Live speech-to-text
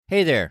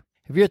Hey there.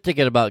 If you're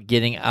thinking about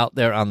getting out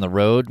there on the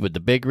road with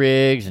the big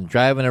rigs and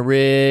driving a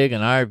rig,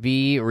 an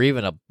RV, or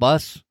even a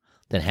bus,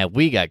 then have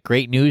we got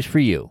great news for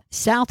you.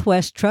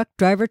 Southwest Truck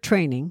Driver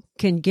Training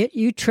can get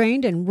you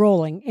trained and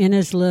rolling in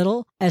as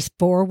little as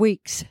 4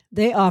 weeks.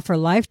 They offer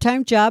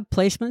lifetime job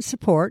placement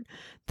support.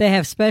 They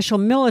have special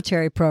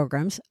military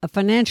programs, a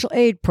financial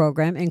aid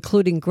program,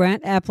 including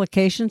grant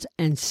applications,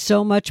 and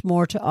so much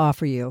more to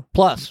offer you.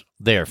 Plus,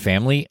 they're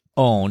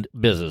family-owned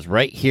business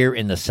right here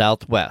in the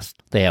Southwest.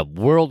 They have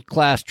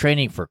world-class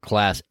training for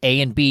Class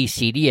A and B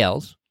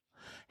CDLs,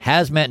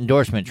 hazmat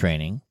endorsement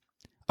training,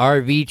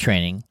 RV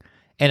training,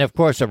 and of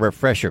course a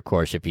refresher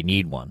course if you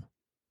need one.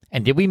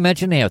 And did we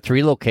mention they have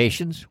 3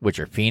 locations, which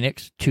are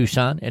Phoenix,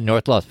 Tucson, and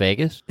North Las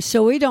Vegas?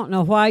 So we don't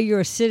know why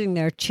you're sitting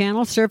there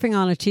channel surfing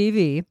on a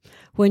TV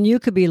when you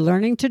could be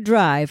learning to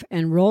drive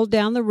and roll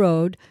down the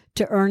road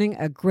to earning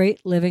a great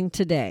living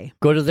today.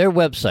 Go to their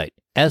website,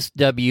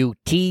 swtdt.com,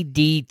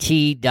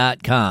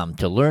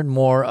 to learn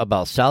more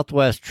about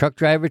Southwest Truck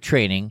Driver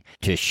Training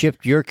to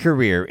shift your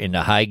career into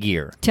high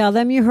gear. Tell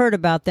them you heard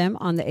about them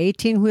on the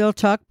 18 Wheel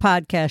Talk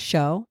podcast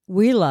show.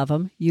 We love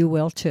them. You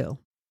will too.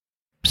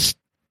 Psst.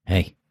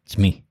 Hey, it's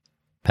me,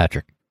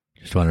 Patrick.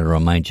 Just wanted to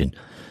remind you,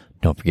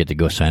 don't forget to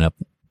go sign up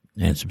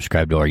and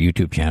subscribe to our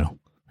YouTube channel.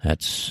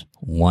 That's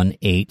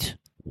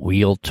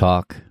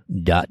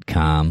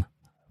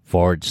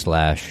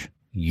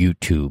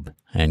 18wheeltalk.com/YouTube.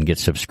 And get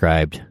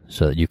subscribed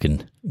so that you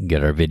can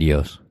get our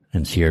videos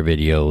and see our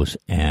videos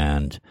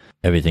and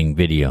everything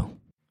video.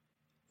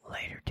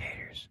 Later,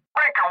 taters.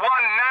 Breaker 19.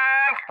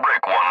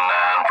 Break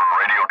 19 for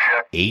radio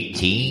check.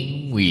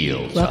 18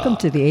 Wheels. Welcome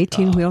to the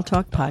 18 Wheel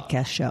Talk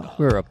podcast show.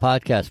 We're a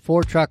podcast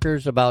for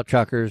truckers, about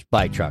truckers,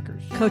 by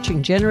truckers.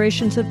 Coaching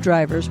generations of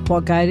drivers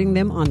while guiding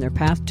them on their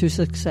path to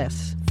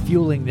success.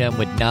 Fueling them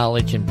with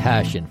knowledge and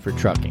passion for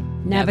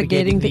trucking.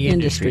 Navigating the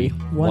industry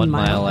 1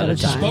 mile at a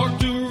time. Spark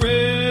the revolution.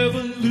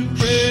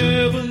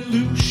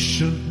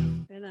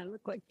 And I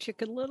look like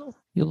Chicken Little.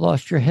 You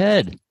lost your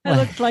head. I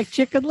looked like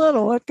Chicken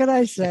Little. What can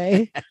I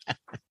say?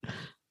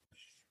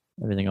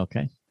 Everything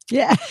okay?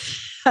 Yeah,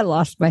 I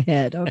lost my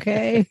head.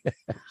 Okay.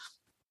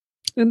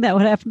 Isn't that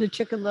what happened to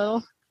Chicken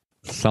Little?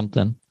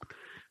 Something.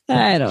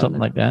 I don't Something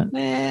know. like that.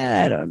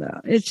 I don't know.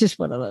 It's just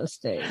one of those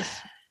days.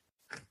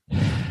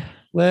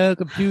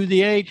 Welcome to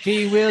the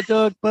 18 Wheel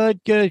Talk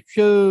podcast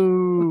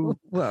show.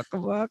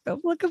 Welcome.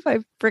 Look at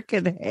my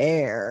freaking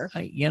hair.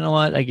 You know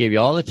what? I gave you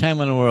all the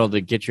time in the world to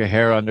get your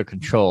hair under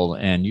control,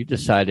 and you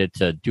decided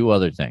to do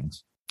other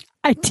things.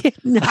 I did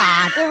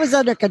not. It was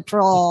under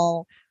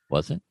control.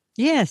 Was it?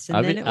 Yes,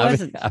 and then it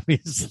wasn't.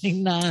 Obviously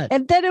not.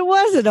 And then it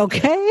wasn't,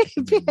 okay?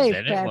 Behave,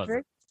 Then it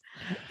Patrick.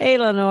 Hey,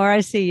 Lenore, I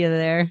see you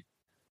there.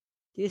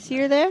 Do you see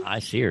her there?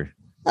 I see her.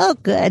 Oh,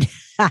 good.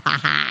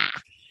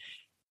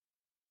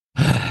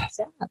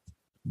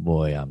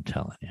 Boy, I'm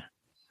telling you.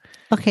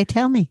 Okay,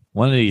 tell me.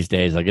 One of these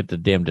days, I'll get the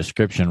damn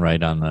description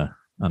right on the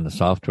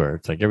software.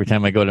 It's like every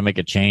time I go to make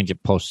a change,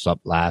 it posts up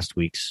last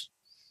week's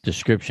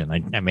description.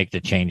 I make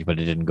the change, but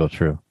it didn't go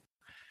through.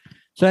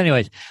 So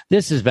anyways,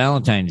 this is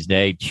Valentine's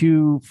Day,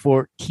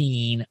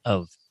 2/14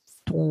 of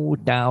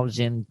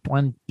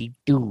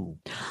 2022.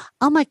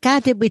 Oh, my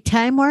God. Did we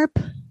time warp?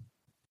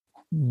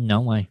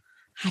 No way.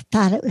 I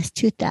thought it was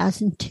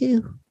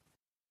 2002.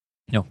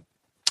 No.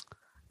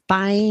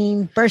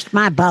 Fine. Burst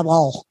my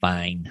bubble.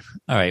 Fine.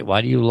 All right.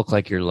 Why do you look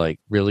like you're like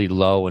really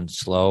low and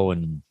slow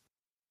and...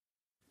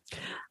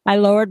 I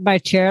lowered my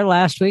chair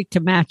last week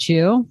to match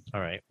you. All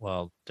right.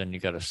 Well, then you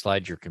got to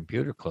slide your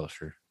computer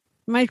closer.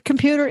 My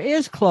computer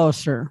is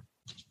closer.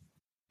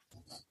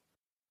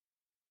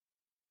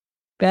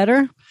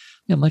 Better?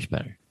 Yeah, much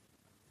better.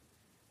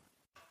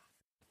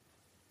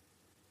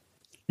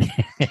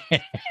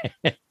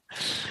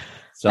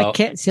 So, I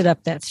can't sit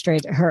up that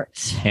straight. It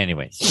hurts.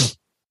 anyways,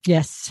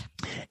 Yes.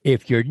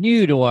 if you're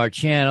new to our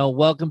channel,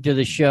 welcome to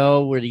the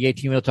show. We're the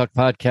 18 Wheel Talk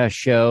podcast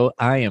show.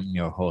 I am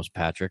your host,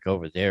 Patrick.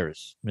 Over there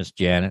is Miss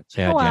Janet.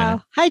 Say hi, Oh, wow.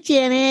 Janet. Hi,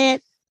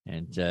 Janet.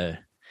 And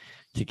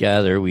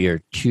together, we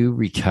are 2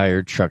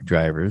 retired truck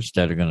drivers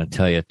that are going to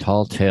tell you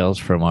tall tales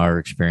from our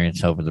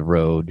experience over the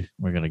road.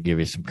 We're going to give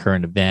you some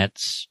current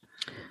events.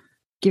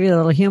 Give you a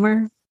little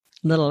humor,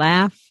 a little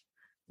laugh,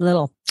 a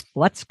little,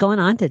 what's going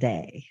on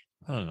today?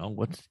 I don't know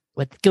what's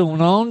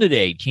going on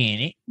today,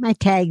 Janet. My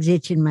tag's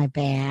itching my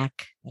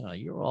back. Oh,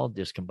 you're all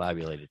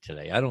discombobulated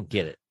today. I don't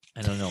get it.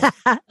 I don't know.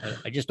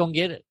 I just don't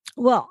get it.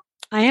 Well,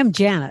 I am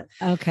Janet.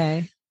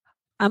 Okay.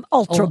 I'm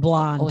ultra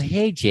blonde. Oh,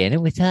 hey,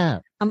 Janet, what's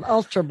up? I'm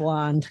ultra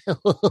blonde.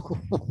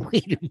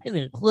 Wait a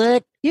minute.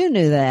 What? You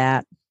knew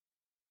that.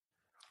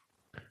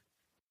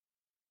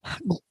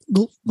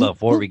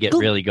 Before we get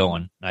really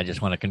going, I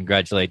just want to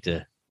congratulate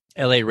the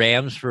LA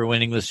Rams for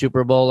winning the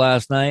Super Bowl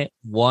last night.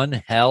 One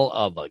hell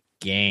of a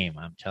game,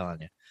 I'm telling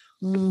you.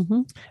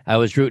 Mm-hmm. I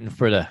was rooting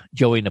for the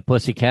Joey and the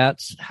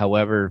Pussycats.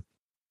 However,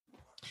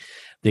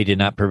 they did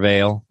not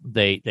prevail.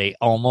 They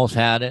almost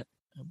had it,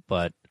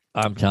 but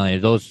I'm telling you,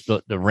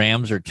 the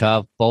Rams are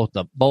tough. Both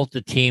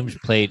the teams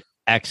played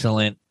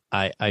excellent.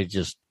 I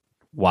just,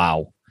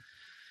 wow.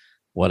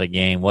 What a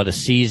game. What a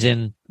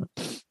season.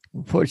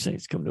 Unfortunately,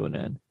 it's come to an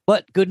end.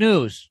 But good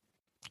news.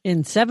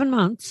 In 7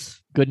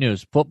 months. Good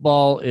news.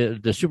 Football,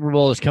 the Super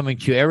Bowl is coming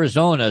to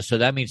Arizona, so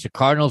that means the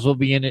Cardinals will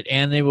be in it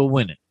and they will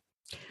win it.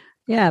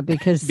 Yeah,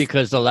 because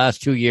the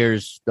last 2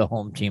 years, the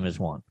home team has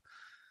won.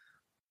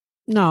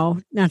 No,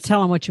 not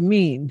tell them what you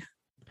mean.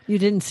 You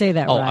didn't say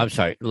that right. I'm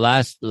sorry.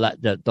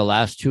 The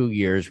last 2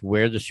 years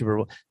where the Super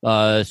Bowl.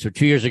 So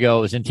 2 years ago,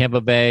 it was in Tampa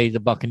Bay. The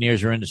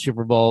Buccaneers are in the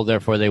Super Bowl,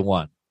 therefore they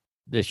won.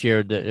 This year,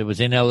 it was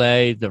in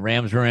L.A. The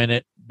Rams were in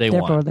it.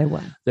 Therefore, they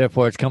won.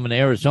 Therefore, it's coming to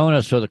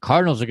Arizona, so the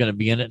Cardinals are going to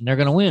be in it, and they're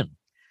going to win.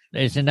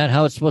 Isn't that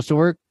how it's supposed to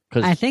work?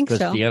 I think so.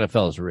 Because the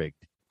NFL is rigged.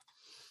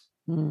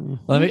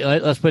 Mm-hmm.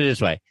 Let's put it this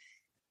way.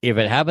 If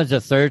it happens a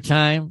third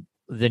time,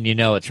 then you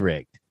know it's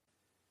rigged.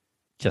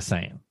 Just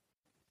saying.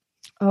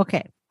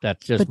 Okay.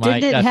 That's just but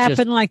didn't it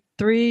happen like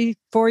 3-4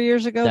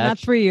 years ago? Not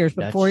 3 years,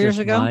 but 4 years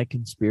ago? My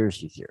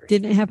conspiracy theory.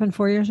 Didn't it happen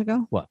 4 years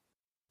ago? What?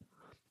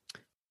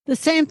 The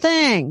same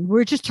thing.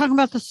 We're just talking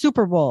about the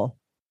Super Bowl.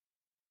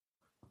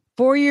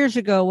 4 years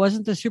ago,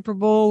 wasn't the Super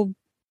Bowl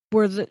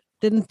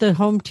didn't the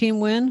home team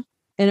win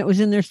and it was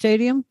in their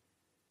stadium?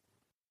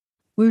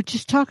 We were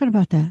just talking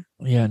about that.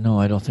 Yeah, no,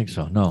 I don't think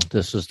so. No,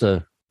 this is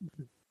the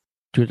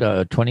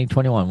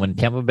 2021 when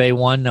Tampa Bay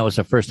won. That was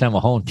the first time a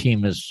home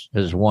team has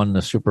won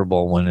the Super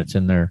Bowl when it's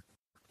in their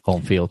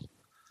home field.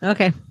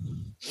 Okay.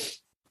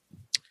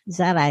 Is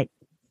that right?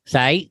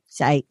 Sight. It's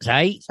all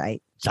right.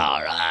 It's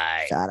all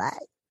right.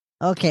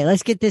 Okay,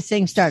 let's get this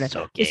thing started.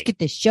 Okay. Let's get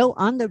the show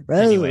on the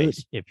road.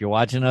 Anyways, if you're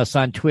watching us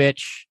on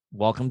Twitch,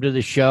 welcome to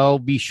the show.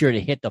 Be sure to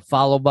hit the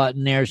follow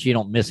button there so you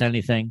don't miss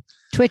anything.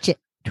 Twitch it,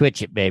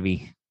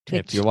 baby.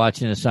 Twitch. If you're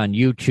watching us on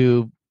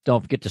YouTube,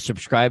 don't forget to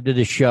subscribe to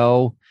the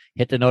show.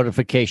 Hit the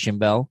notification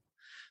bell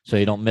so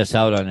you don't miss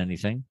out on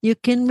anything. You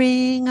can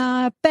ring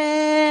our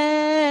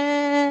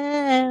bell.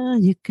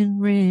 You can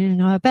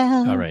ring our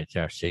bell. All right,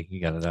 Darcy, you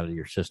got it out of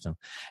your system.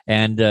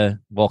 And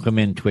welcome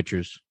in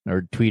Twitchers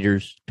or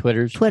Tweeters.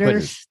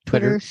 Twitterverse.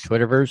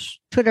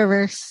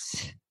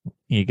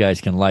 You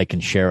guys can like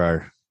and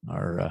share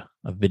our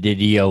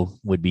video.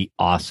 Would be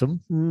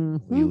awesome.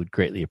 Mm-hmm. We would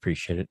greatly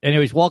appreciate it.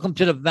 Anyways, welcome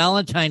to the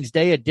Valentine's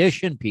Day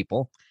edition,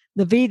 people.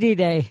 The VD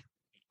Day.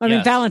 I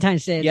mean,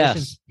 Valentine's Day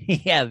edition.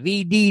 Yes. Yeah,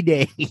 VD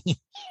Day.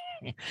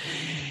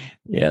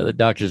 Yeah, the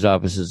doctor's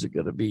offices are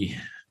going to be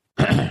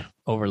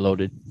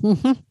overloaded.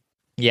 Mm-hmm.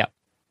 Yeah.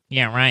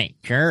 Yeah, right.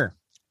 Sure.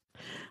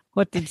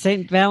 What did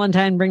St.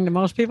 Valentine bring to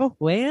most people?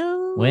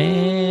 Well,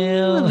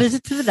 a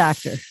visit to the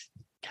doctor.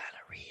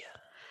 Gonorrhea.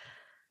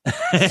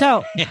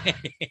 So,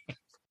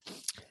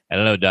 I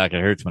don't know, Doc.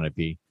 It hurts when I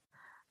pee.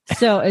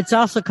 So it's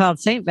also called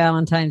St.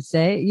 Valentine's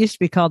Day. It used to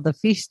be called the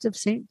Feast of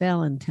St.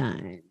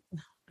 Valentine.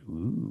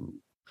 Ooh.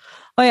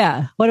 Oh,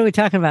 yeah. What are we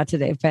talking about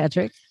today,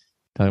 Patrick?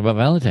 Talking about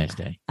Valentine's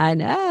Day. I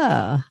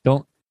know.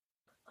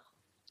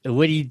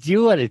 What do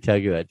you want to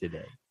talk about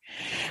today?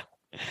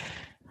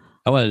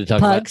 I wanted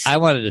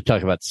to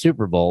talk about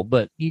Super Bowl,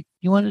 but you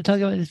wanted to talk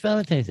about this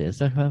Valentine's Day. Let's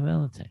talk about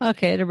Valentine's.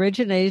 Okay, it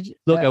originated.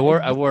 Look, I wore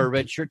a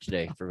red shirt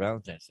today for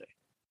Valentine's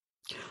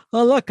Day.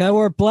 Oh, look, I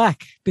wore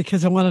black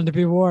because I wanted to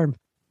be warm.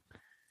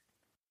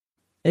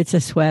 It's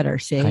a sweater,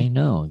 see? I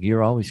know.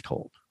 You're always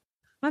cold.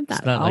 I'm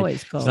not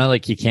always cold. It's not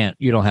like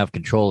you don't have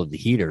control of the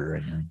heater or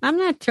anything. I'm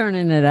not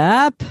turning it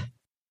up.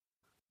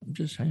 I'm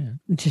just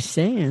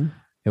saying.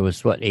 It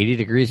was, 80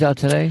 degrees out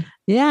today?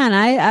 Yeah, and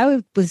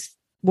I was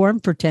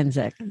warm for 10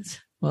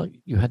 seconds. Well,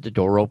 you had the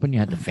door open. You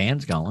had the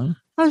fans going.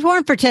 I was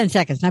warm for 10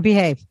 seconds. Now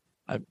behave.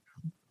 I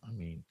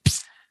mean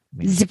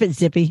zip it,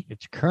 zippy.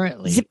 It's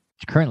currently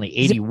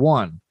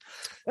 81.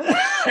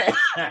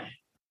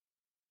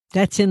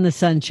 That's in the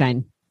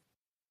sunshine.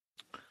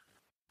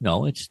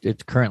 No, it's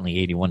currently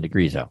 81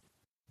 degrees out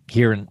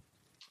here in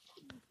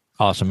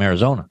awesome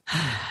Arizona.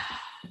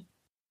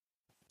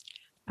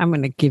 I'm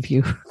going to give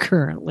you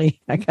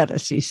currently. I got to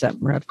see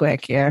something real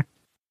quick here.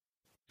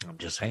 I'm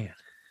just saying.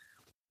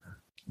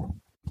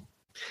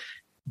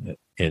 It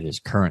is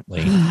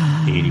currently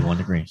 81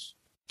 degrees.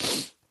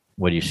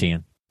 What are you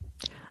seeing?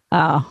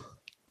 Oh.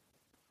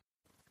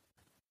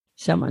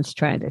 Someone's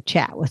trying to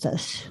chat with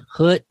us.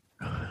 Hoot.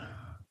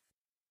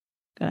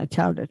 Gonna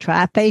tell him to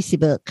try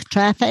Facebook.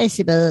 Try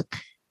Facebook.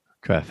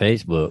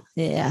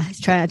 Yeah,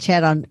 he's trying to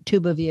chat on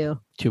TubeView.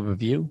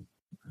 TubeView?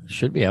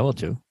 Should be able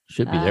to.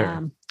 Should be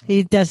there.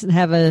 He doesn't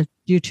have a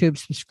YouTube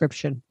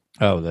subscription.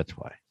 Oh, that's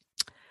why.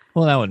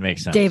 Well, that would make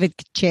sense. David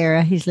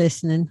Kachera, he's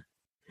listening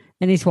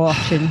and he's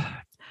watching.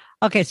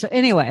 Okay, so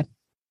anyway,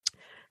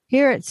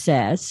 here it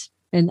says,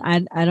 and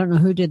I don't know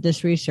who did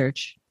this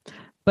research,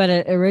 but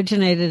it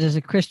originated as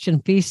a Christian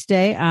feast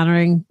day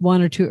honoring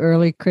one or two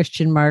early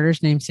Christian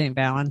martyrs named St.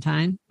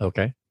 Valentine.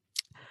 Okay.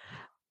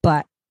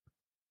 But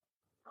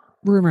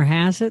rumor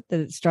has it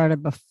that it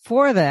started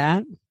before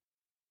that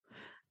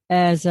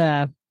as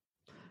a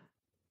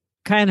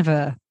kind of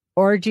a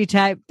orgy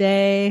type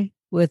day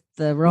with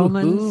the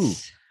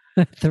Romans.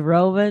 The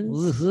Romans.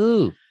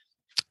 Woohoo.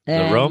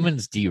 The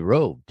Romans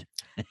derobed.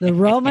 The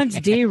Romans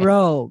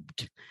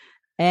derobed.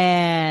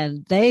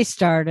 And they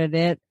started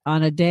it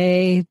on a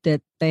day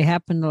that they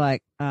happened to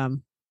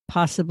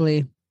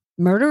possibly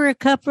murder a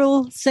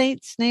couple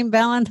saints named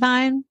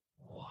Valentine.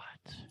 What?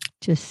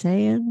 Just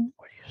saying.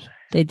 What are you saying?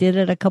 They did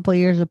it a couple of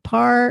years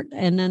apart,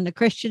 and then the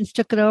Christians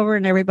took it over,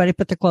 and everybody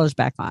put their clothes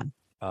back on.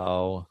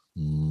 Oh,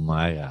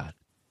 my God.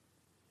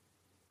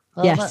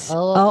 Yes.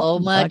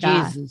 My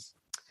God. Jesus.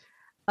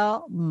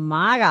 Oh,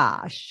 my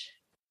gosh.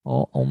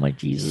 Oh, my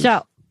Jesus.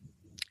 So,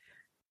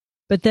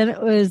 but then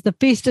it was the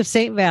Feast of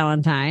St.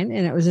 Valentine,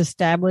 and it was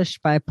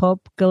established by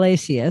Pope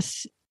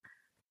Gelasius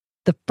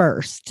the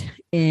First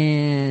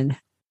in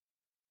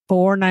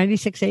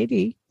 496 AD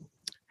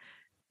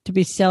to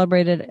be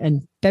celebrated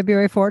on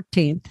February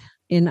 14th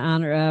in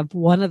honor of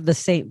one of the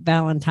St.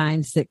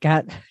 Valentines that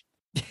got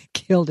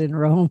killed in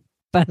Rome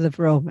by the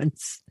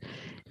Romans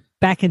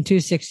back in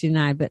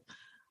 269. But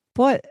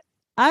boy,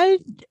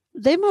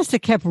 they must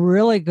have kept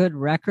really good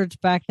records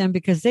back then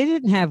because they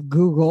didn't have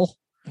Google.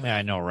 Yeah,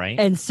 I know, right?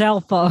 And cell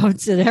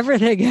phones and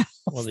everything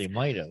else. Well, they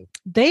might have.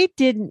 They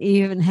didn't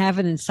even have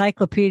an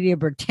Encyclopedia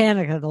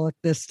Britannica to look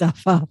this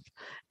stuff up.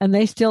 And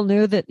they still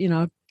knew that,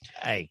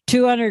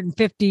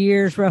 250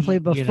 years roughly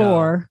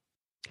before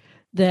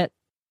that,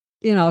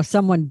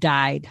 someone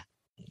died.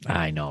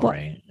 I know,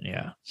 right?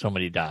 Yeah.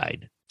 Somebody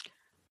died.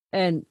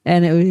 And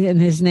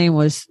his name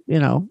was,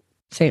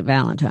 St.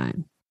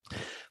 Valentine.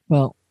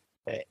 Well,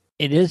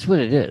 it is what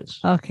it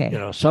is.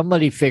 Okay.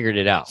 Somebody figured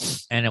it out.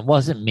 And it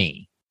wasn't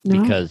me. No?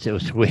 Because it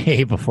was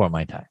way before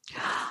my time.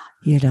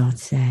 You don't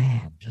say.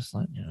 I'm just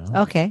letting you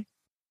know. Okay.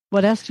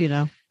 What else do you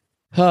know?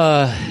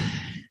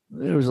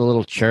 There was a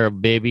little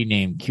cherub baby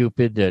named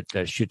Cupid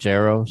that shoots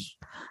arrows.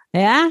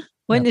 Yeah?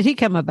 When did he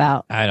come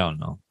about? I don't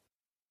know.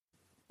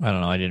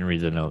 I didn't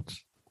read the notes.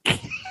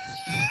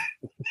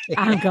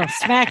 I'm going to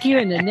smack you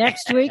in the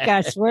next week.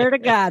 I swear to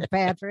God,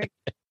 Patrick.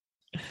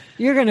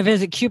 You're going to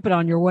visit Cupid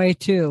on your way,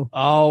 too.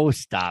 Oh,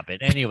 stop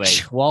it. Anyway,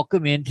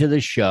 welcome into the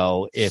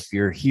show. If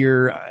you're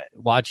here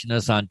watching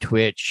us on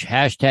Twitch,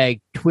 hashtag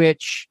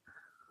Twitch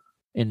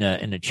in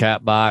the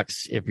chat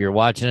box. If you're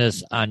watching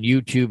us on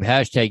YouTube,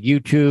 hashtag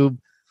YouTube.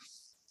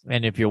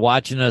 And if you're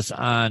watching us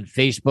on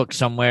Facebook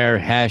somewhere,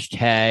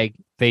 hashtag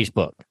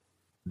Facebook.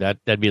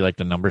 That'd be like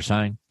the number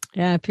sign.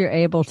 Yeah, if you're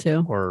able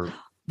to. Or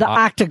the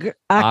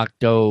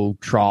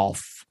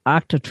Octotroph.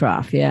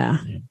 Octotroph, yeah.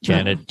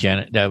 Janet,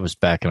 that was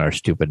back in our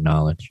stupid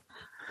knowledge.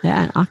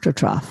 Yeah, an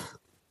octotroph.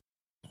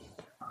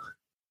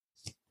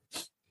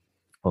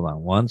 Hold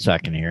on 1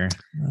 second here.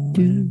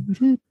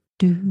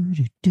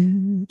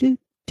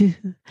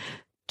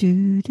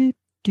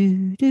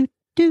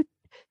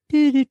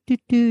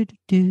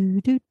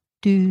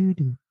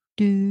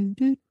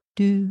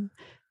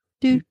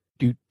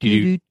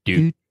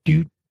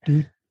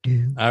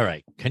 All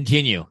right,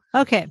 continue.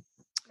 Okay.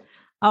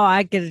 Oh,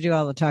 I get to do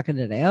all the talking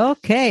today.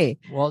 Okay.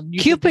 Well,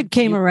 Cupid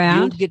came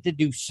around. You get to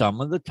do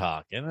some of the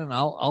talking, and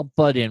I'll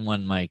butt in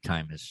when my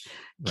time is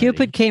ready.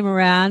 Cupid came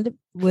around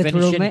with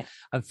roommate.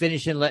 I'm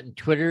finishing letting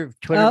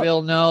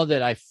Twitterville know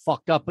that I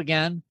fucked up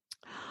again.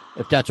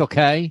 If that's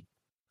okay.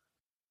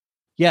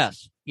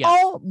 Yes.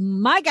 Oh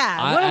my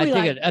God! What I we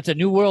think like? that's a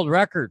new world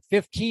record.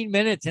 15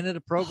 minutes into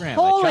the program.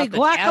 Holy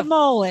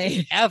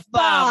guacamole!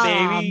 F-bomb,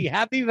 baby!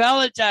 Happy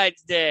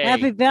Valentine's Day!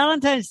 Happy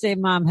Valentine's Day,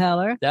 Mom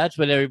Heller. That's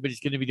what everybody's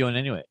going to be doing,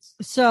 anyways.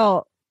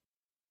 So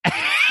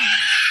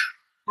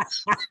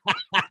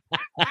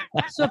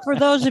for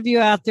those of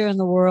you out there in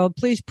the world,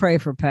 please pray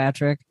for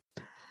Patrick.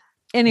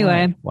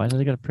 Anyway, why do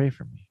they got to pray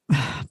for me?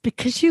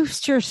 Because you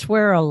sure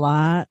swear a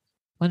lot.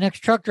 My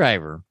next truck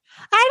driver.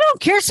 I don't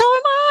care. So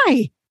am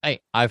I. Hey,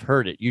 I've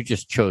heard it. You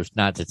just chose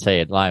not to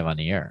say it live on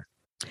the air.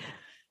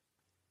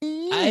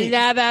 I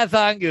love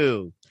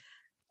Afangu.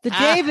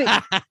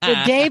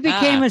 The day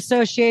became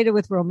associated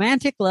with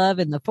romantic love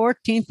in the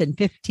 14th and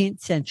 15th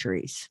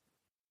centuries.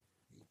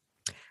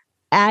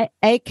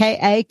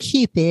 AKA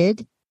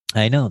Cupid.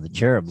 I know, the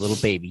cherub, little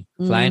baby,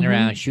 flying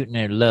around, shooting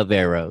their love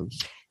arrows.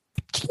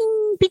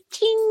 Ching,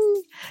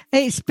 ching.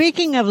 Hey,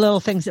 speaking of little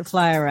things that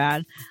fly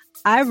around,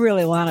 I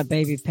really want a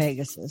baby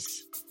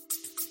Pegasus.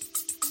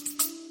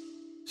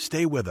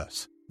 Stay with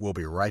us. We'll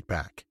be right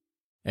back.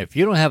 If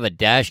you don't have a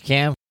dash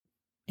cam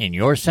in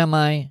your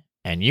semi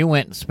and you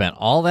went and spent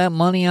all that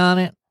money on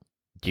it,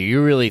 do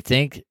you really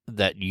think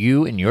that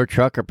you and your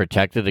truck are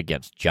protected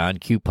against John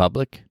Q.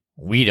 Public?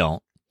 We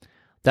don't.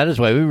 That is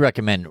why we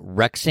recommend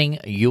Rexing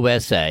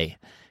USA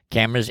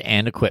cameras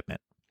and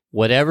equipment.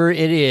 Whatever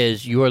it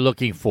is you are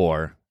looking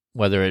for,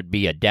 whether it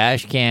be a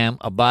dash cam,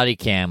 a body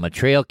cam, a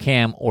trail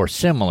cam, or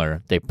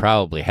similar, they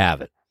probably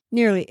have it.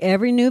 Nearly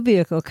every new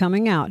vehicle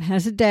coming out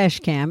has a dash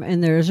cam,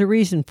 and there is a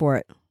reason for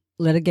it.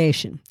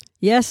 Litigation.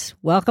 Yes,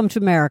 welcome to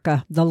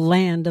America, the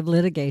land of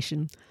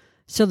litigation.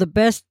 So the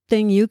best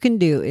thing you can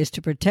do is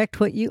to protect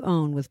what you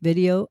own with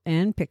video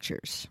and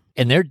pictures.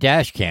 And their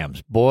dash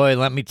cams, boy,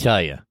 let me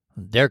tell you,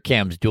 their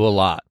cams do a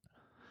lot.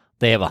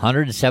 They have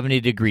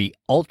 170-degree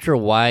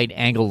ultra-wide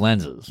angle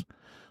lenses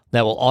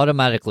that will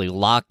automatically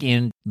lock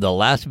in the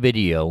last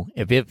video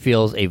if it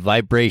feels a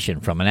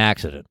vibration from an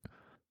accident.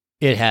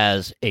 It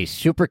has a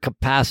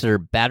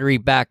supercapacitor battery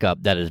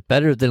backup that is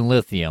better than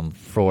lithium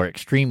for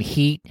extreme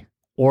heat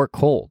or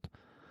cold.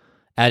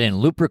 Add in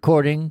loop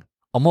recording,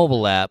 a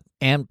mobile app,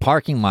 and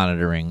parking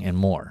monitoring, and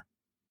more.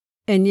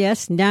 And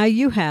yes, now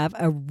you have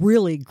a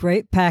really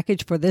great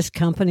package for this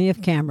company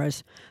of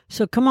cameras.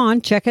 So come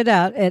on, check it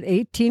out at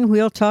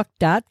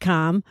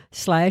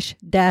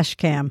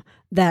 18wheeltalk.com/dashcam.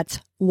 That's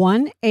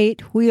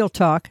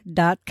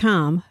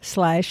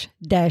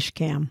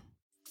 18wheeltalk.com/dashcam.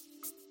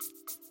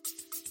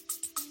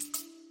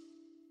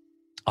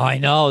 I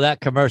know that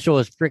commercial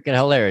was freaking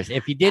hilarious.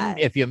 If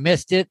you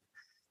missed it,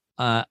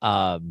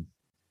 on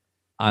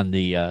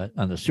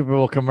the Super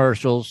Bowl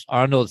commercials,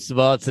 Arnold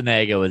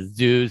Schwarzenegger was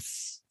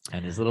Zeus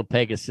and his little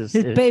Pegasus,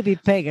 His baby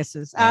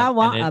Pegasus. I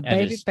want a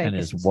baby Pegasus. And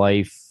his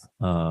wife,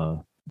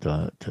 oh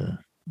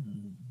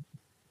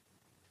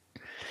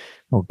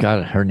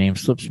God, her name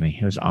slips me.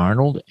 It was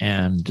Arnold,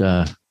 and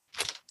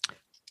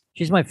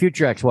she's my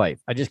future ex-wife.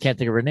 I just can't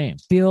think of her name.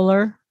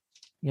 Bueller.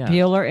 Yeah.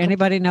 Bueller.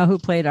 Anybody know who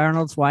played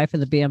Arnold's wife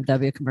in the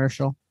BMW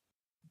commercial?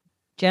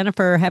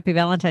 Jennifer, happy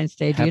Valentine's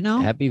Day. Do you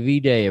know? Happy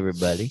V-Day,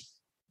 everybody.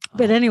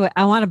 But anyway,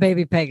 I want a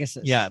baby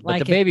Pegasus. Yeah, but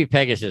the baby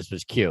Pegasus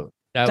was cute.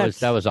 That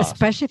was awesome.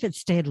 Especially if it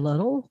stayed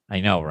little. I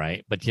know,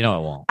 right? But it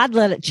won't. I'd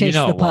let it chase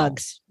the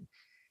pugs.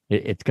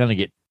 It's going to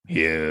get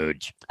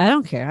huge. I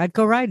don't care. I'd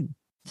go riding.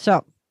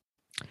 So,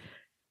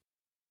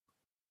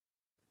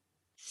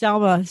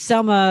 Selma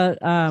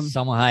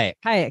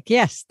Hayek.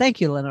 Yes.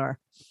 Thank you, Lenore.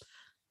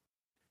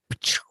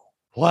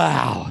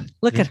 Wow.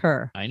 Look at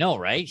her. I know,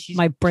 right? She's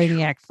my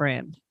brainiac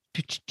friend.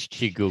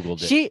 She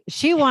Googled it.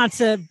 She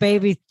wants a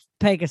baby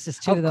Pegasus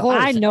too, though.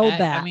 I know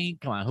that. I mean,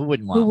 come on. Who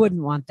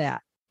wouldn't want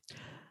that?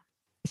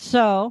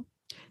 So,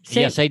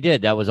 yes, I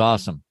did. That was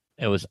awesome.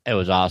 It was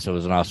awesome. It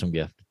was an awesome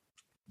gift.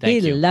 Thank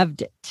you. He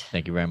loved it.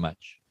 Thank you very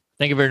much.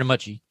 Thank you very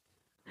much.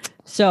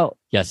 So,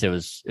 yes, it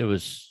was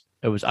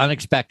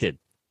unexpected.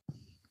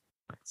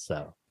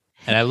 So,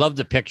 and I love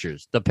the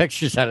pictures. The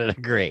pictures out of it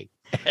are great.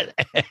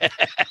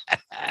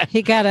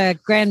 He got a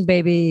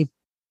grandbaby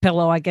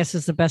pillow, I guess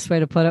is the best way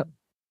to put it.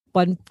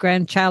 One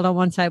grandchild on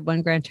one side,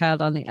 one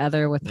grandchild on the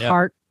other with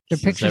heart. The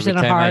pictures in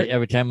a heart.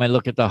 Every time I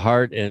look at the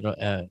heart,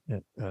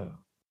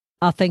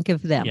 I'll think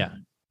of them. Yeah,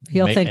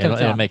 he'll think of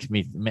them.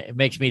 It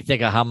makes me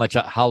think of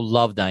how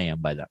loved I am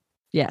by them.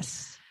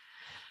 Yes.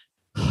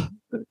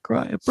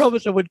 Cry. I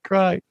promise I would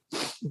cry.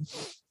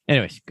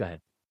 Anyways, go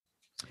ahead.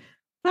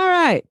 All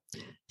right.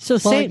 So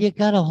you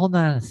gotta hold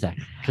on a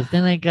second, because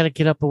then I gotta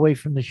get up away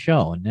from the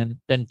show, and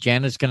then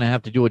Janet's gonna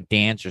have to do a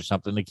dance or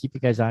something to keep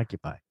you guys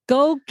occupied.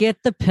 Go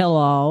get the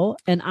pillow,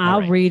 and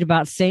I'll read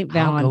about Saint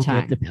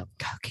Valentine. Go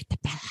get the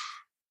pillow.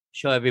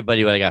 Show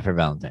everybody what I got for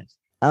Valentine's.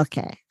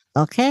 Okay.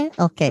 Oh,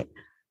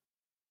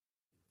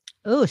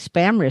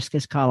 spam risk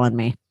is calling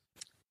me.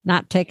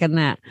 Not taking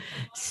that.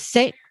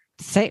 Saint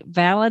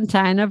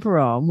Valentine of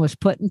Rome was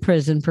put in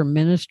prison for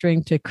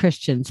ministering to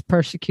Christians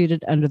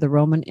persecuted under the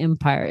Roman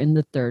Empire in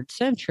the 3rd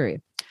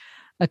century.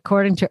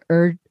 According to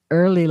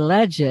early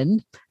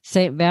legend,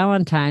 Saint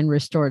Valentine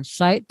restored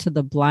sight to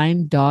the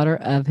blind daughter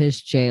of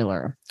his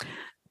jailer.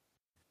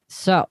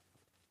 So,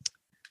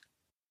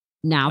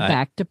 now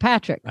back to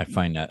Patrick. I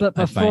find that. But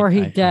before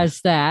he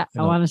does that,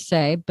 I want to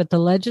say, but the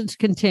legends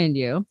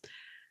continue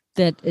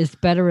that is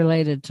better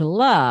related to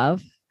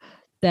love,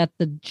 that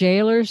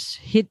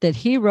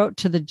he wrote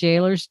to the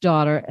jailer's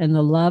daughter, and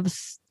the love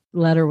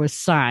letter was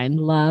signed,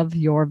 "Love,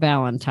 your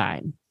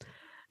Valentine."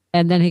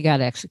 And then he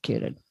got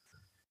executed.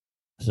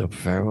 So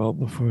farewell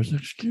before his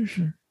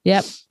execution.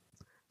 Yep.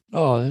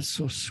 Oh, that's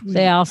so sweet.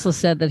 They also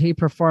said that he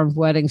performed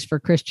weddings for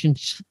Christian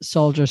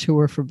soldiers who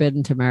were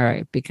forbidden to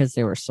marry because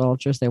they were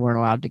soldiers. They weren't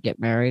allowed to get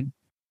married.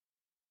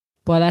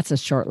 Boy, that's a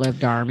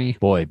short-lived army.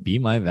 Boy, be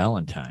my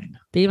Valentine.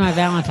 Be my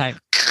Valentine.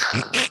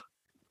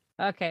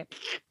 Okay.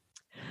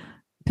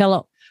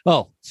 Pillow.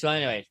 Oh, so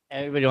anyway,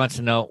 everybody wants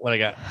to know what I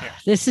got here.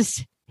 This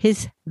is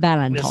his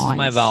Valentine's. This is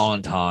my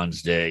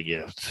Valentine's Day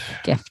gift.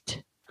 Let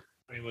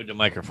me move the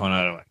microphone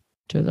out of the way.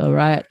 To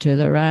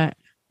the right.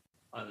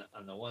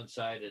 On the one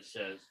side, it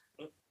says,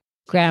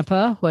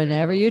 Grandpa,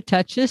 whenever you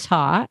touch this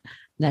heart,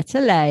 that's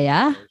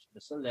Alea.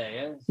 Miss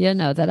Alea. You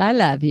know that I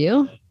love you.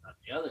 And on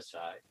the other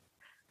side,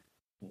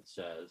 it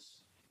says,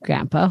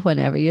 Grandpa,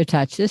 whenever you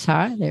touch this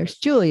heart, there's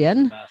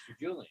Julian. Master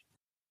Julian.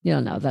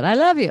 You'll know that I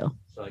love you.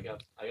 So I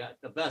got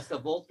the best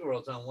of both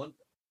worlds on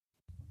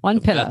one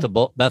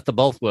pillow. Best of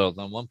both worlds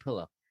on one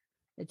pillow.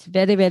 It's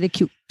very, very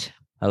cute.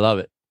 I love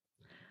it.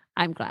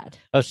 I'm glad.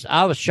 I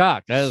was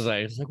shocked. I was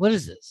like, what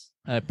is this?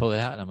 And I pull it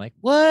out and I'm like,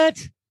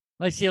 what?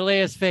 I see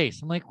Alea's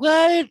face. I'm like,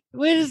 what?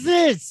 What is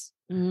this?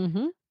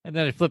 Mm-hmm. And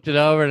then I flipped it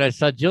over and I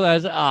saw Julia. I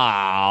was like,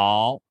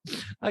 oh,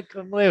 I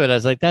couldn't believe it. I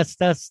was like, that's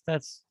cool.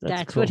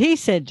 What he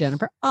said,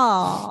 Jennifer.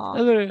 Oh, I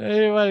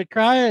didn't want to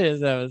cry in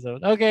this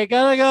episode. Okay,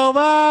 gotta go.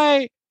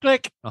 Bye.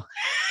 Click. Oh.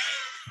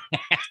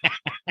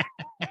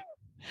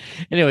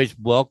 Anyways,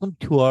 welcome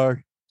to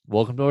our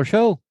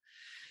show,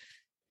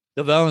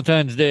 the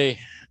Valentine's Day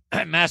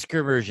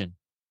massacre version.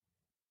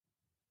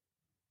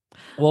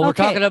 Well, we're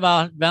talking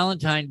about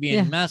Valentine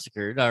being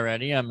massacred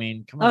already. I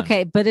mean, come on.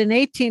 Okay, but in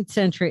 18th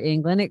century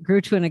England, it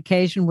grew to an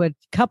occasion where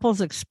couples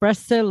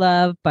expressed their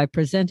love by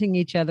presenting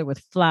each other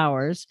with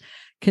flowers,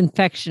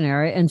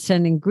 confectionery, and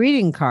sending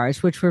greeting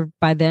cards, which were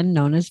by then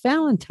known as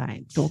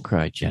Valentines. Don't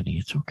cry, Jenny.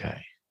 It's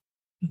okay.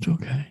 It's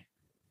okay.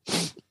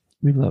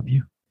 We love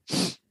you.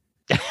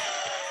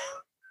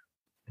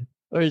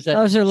 Or is that?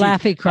 Those are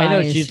laughy cries. I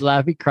know she's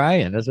laughing,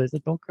 crying. That's why I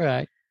said, "Don't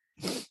cry."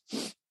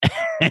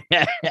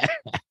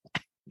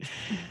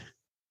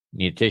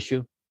 Need a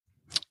tissue?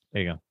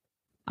 There you go.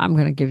 I'm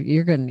going to give you.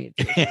 You're going to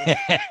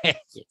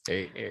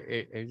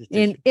need.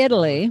 In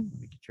Italy,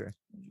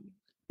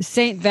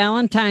 St.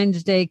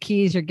 Valentine's Day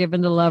keys are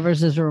given to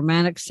lovers as a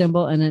romantic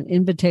symbol and an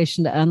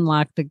invitation to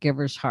unlock the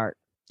giver's heart,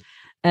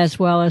 as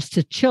well as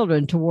to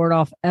children to ward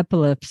off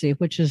epilepsy,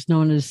 which is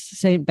known as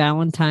St.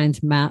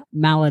 Valentine's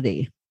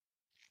malady.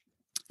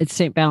 It's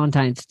St.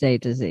 Valentine's Day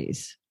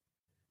disease.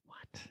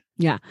 What?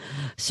 Yeah.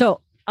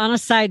 So on a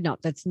side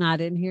note, that's not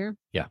in here.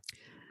 Yeah.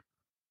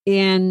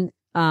 In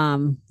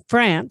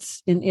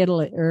France, in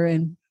Italy, or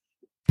in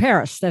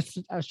Paris, I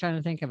was trying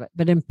to think of it.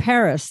 But in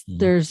Paris,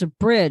 there's a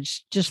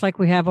bridge, just like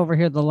we have over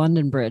here, the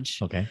London Bridge.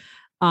 Okay.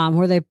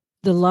 Where the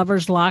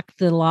lovers lock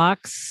the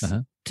locks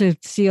to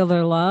seal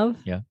their love.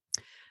 Yeah.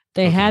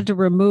 They had to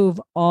remove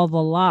all the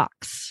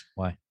locks.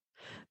 Why?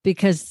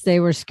 Because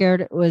they were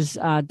scared it was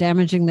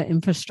damaging the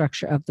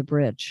infrastructure of the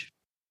bridge.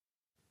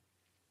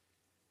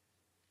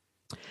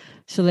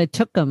 So they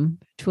took them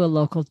to a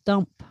local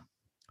dump.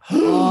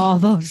 All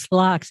those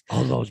locks.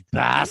 Oh, those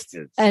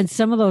bastards. And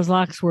some of those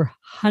locks were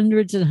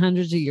hundreds and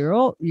hundreds of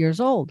years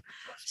old.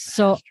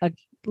 So a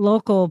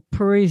local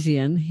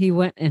Parisian, he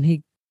went and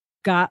he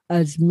got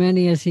as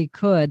many as he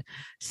could.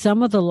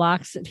 Some of the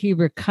locks that he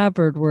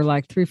recovered were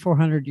like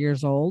 300-400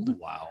 years old.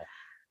 Wow.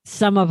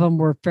 Some of them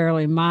were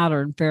fairly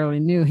modern, fairly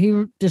new.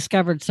 He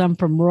discovered some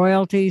from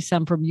royalty,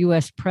 some from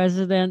U.S.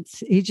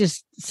 presidents.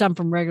 Some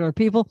from regular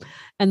people.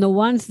 And the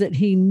ones that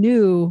he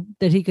knew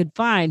that he could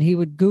find, he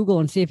would Google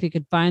and see if he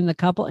could find the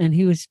couple. And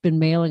he's been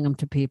mailing them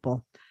to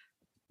people.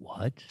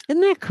 What?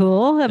 Isn't that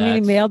cool? I mean,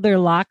 he mailed their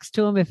locks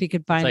to them if he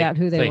could find out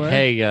who they were.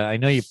 Hey, I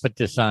know you put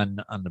this on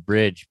the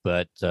bridge,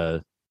 but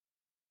anyways,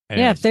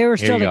 yeah, if they were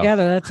still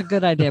together, that's a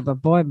good idea. But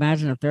boy,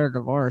 imagine if they're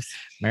divorced.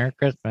 Merry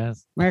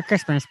Christmas. Merry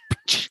Christmas.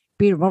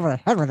 Beat him over the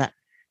head with it.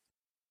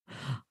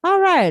 All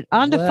right,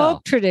 on to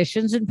folk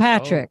traditions and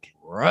Patrick.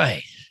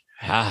 Right.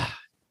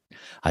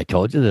 I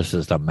told you this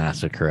is the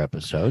massacre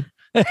episode.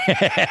 That's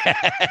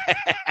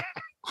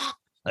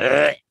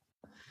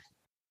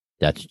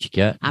what you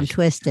get. I'm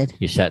twisted.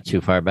 You sat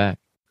too far back.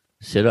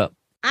 Sit up.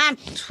 I'm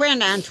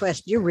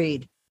twisted. You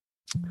read.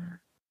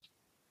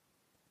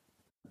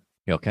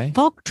 You okay?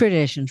 Folk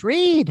traditions.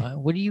 Read.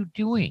 What are you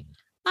doing?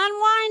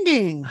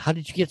 Unwinding. How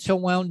did you get so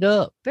wound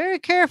up? Very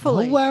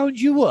carefully. Who wound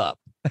you up?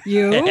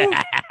 You? I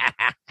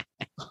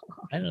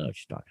don't know what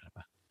you're talking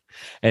about.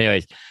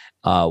 Anyways,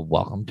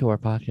 welcome to our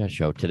podcast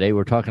show. Today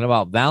we're talking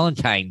about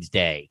Valentine's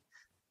Day.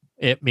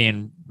 It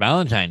being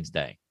Valentine's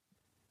Day.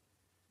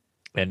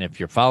 And if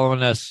you're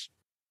following us,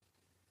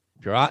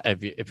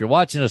 if you're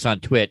watching us on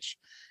Twitch,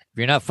 if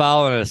you're not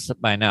following us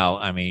by now,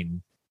 I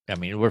mean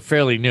we're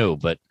fairly new,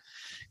 but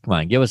come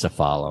on, give us a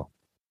follow.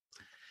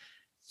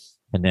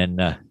 And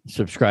then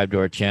subscribe to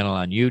our channel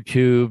on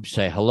YouTube.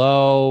 Say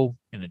hello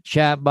in the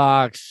chat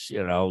box.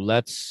 You know,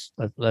 let's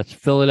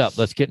fill it up.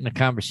 Let's get in the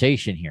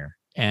conversation here.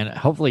 And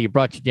hopefully you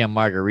brought your damn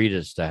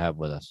margaritas to have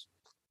with us,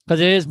 because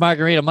it is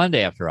Margarita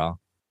Monday after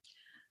all.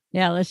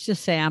 Yeah, let's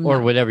just say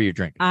whatever you're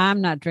drinking. I'm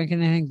not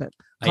drinking anything but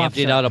I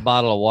emptied out a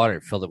bottle of water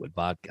and filled it with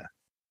vodka.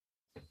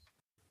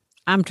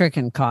 I'm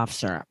drinking cough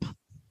syrup.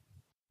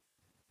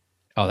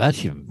 Oh,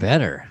 that's even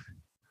better.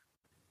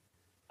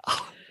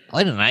 Oh,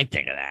 why didn't I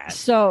think of that?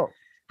 So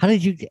how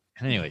did you get?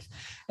 Anyway,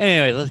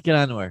 let's get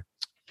on to our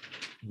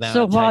Valentine's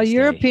So while Day.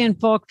 European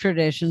folk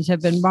traditions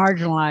have been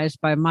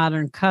marginalized by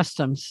modern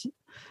customs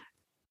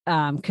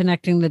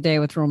connecting the day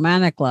with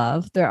romantic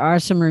love, there are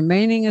some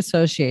remaining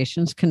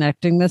associations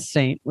connecting the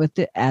saint with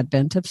the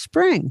advent of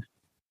spring.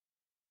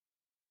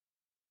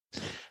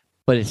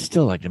 But it's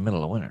still like the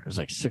middle of winter. It's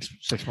like six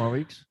more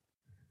weeks.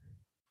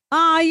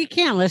 You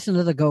can't listen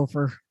to the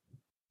gopher.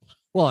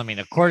 Well, I mean,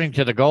 according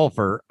to the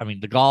golfer,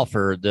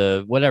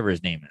 the whatever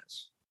his name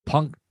is,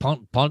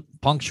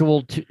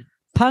 punctual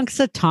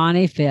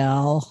Punxsutawney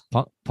Phil.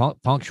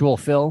 Punctual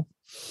Phil.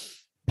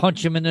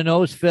 Punch him in the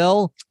nose,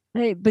 Phil.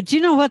 Hey, but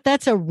you know what?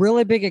 That's a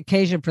really big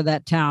occasion for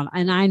that town,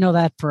 and I know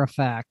that for a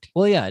fact.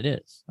 Well, yeah, it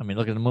is. I mean,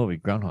 look at the movie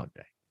Groundhog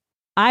Day.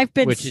 I've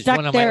been which is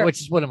one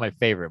of my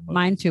favorite movies.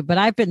 Mine too, but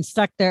I've been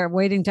stuck there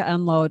waiting to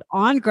unload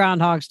on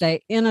Groundhog's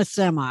Day in a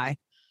semi.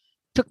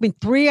 Took me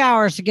 3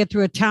 hours to get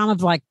through a town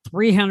of like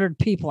 300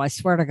 people. I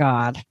swear to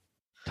God.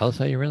 Tell us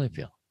how you really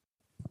feel.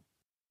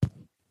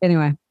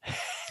 Anyway.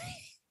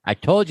 I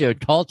told you,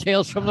 tall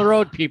tales from the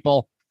road,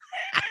 people.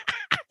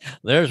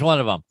 There's one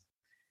of them.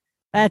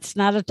 That's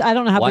not I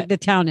don't know how big the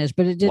town is,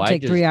 but it did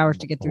take 3 hours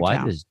to get through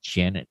town. Why does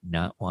Janet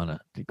not want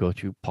to go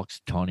through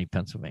Punxsutawney,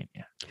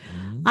 Pennsylvania?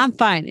 I'm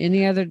fine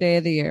any other day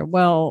of the year.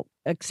 Well,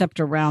 except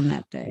around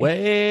that day. Well,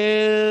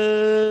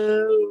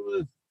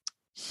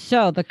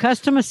 so the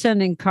custom of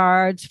sending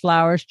cards,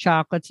 flowers,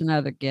 chocolates, and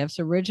other gifts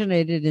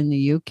originated in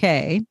the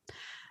UK.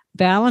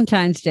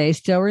 Valentine's Day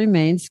still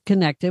remains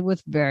connected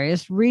with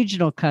various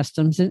regional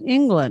customs in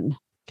England.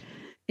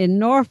 in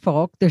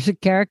Norfolk, there's a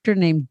character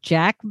named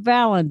Jack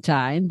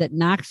Valentine that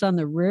knocks on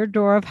the rear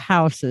door of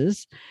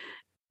houses,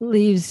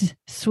 leaves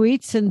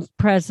sweets and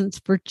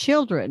presents for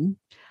children.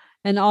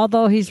 And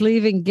although he's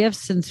leaving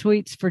gifts and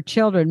sweets for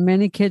children,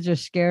 many kids are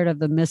scared of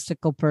the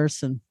mystical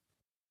person.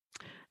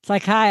 It's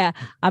like, hi,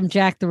 I'm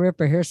Jack the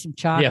Ripper. Here's some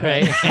chocolate. Yeah,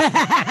 right.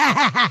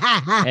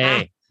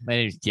 Hey, my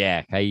name's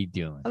Jack. How you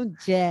doing? I'm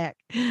Jack.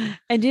 And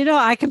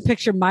I can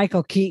picture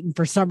Michael Keaton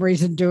for some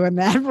reason doing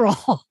that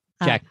role.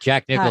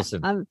 Jack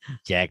Nicholson. Hi.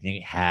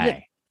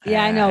 Hi.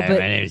 Yeah, I know, but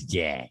my name's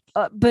Jack.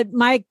 But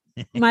Michael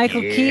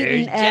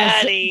Keaton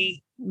as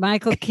Johnny.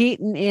 Michael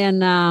Keaton in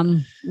now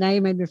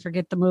you made me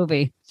forget the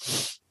movie.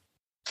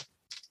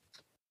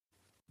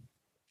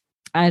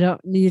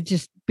 You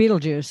just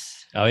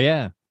Beetlejuice. Oh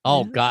yeah.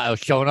 Oh God, I was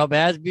showing up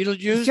as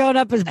Beetlejuice. Showed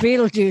up as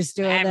Beetlejuice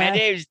doing Hi, that. my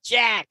name's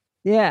Jack.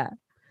 Yeah.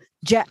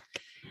 Jack.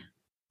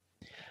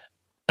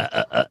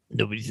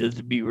 Nobody says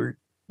the B word.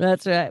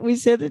 That's right. We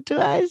said it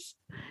twice.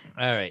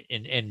 All right.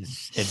 In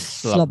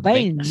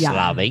Slovenia.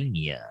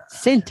 Slovenia.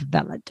 Saint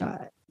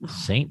Valentine.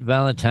 Saint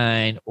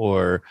Valentine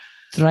or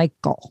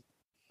Draco.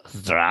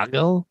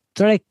 Zdravko.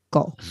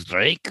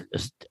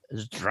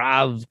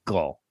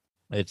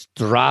 It's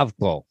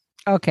Zdravko.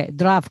 Okay,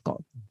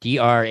 Dravko.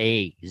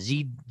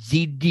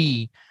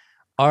 DRAZDRAVKO.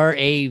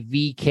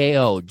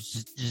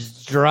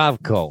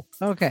 Zdravko.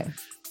 Okay.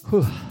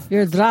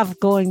 You're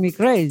Dravkoing me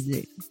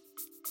crazy.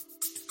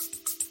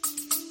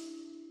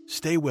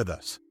 Stay with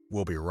us.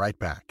 We'll be right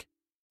back.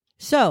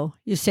 So,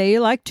 you say you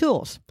like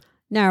tools.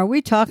 Now, are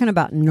we talking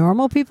about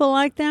normal people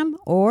like them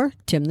or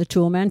Tim the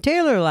Toolman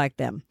Taylor like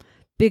them?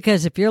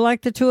 Because if you're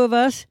like the two of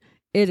us,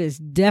 it is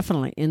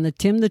definitely in the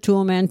Tim the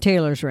Toolman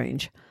Taylor's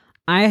range.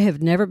 I have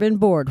never been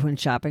bored when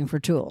shopping for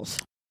tools.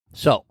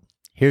 So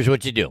here's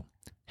what you do.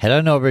 Head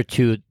on over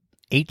to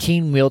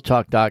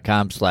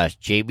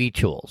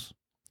 18wheeltalk.com/JBTools.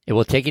 It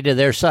will take you to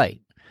their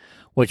site,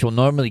 which will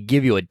normally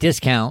give you a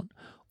discount,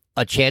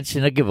 a chance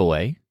in a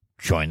giveaway,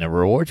 join the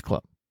rewards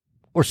club,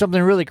 or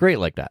something really great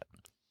like that.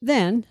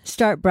 Then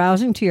start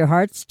browsing to your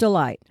heart's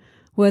delight.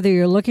 Whether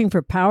you're looking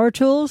for power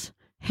tools,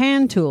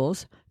 hand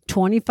tools,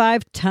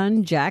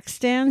 25-ton jack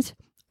stands,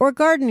 or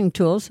gardening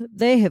tools,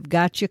 they have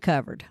got you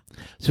covered.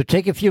 So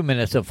take a few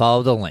minutes to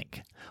follow the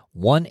link,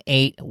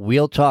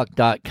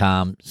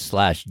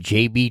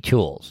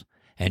 18wheeltalk.com/JBTools,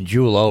 and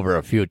jewel over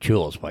a few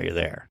tools while you're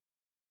there.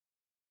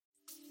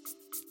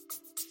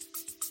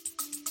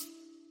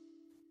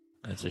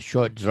 That's a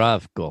short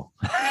Zdravko.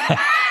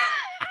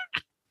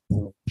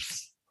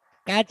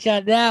 Gotcha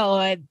on that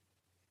one.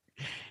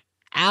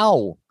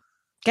 Ow.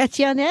 Got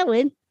you on that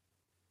one.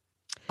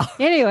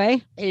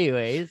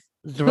 Anyways,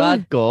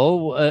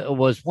 Zdravko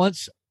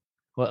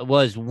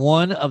was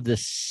one of the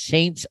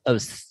saints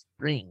of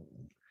spring,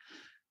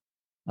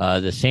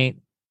 the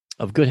saint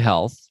of good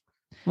health,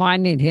 Well, I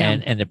need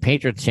him. and the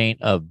patron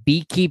saint of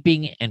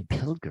beekeeping and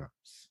pilgrims.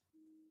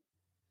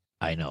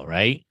 I know,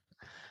 right?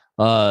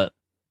 A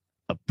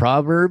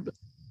proverb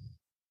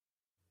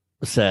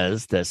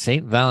says that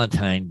Saint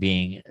Valentine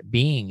being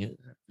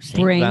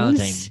Saint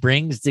Valentine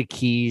brings the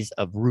keys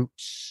of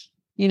roots.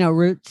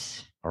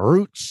 Roots.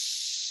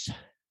 Roots.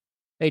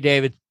 Hey,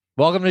 David.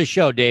 Welcome to the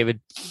show, David.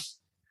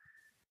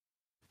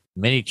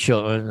 Many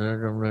children,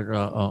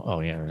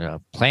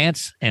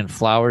 plants and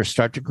flowers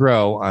start to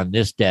grow on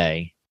this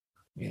day.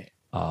 It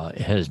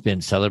has been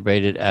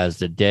celebrated as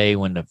the day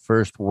when the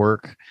first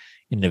work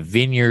in the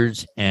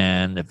vineyards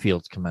and the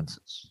fields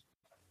commences.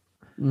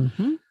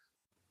 Mm-hmm.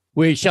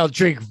 We shall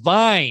drink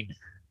wine.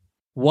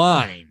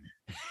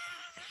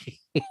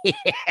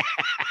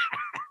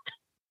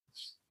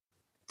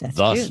 That's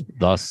Thus,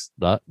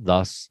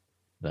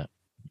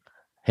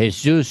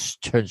 Jesus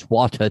turns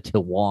water to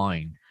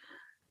wine.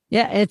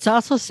 Yeah, it's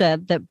also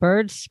said that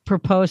birds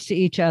propose to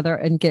each other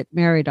and get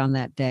married on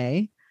that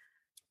day.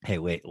 Hey,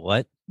 wait,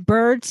 what?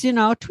 Birds,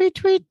 tweet,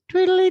 tweet,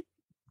 tweedly,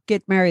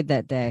 get married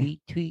that day.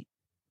 Tweet,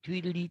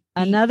 tweedly.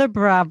 Another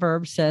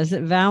proverb says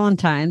that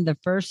Valentine, the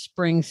first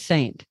spring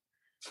saint,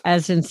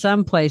 as in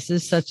some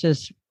places, such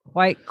as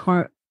White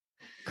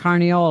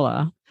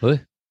Carniola,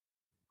 What?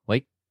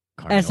 White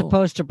Carniola? as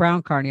opposed to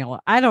Brown Carniola.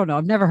 I don't know.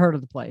 I've never heard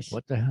of the place.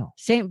 What the hell?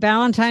 Saint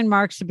Valentine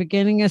marks the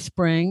beginning of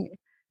spring.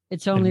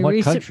 It's only In what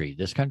recent. country?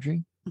 This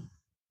country?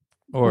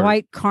 Or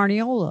White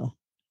Carniola.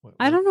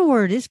 I don't know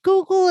where it is.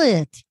 Google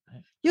it.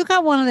 You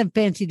got one of them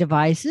fancy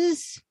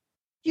devices.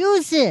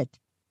 Use it.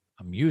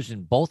 I'm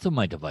using both of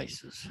my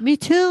devices. Me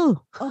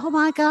too. Oh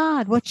my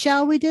God. What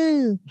shall we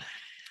do?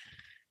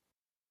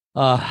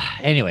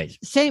 Anyways,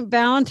 Saint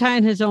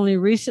Valentine has only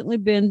recently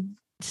been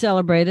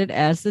celebrated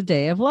as the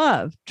Day of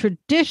Love.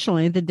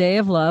 Traditionally, the Day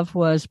of Love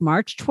was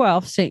March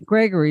 12th, St.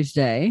 Gregory's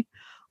Day,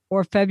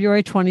 or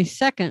February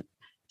 22nd,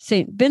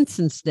 St.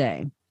 Vincent's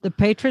Day. The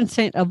patron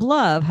saint of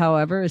love,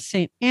 however, is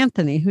St.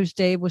 Anthony, whose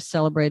day was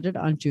celebrated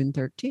on June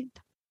 13th.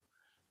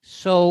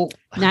 so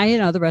Now you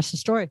know the rest of the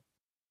story.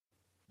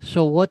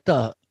 what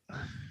the?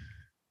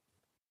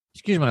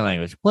 Excuse my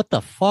language. What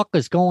the fuck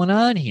is going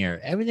on here?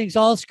 Everything's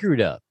all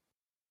screwed up.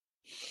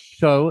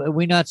 So are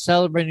we not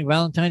celebrating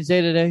Valentine's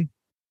Day today?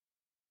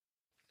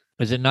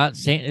 Is it not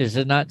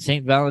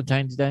Saint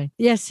Valentine's Day?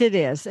 Yes, it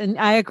is. And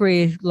I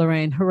agree,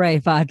 Lorraine. Hooray,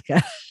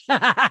 vodka.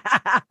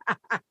 I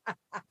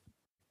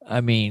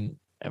mean,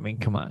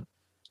 come on.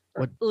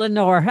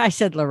 Lenore. I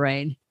said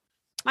Lorraine.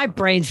 My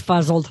brain's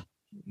fuzzled.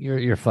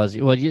 You're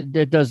fuzzy. Well,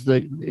 it does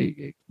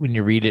when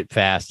you read it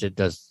fast, it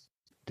does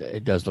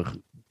look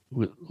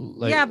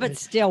like. Yeah, but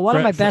still, one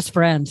of my best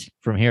friends.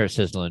 From here, it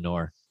says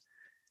Lenore.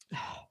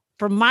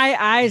 From my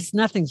eyes,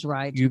 nothing's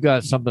right. You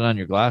got something on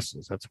your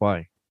glasses. That's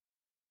why.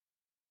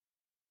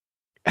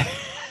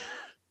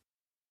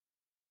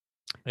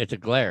 It's a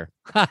glare.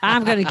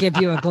 I'm going to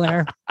give you a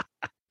glare.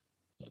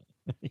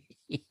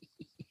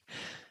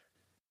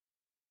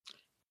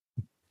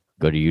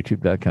 Go to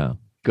youtube.com.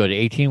 Go to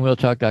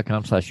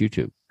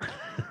 18wheeltalk.com/YouTube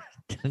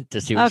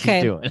to see what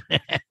she's doing.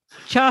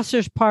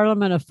 Chaucer's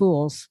Parliament of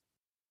Fools.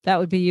 That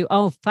would be you.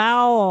 Oh,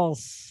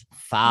 fowls.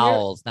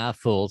 Fouls, not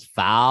fools.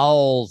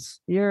 Fouls.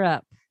 You're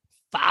up.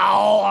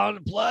 Foul on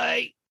the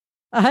play.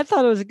 I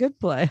thought it was a good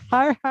play.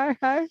 Hi, hi,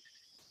 hi.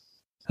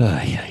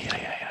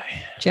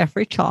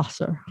 Geoffrey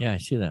Chaucer. Yeah, I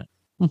see that.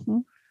 Mm-hmm.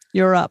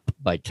 You're up.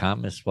 By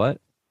Thomas what?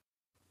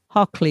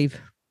 Hawkleave.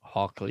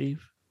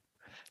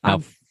 Now,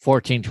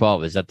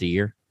 1412, is that the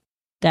year?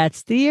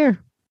 That's the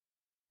year.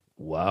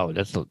 Wow,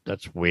 that's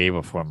way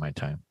before my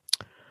time.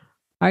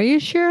 Are you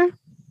sure?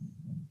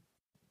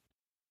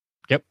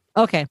 Yep.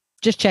 Okay,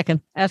 just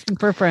checking. Asking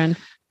for a friend.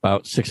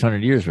 About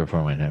 600 years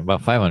before my time.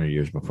 About 500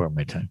 years before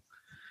my time.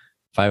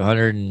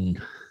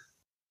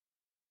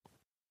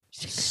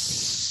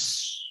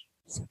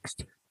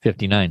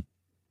 559.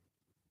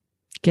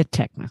 Get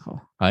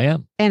technical. I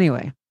am.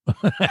 Anyway.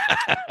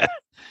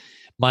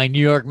 My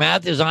New York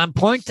math is on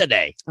point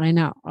today. I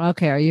know.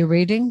 Okay, are you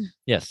reading?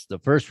 Yes, the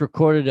first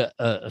recorded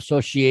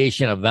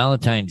association of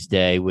Valentine's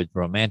Day with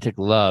romantic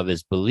love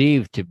is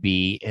believed to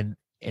be in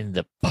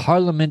the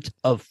Parliament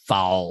of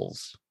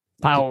Fowls.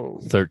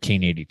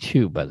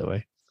 1382, by the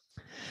way,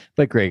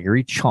 by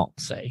Gregory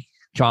Chaucer.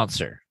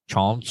 Geoffrey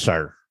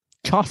Chaucer.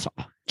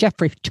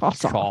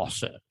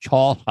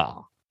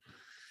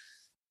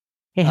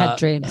 He had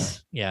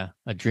dreams. A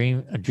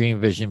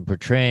dream vision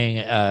portraying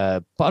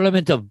a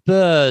parliament of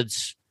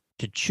birds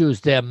to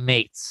choose their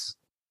mates,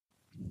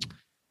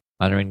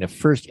 honoring the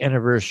first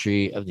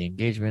anniversary of the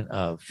engagement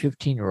of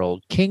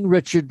 15-year-old King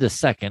Richard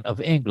II of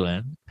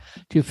England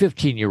to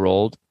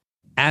 15-year-old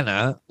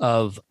Anna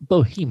of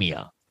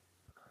Bohemia.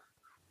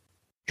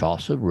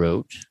 Chaucer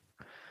wrote.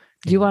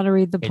 Do you want to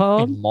read the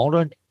poem? In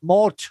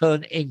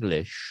modern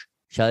English.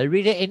 Shall I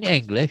read it in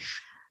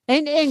English?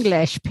 In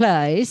English,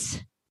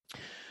 please.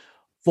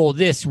 For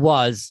this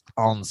was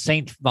on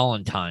St.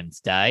 Valentine's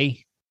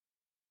Day,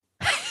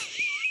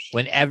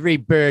 when every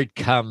bird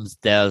comes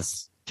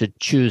thus to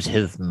choose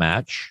his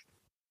match,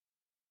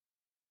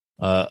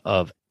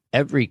 of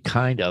every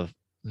kind of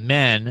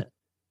men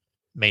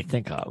may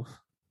think of,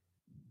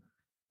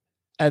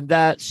 and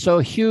that so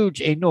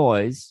huge a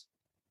noise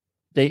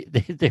they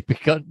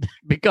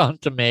begun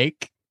to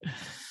make,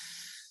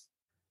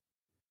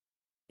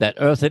 that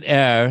earth and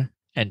air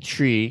and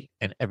tree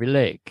and every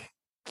lake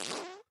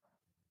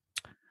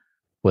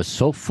was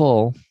so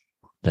full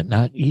that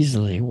not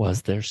easily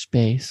was there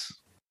space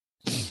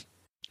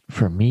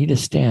for me to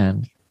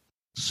stand,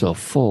 so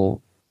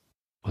full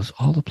was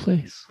all the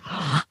place.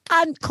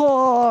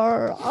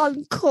 Encore.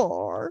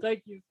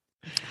 Thank you.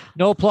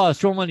 No applause.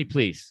 Throw money,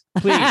 please.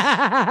 Please.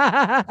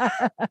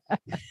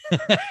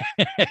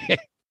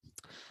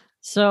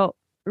 So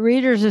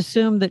readers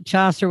assume that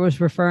Chaucer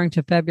was referring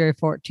to February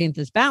 14th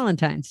as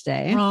Valentine's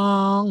Day.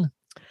 Wrong.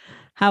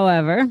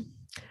 However,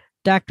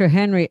 Dr.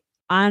 Henry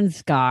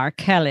Ansgar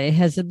Kelly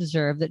has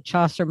observed that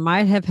Chaucer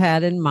might have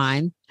had in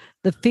mind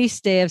the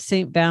feast day of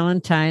St.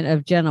 Valentine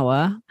of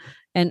Genoa,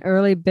 an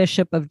early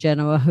bishop of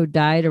Genoa who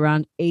died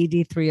around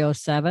AD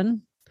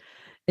 307.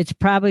 It's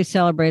probably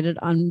celebrated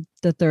on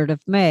the 3rd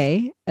of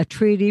May. A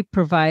treaty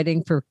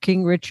providing for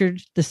King Richard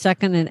II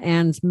and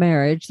Anne's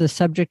marriage, the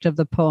subject of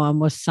the poem,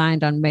 was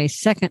signed on May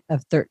 2nd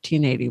of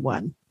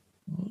 1381.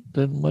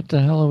 Then what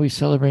the hell are we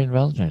celebrating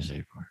Valentine's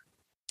Day for?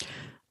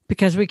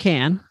 Because we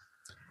can.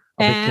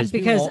 And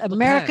because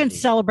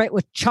Americans celebrate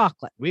with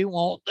chocolate. We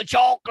want the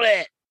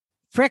chocolate.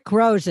 Frick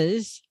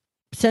Roses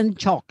send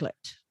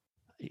chocolate.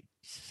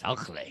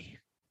 Chocolate.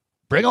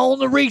 Bring on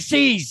the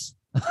Reese's.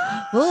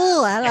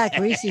 Oh, I like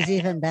Reese's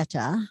even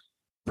better.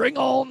 Bring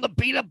on the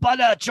peanut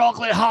butter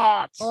chocolate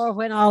hearts. Or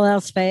when all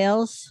else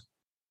fails,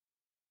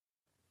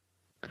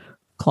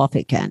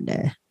 coffee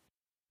candy.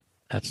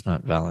 That's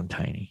not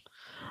Valentine-y.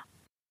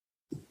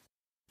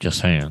 Just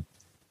saying.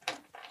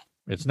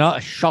 It's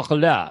not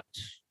chocolate.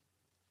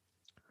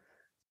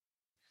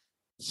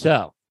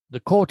 So, the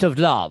court of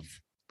love.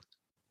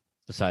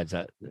 Besides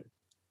that,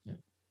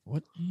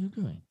 what are you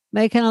doing?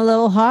 Making a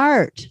little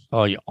heart.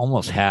 Oh, you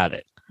almost had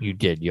it. You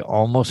did. You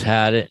almost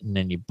had it, and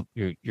then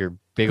your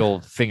big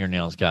old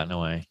fingernails got in the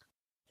way.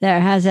 There,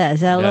 how's that?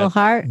 Is that a little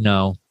heart?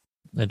 No,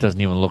 it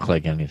doesn't even look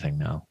like anything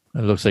now.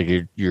 It looks like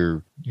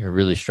you're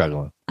really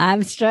struggling.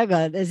 I'm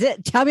struggling. Is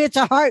it? Tell me it's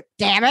a heart.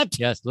 Damn it.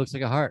 Yes, looks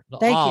like a heart.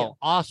 Thank oh, you.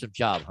 Awesome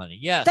job, honey.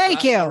 Yes.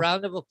 Thank you. A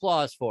round of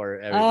applause for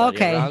everybody.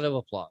 Okay. A round of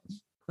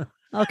applause.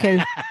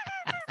 Okay.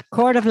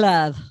 Court of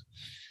Love.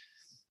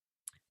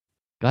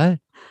 Go ahead.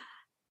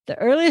 The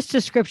earliest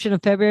description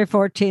of February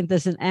 14th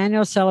as an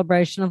annual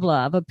celebration of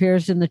love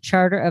appears in the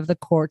Charter of the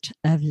Court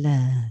of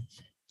Love.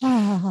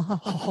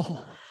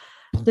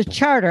 The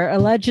charter,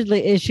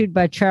 allegedly issued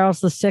by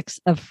Charles VI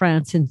of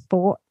France in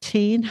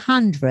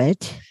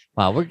 1400.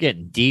 Wow, we're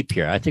getting deep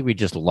here. I think we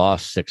just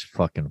lost 6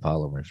 fucking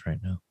followers right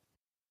now.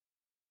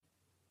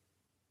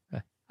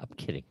 I'm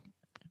kidding.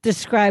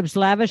 Describes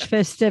lavish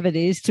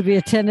festivities to be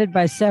attended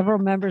by several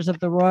members of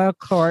the royal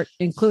court,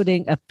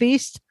 including a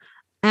feast,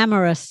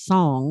 amorous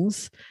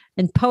songs,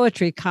 and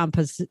poetry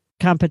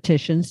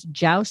competitions,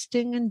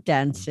 jousting and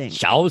dancing.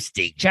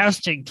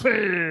 Jousting.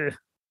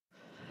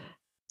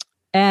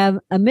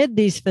 Amid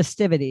these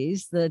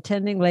festivities, the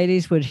attending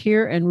ladies would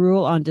hear and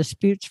rule on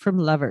disputes from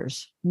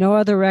lovers. No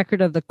other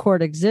record of the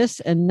court exists,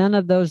 and none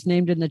of those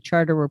named in the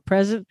charter were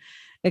present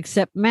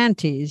except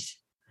Mantes.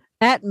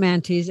 At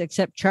Mantes,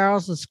 except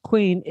Charles's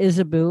queen,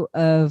 Isabeau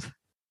of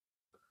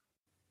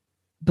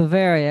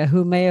Bavaria,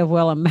 who may have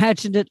well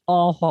imagined it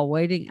all while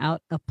waiting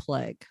out a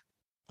plague.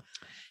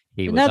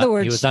 In other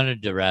words, he was under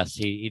duress.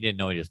 He didn't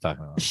know what he was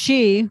talking about.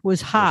 She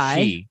was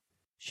high.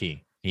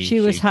 She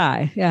was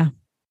high. Yeah.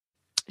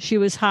 She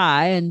was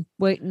high and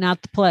waiting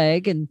out the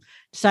plague and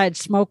decided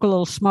to smoke a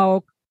little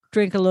smoke,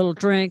 drink a little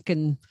drink,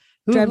 and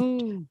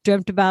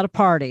dreamt about a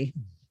party.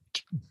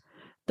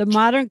 The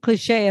modern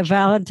cliche of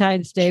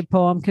Valentine's Day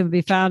poem can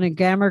be found in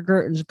Gammer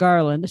Gurton's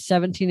Garland,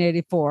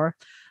 1784,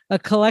 a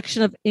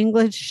collection of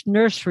English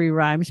nursery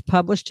rhymes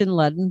published in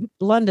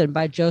London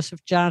by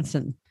Joseph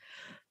Johnson.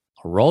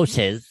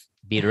 Roses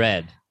be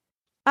red.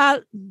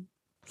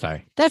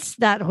 Sorry. That's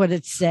not what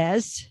it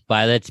says.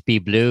 Violets be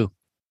blue.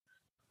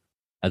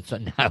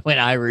 I went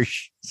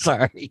Irish.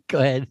 Sorry. Go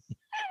ahead.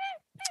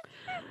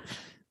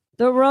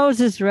 The rose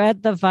is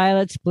red, the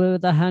violet's blue,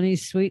 the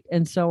honey's sweet,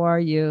 and so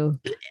are you.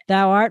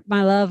 Thou art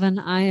my love, and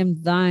I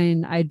am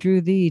thine. I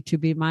drew thee to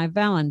be my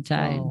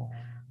Valentine. Oh.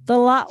 The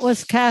lot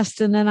was cast,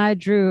 and then I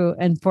drew,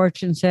 and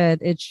fortune said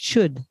it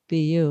should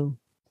be you.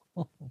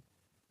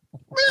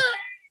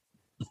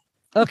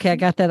 Okay, I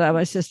got that out of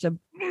my system.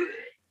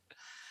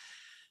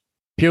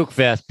 Puke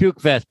fast,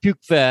 puke fast,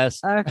 puke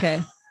fast.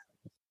 Okay.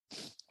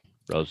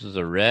 Roses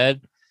are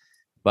red,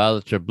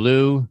 violets are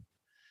blue.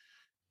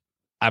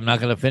 I'm not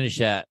going to finish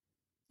that.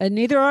 And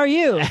neither are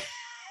you.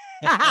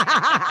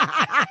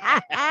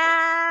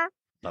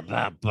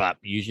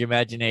 Use your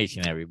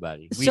imagination,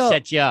 everybody. We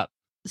set you up.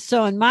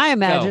 So in my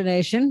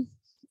imagination.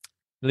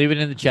 Leave it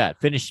in the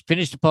chat. Finish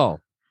the poem.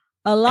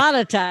 A lot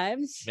of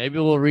times. Maybe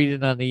we'll read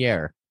it on the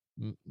air.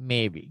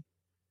 Maybe.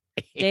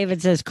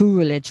 David says,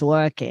 cool, it's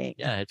working.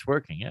 Yeah, it's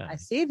working. Yeah. I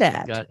see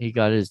that. He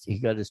got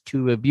his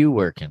tube of you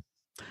working.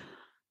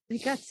 I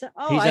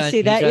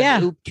see that.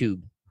 Yeah. Oop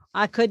tube.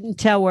 I couldn't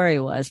tell where he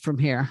was from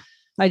here.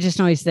 I just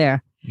know he's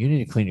there. You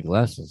need to clean your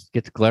glasses.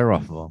 Get the glare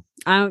off of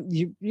them.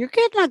 You're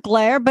getting a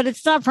glare, but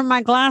it's not from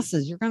my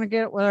glasses. You're going to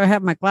get it whether I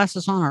have my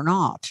glasses on or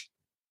not.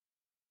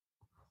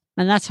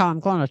 And that's how I'm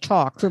going to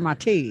talk through my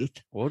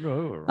teeth.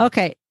 Whatever.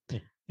 Okay.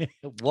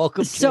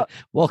 Welcome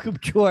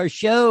to our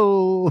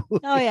show.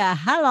 Oh yeah.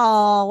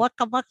 Hello.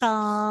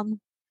 Welcome.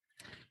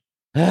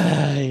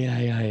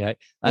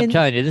 I'm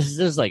telling you, this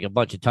is like a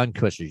bunch of tongue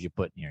twisters you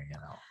put in here, you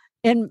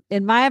know.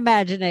 In my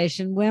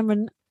imagination,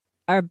 women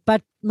are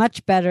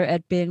much better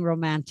at being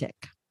romantic.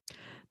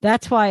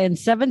 That's why in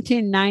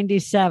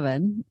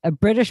 1797, a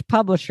British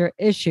publisher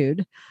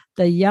issued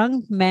The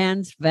Young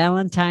Man's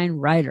Valentine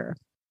Writer.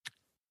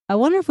 I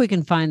wonder if we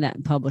can find that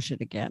and publish it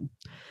again,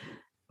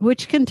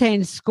 which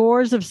contains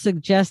scores of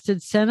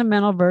suggested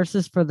sentimental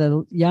verses for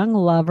the young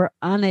lover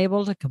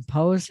unable to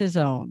compose his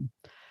own.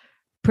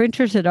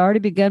 Printers had already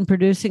begun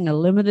producing a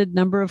limited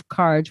number of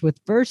cards with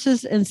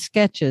verses and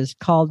sketches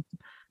called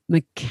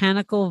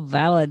mechanical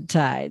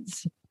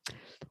valentines.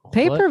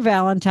 Paper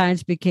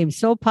valentines became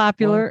so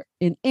popular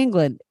in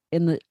England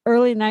in the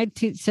early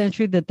 19th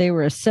century that they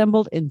were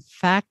assembled in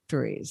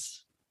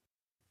factories.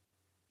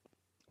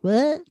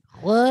 What?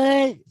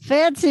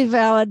 Fancy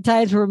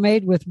valentines were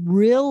made with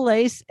real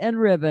lace and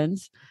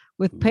ribbons,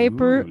 with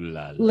paper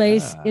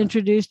lace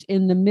introduced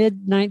in the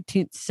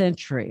mid-19th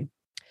century.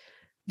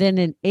 Then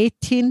in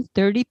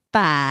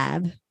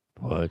 1835,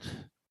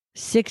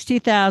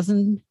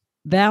 60,000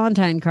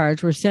 Valentine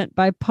cards were sent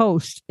by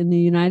post in the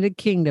United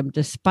Kingdom,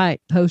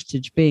 despite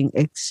postage being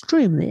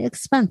extremely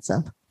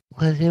expensive.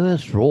 Well, it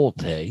was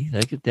royalty.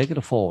 They could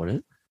afford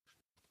it.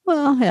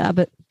 Well, yeah,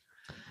 but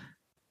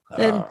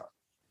then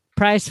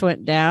price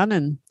went down,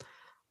 and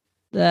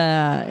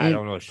I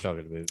don't know what you're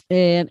talking about.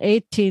 In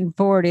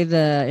 1840,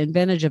 the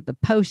invention of the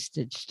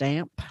postage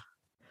stamp.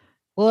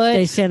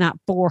 They sent out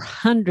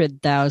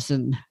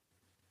 400,000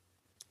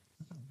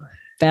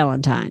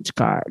 Valentine's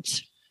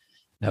cards.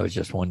 That was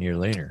just 1 year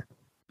later.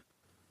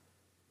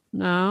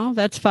 No,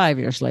 that's 5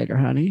 years later,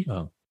 honey.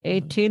 Oh.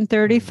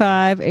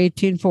 1835,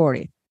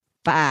 1840.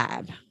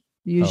 5.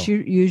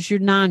 Use your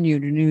non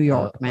New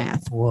York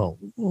math. Whoa.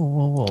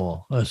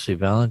 Let's see.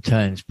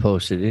 Valentine's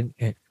posted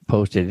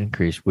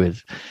increase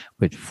with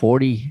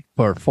 40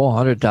 or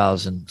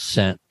 400,000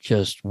 sent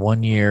just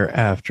 1 year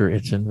after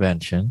its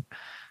invention,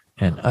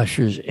 and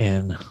ushers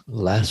in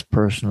less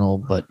personal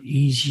but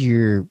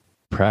easier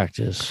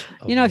practice.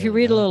 If you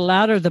read a little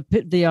louder,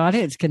 the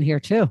audience can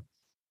hear too.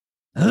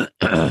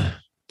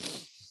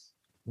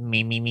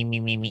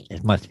 Me.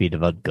 It must be the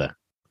vodka.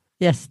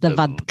 Yes, the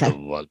vodka. The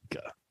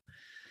vodka.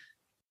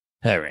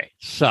 All right.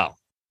 So,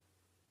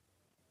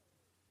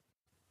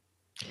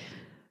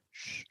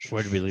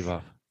 where did we leave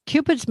off?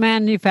 Cupid's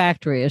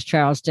Manufactory, as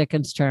Charles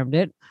Dickens termed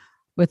it,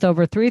 with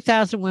over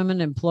 3,000 women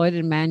employed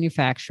in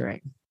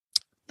manufacturing.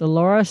 The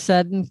Laura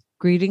Seddon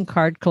greeting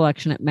card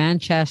collection at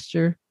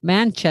Manchester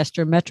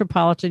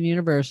Metropolitan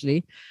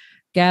University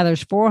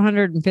gathers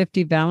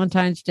 450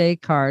 Valentine's Day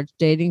cards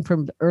dating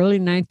from the early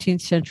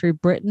 19th century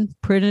Britain,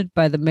 printed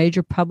by the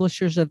major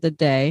publishers of the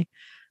day.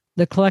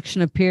 The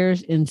collection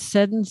appears in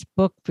Seddon's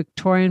book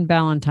Victorian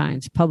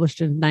Valentines,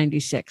 published in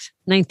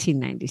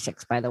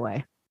 1996, by the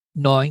way.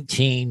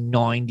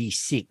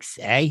 1996,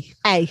 eh?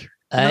 Hey,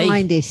 Eh?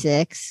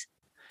 96.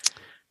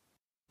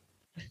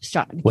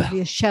 Starting to give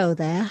you a show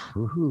there.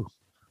 Woohoo.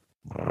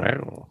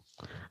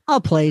 Oh,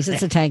 please.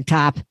 It's a tank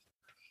top.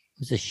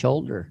 It's a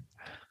shoulder.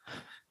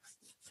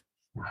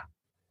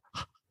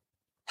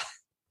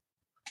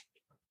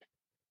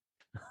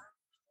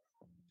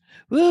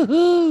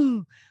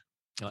 Woohoo.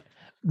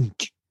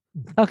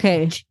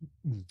 Okay.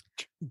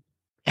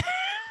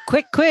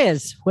 Quick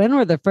quiz. When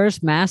were the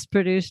first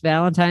mass-produced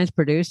Valentines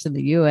produced in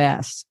the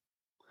U.S.?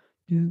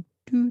 Do,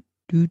 do,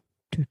 do,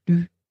 do,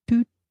 do,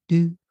 do,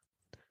 do.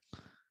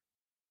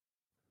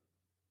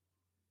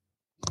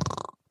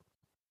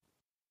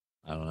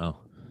 I don't know.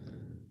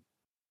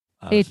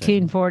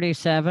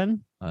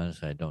 1847.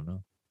 Honestly, I don't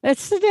know.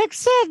 That's the next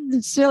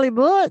sentence, silly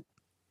butt.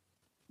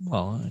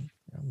 Well,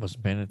 I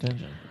wasn't paying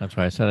attention. That's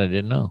why I said I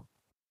didn't know.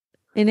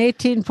 In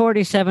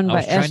 1847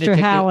 by Esther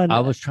Howland. I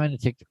was trying to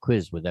take the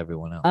quiz with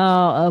everyone else.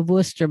 Oh, of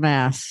Worcester,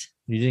 Mass.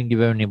 You didn't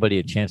give anybody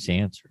a chance to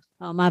answer.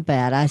 Oh, my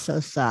bad. I'm so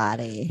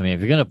sorry. I mean,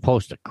 if you're going to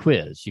post a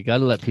quiz, you got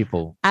to let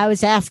people. I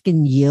was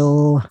asking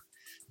you.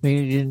 I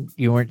mean,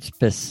 you weren't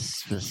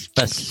specific.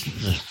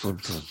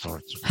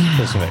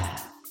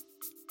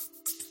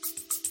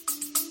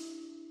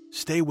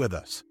 Stay with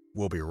us.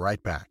 We'll be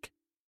right back.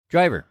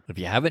 Driver, if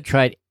you haven't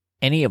tried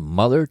any of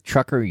Mother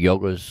Trucker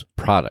Yoga's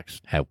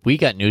products, have we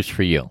got news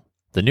for you?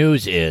 The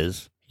news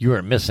is you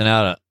are missing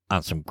out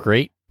on some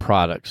great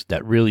products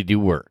that really do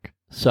work.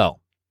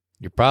 So,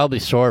 you're probably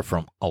sore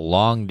from a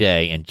long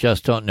day and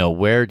just don't know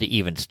where to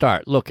even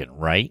start looking,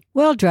 right?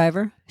 Well,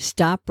 driver,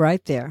 stop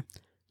right there.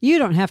 You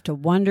don't have to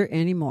wonder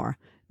anymore.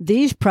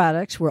 These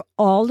products were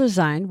all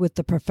designed with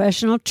the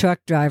professional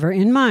truck driver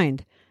in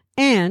mind.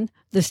 And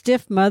the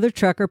Stiff Mother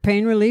Trucker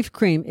Pain Relief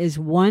Cream is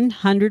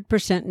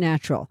 100%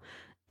 natural.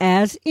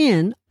 As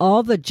in,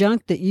 all the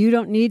junk that you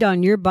don't need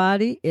on your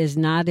body is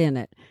not in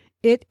it.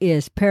 It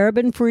is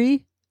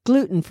paraben-free,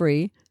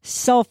 gluten-free,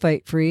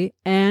 sulfate-free,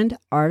 and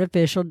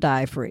artificial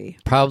dye-free.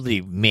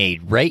 Proudly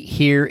made right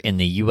here in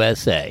the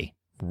USA.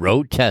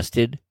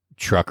 Road-tested,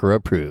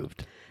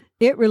 trucker-approved.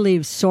 It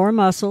relieves sore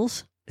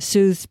muscles,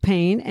 soothes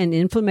pain and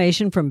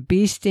inflammation from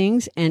bee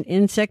stings and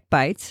insect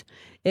bites.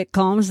 It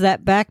calms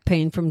that back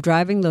pain from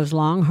driving those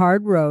long,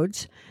 hard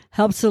roads,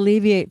 helps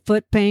alleviate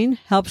foot pain,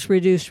 helps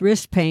reduce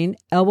wrist pain,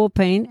 elbow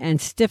pain,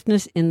 and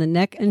stiffness in the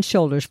neck and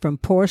shoulders from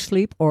poor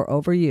sleep or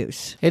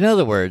overuse. In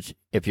other words,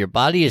 if your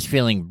body is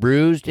feeling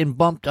bruised and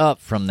bumped up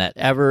from that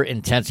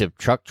ever-intensive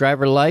truck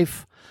driver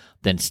life,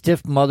 then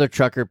Stiff Mother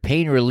Trucker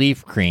Pain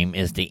Relief Cream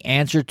is the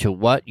answer to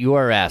what you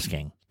are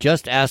asking.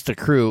 Just ask the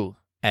crew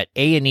at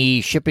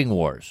A&E Shipping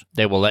Wars.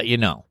 They will let you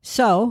know.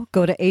 So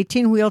go to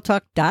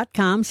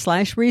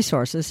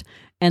 18wheeltalk.com/resources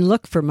and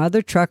look for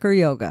Mother Trucker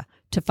Yoga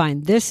to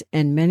find this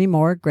and many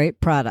more great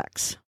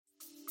products.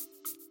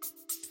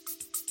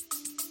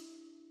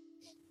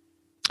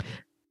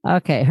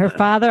 Okay, her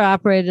father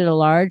operated a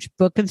large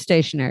book and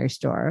stationery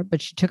store,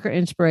 but she took her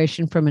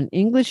inspiration from an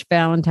English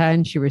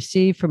Valentine she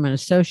received from an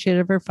associate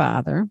of her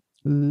father.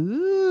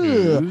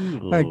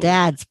 Ooh. Her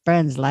dad's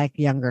friends like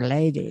younger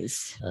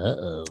ladies.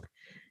 Uh-oh.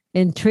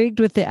 Intrigued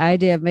with the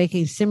idea of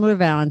making similar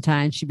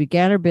Valentines, she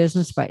began her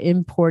business by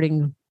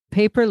importing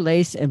paper,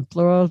 lace, and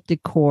floral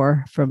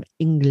decor from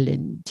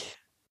England.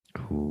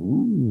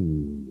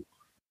 Ooh.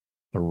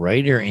 A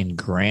writer in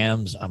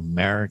Graham's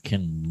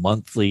American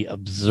Monthly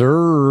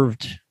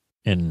observed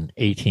in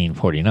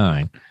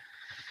 1849,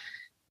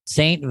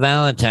 St.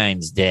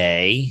 Valentine's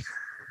Day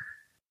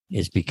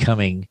is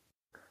becoming,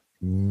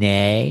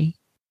 it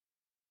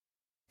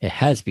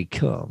has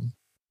become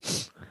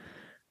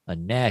a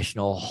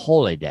national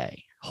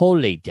holiday.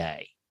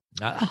 Holiday.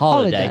 Not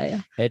holiday.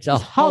 It's a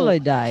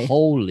holiday.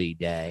 Holy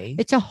day.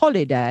 It's a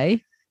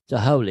holiday. It's a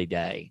holy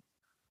day.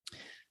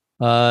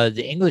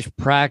 The English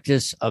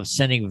practice of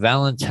sending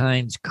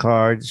Valentine's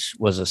cards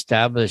was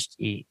established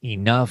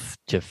enough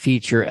to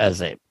feature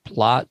as a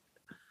plot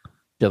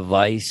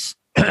device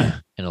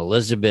in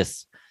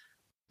Elizabeth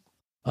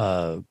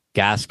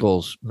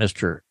Gaskell's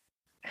Mr.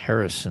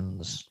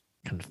 Harrison's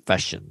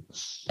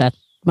Confessions. That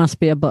must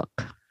be a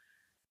book.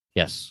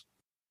 Yes.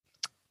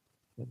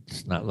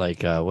 It's not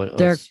like what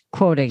They're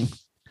quoting.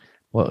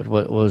 what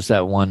was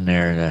that one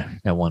there?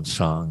 That one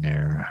song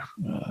there,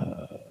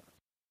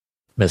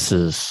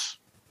 Mrs.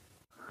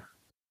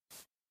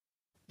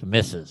 The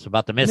Mrs.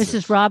 about the Mrs.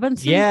 Mrs.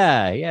 Robinson?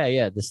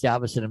 Yeah. That's the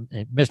opposite of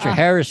Mr.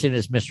 Harrison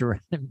is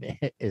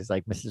is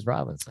like Mrs.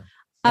 Robinson.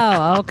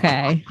 Oh,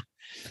 okay.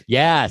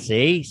 Yeah,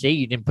 see,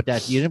 you didn't put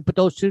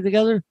those two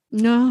together?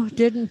 No,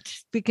 didn't,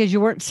 because you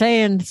weren't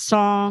saying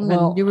song,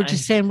 Well, and you were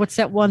just saying, what's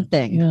that one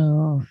thing?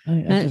 No,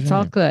 And it's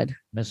all good.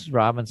 Mrs.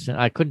 Robinson.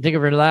 I couldn't think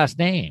of her last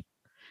name.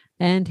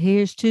 And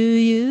here's to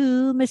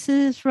you,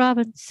 Mrs.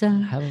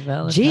 Robinson. Have a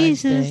Valentine's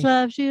Jesus Day.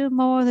 loves you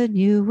more than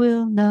you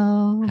will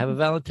know. Have a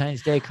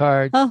Valentine's Day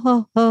card. Oh,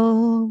 ho,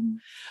 ho.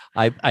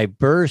 I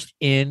burst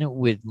in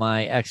with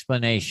my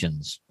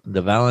explanations.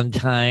 The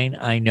Valentine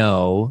I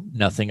know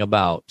nothing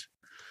about.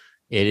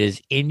 It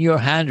is in your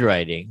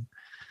handwriting,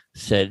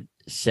 said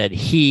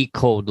he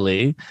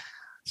coldly.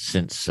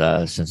 Since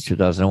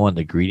 2001,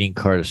 the Greeting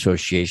Card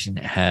Association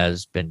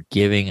has been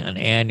giving an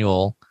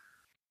annual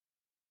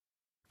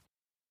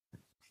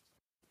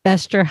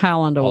Esther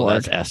Howland Oh, Award.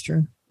 that's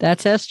Esther.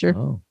 That's Esther.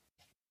 Oh,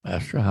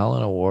 Esther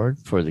Howland Award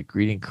for the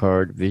Greeting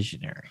Card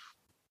Visionary.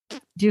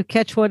 Do you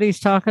catch what he's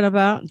talking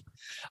about?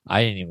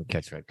 I didn't even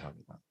catch what I'm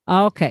talking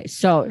about. Okay,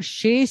 so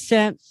she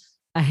sent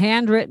a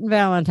handwritten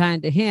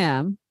Valentine to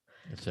him.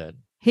 It said,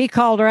 He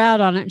called her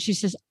out on it, and she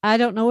says, I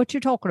don't know what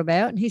you're talking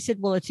about. And he said,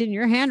 well, it's in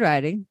your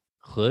handwriting.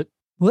 "What?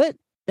 What?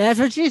 That's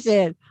what she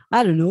said.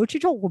 I don't know what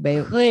you're talking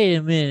about. Wait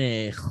a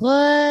minute.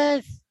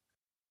 What?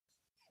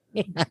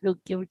 I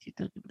don't get what you're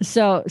talking about."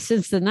 So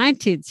since the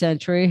 19th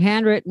century,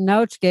 handwritten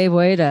notes gave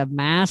way to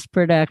mass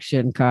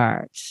production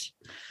cards.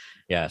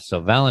 Yeah. So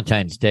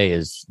Valentine's Day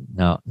is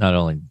not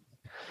only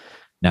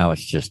now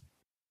it's just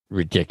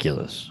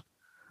ridiculous.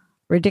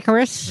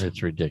 Ridiculous.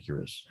 It's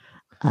ridiculous.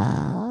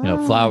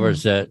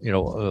 Flowers that,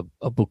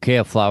 a bouquet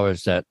of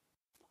flowers that,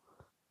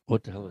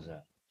 what the hell was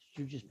that?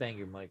 Did you just bang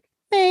your mic?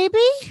 Baby.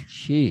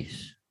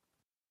 Jeez.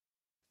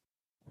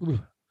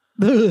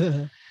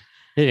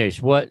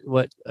 Anyways, what,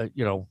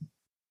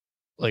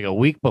 like a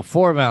week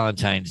before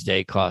Valentine's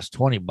Day cost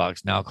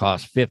 $20, now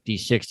costs 50,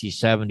 60,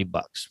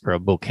 $70 for a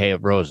bouquet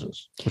of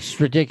roses. It's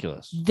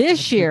ridiculous.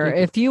 This year,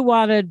 if you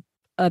wanted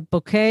a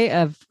bouquet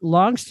of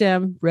long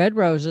stem red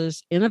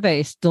roses in a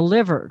vase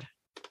delivered,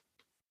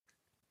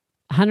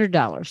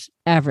 $100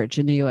 average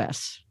in the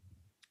U.S.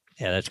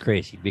 Yeah, that's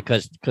crazy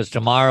because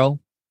tomorrow,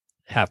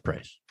 half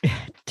price.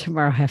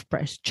 Tomorrow, half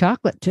price.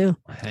 Chocolate, too.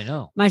 I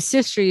know. My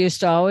sister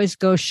used to always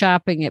go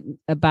shopping at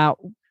about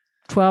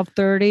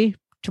 12:30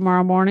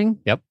 tomorrow morning.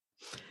 Yep.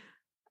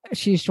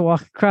 She used to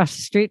walk across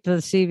the street to the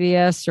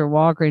CVS or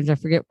Walgreens. I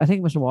forget. I think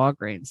it was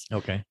Walgreens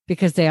Okay.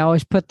 because they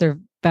always put their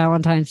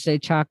Valentine's Day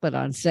chocolate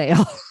on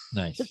sale.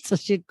 Nice. So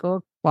she'd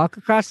go walk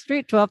across the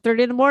street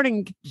 12:30 in the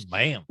morning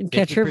Bam. and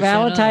catch her 50%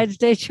 Valentine's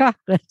Day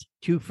chocolate. off.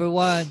 2 for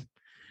 1.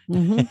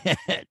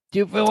 Mhm.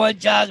 2 for 1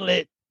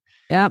 chocolate.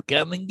 Yep.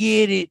 Come and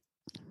get it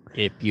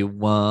if you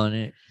want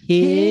it.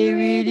 Here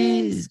it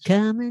is.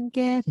 Come and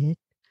get it.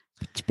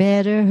 But you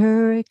better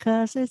hurry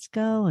because it's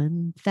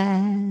going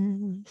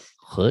fast.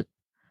 What?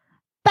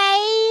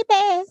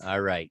 Baby.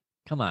 All right.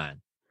 Come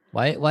on.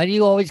 Why do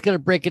you always got to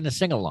break in the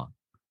sing along?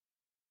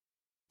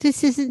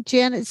 This isn't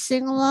Janet's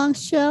sing-along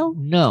show.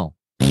 No.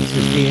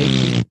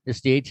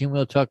 It's the 18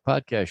 Wheel Talk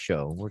podcast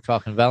show. We're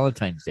talking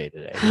Valentine's Day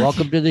today.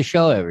 Welcome to the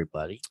show,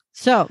 everybody.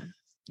 So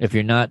If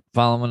you're not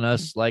following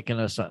us, liking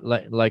us,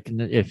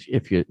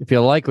 if you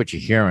like what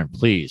you're hearing,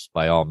 please,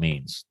 by all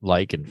means,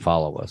 like and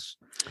follow us.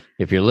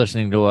 If you're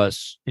listening to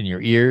us in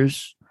your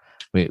ears,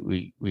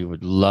 we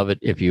would love it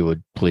if you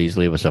would please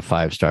leave us a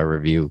 5-star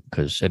review,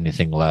 because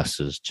anything less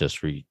is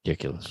just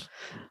ridiculous.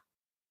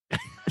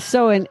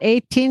 So in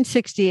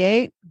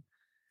 1868,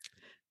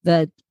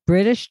 the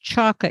British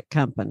chocolate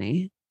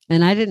company,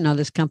 and I didn't know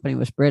this company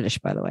was British,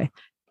 by the way,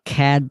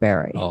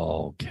 Cadbury,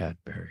 Oh,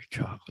 Cadbury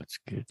chocolate's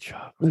good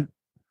chocolate.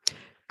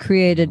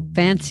 created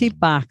fancy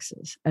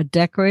boxes, a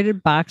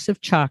decorated box of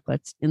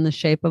chocolates in the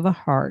shape of a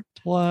heart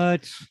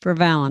What? for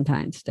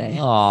Valentine's Day.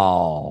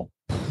 Oh,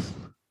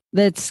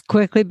 That's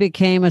quickly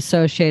became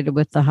associated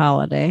with the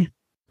holiday.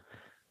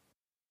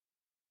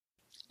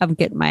 I'm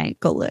getting my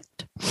ankle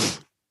licked.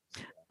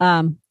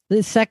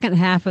 The second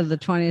half of the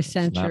 20th it's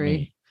not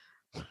century,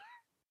 me.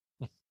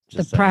 the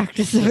Just saying.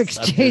 practice of I'm just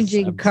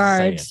exchanging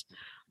cards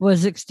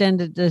was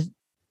extended to,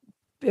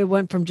 it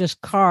went from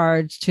just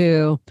cards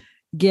to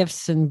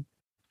gifts and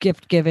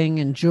gift giving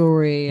and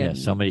jewelry. Yeah, And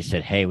somebody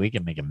said, "Hey, we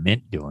can make a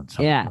mint doing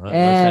something. Yeah, Let's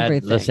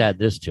everything. add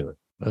this to it.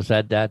 Let's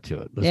add that to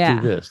it. Let's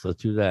Yeah. do this.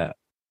 Let's do that."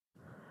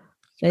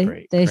 they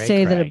Great, they great,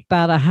 say that great.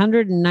 about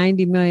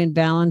 190 million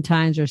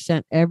Valentines are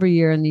sent every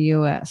year in the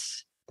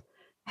U.S.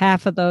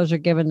 Half of those are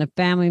given to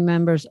family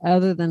members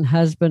other than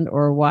husband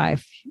or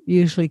wife,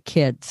 usually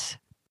kids.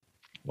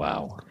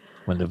 Wow.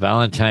 When the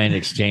Valentine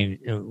exchange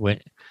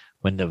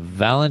when the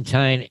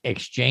Valentine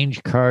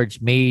exchange cards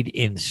made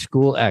in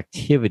school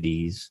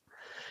activities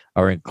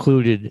are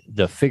included.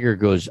 The figure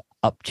goes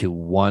up to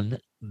 1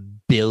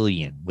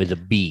 billion with a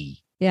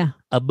B. Yeah.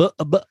 A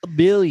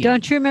billion.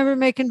 Don't you remember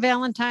making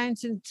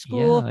Valentines in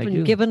school Yeah, I and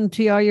do. giving them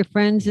to all your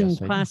friends and Yes, I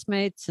do.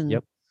 classmates? And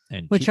Yep.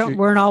 And which teacher-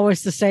 weren't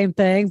always the same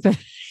thing, but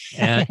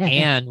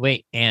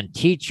and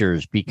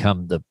teachers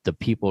become the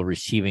people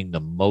receiving the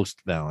most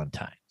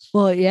Valentines.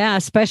 well, yeah,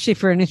 especially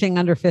for anything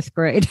under 5th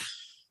grade.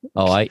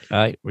 Oh,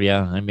 I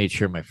made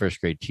sure my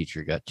first grade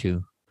teacher got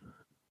 2.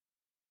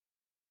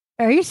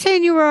 Are you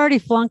saying you were already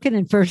flunking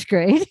in 1st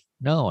grade?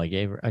 No, I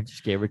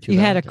just gave her 2. You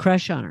had a Valentines.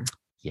 crush on her.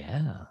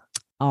 Yeah.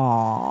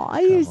 Oh,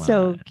 you're Come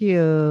so on.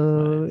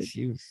 cute.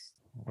 She was.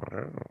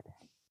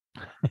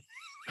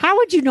 How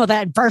would you know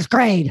that in 1st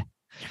grade?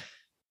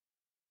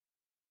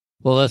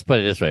 Well, let's put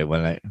it this way: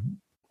 when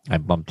I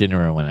bumped into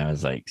her when I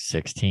was like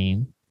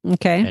 16,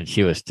 Okay. and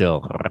she was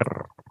still.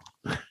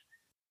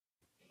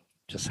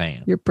 Just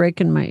saying. You're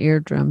breaking my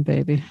eardrum,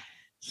 baby.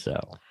 So,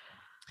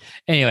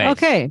 anyways.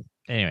 Okay.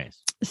 Anyways.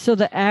 So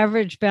the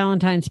average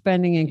Valentine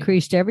spending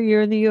increased every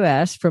year in the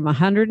U.S. from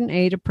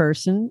 108 a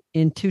person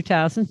in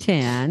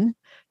 2010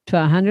 to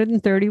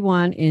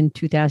 131 in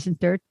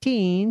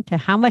 2013 to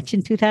how much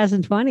in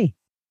 2020?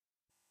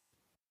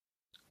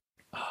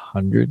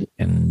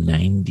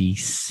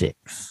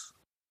 196.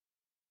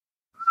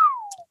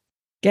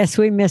 Guess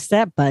we missed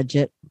that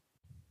budget.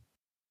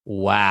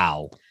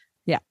 Wow.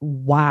 Yeah.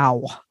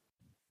 Wow.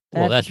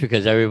 Well, that's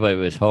because everybody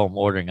was home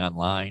ordering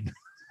online.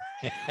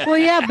 Well,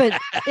 yeah, but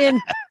in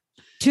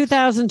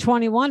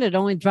 2021, it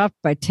only dropped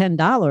by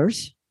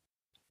 $10.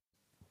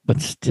 But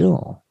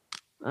still,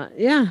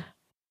 Yeah.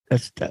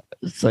 it's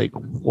like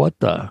what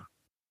the?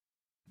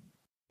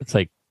 It's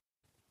like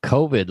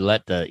COVID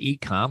let the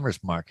e-commerce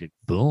market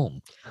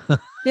boom.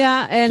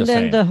 Yeah. And Just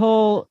then saying. the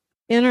whole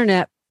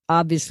internet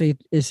obviously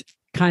is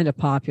kind of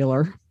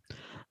popular.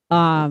 Wait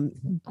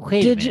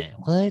a minute.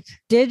 What?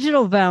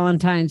 Digital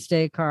Valentine's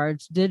Day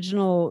cards,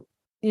 digital,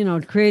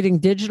 creating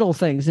digital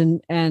things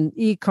and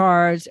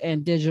e-cards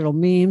and digital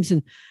memes.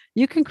 And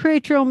you can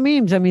create your own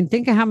memes. I mean,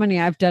 think of how many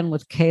I've done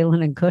with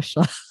Kaylin and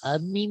Kushla.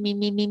 Me.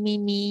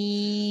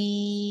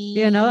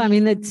 I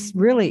mean, it's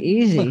really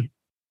easy.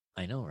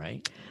 I know,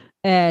 right?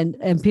 And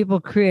people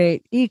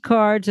create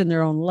e-cards and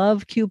their own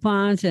love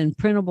coupons and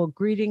printable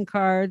greeting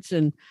cards.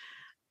 And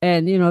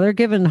they're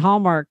giving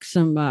Hallmark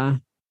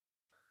some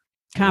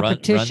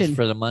competition runs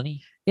for the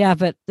money. Yeah,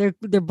 but they're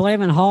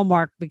blaming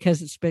Hallmark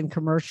because it's been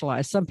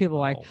commercialized. Some people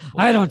are like, Oh,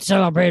 I don't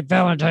celebrate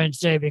Valentine's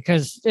Day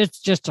because it's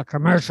just a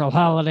commercial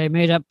holiday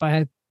made up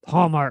by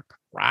Hallmark.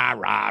 Rah,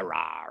 rah,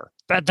 rah.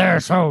 But they're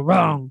so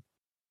wrong.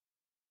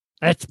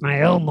 That's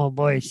my Elmo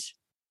voice.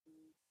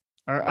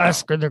 Or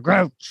Oscar the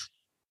Grouch.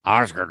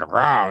 Oscar the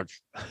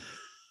Grouch.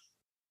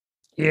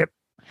 Yep.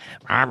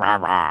 Rah, rah,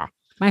 rah.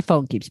 My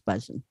phone keeps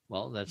buzzing.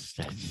 Well, that's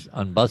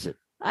unbuzz it.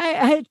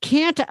 I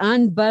can't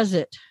unbuzz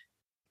it.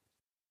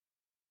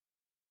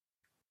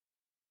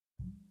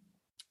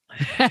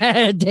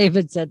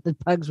 David said the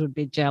pugs would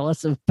be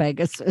jealous of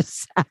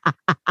Pegasus.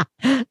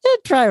 They'd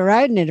try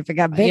riding it if it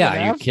got big Yeah, are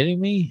you enough. kidding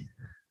me?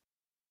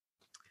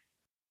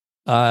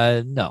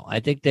 No, I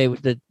think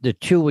the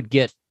two would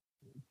get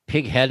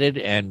pig-headed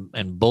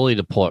and bully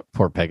the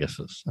poor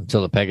Pegasus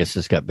until the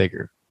Pegasus got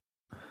bigger.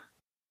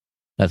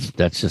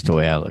 That's just the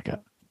way I look at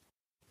it.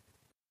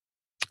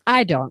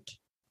 I don't.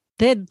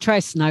 They'd try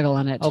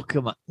snuggling it. Oh,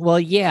 come on. Well,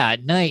 yeah,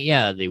 at night,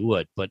 yeah, they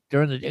would. But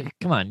during the day,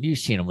 come on, you've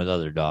seen them with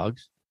other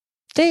dogs.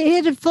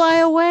 It'd fly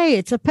away.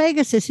 It's a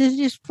Pegasus. It'd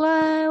just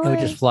fly It away. would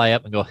just fly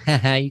up and go,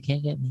 ha, you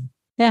can't get me.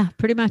 Yeah,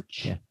 pretty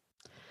much. Yeah.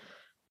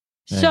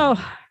 So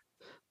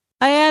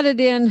I added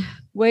in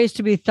ways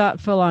to be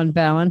thoughtful on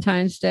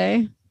Valentine's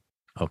Day,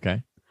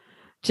 Okay.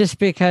 just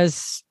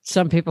because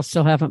some people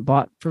still haven't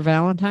bought for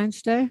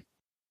Valentine's Day.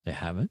 They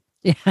haven't.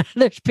 Yeah,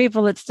 there's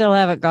people that still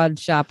haven't gone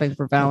shopping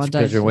for Valentine's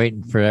Because they're Day.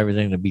 waiting for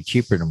everything to be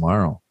cheaper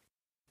tomorrow.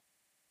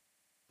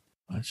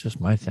 That's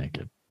just my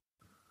thinking.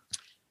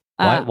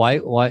 Why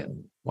spend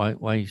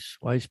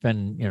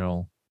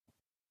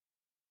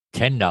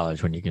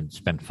 $10 when you can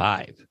spend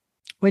 $5?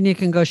 When you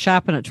can go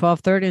shopping at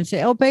 12:30 and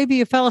say, "Oh, baby,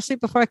 you fell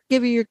asleep before I could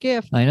give you your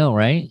gift." I know,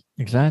 right?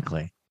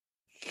 Exactly.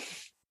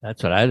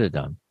 That's what I'd have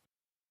done.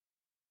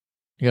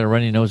 You got a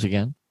runny nose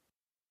again?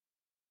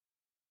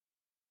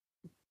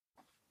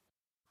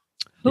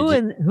 Who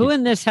Did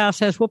in this house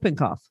has whooping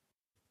cough?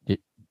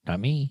 Not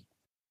me.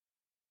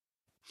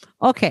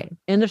 Okay,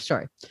 end of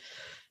story.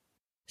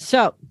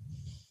 So,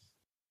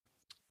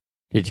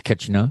 Did you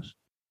catch your nose?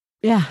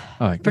 yeah,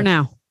 All right. for good.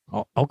 now.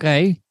 Oh,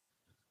 okay.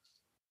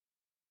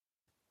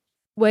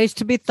 Ways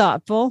to be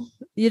thoughtful.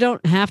 You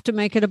don't have to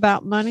make it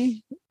about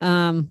money.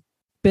 Been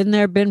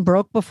there, been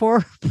broke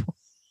before.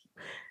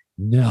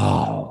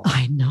 No.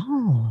 I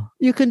know.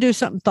 You can do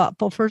something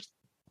thoughtful for,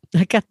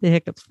 I got the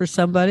hiccups, for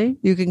somebody.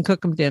 You can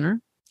cook them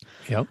dinner.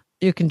 Yep.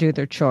 You can do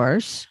their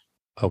chores.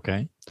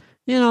 Okay.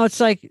 It's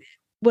like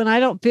when I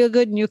don't feel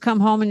good and you come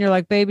home and you're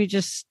like, baby,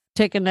 just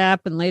take a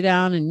nap and lay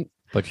down and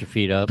Put your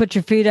feet up. put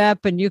your feet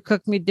up and you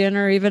cook me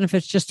dinner, even if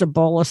it's just a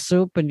bowl of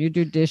soup, and you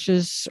do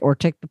dishes or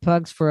take the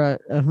pugs for a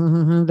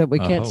that we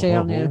can't say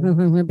on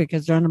the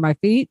because they're under my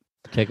feet.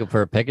 Take them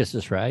for a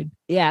Pegasus ride.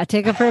 Yeah,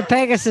 take them for a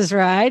Pegasus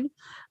ride.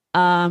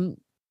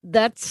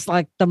 That's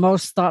like the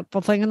most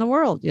thoughtful thing in the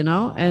world, you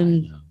know? Oh, I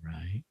And know,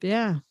 right?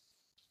 yeah.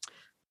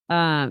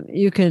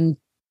 You can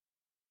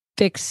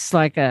fix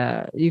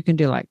you can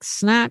do like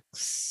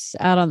snacks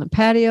out on the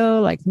patio,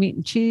 like meat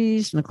and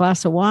cheese and a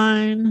glass of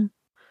wine.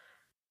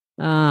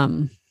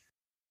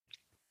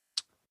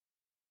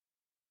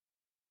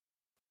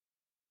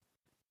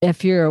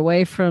 If you're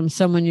away from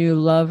someone you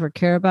love or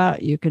care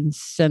about, you can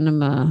send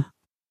them a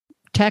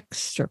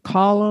text or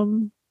call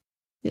them.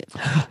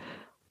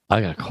 I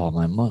gotta call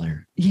my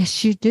mother.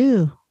 Yes, you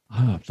do.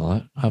 I have to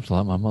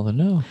let my mother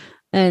know.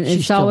 And She's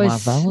it's still always my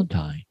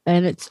Valentine.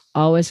 And it's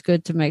always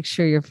good to make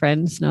sure your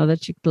friends know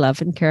that you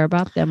love and care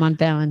about them on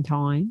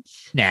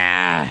Valentine's.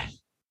 Nah,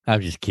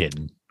 I'm just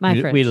kidding. My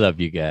we friends.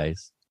 love you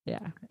guys.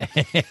 Yeah.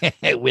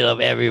 We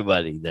love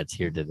everybody that's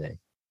here today.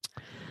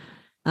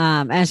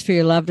 As for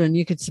your loved one,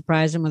 you could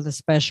surprise them with a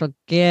special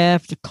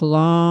gift, a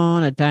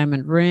cologne, a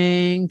diamond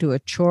ring, do a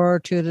chore or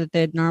two that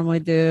they'd normally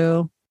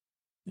do.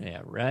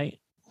 Yeah, right.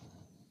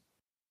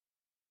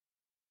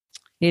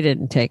 He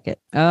didn't take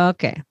it.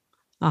 Okay.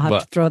 I'll have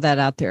What? to throw that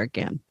out there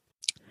again.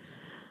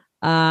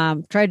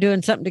 Try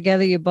doing something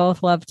together you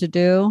both love to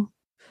do.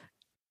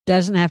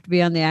 Doesn't have to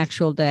be on the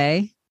actual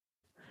day.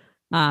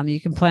 You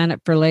can plan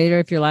it for later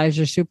if your lives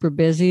are super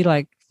busy.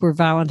 Like for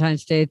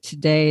Valentine's Day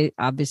today,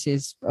 obviously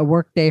it's a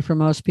work day for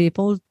most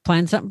people.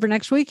 Plan something for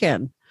next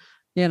weekend.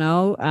 You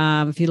know,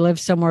 if you live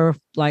somewhere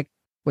like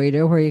we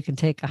do where you can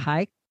take a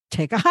hike,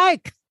 take a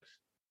hike.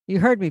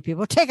 You heard me,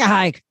 people. Take a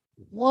hike.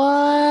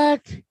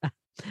 What?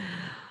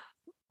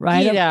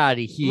 Write Get them, out of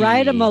here.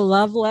 write them a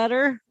love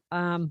letter.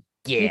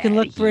 You can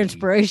look for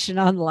inspiration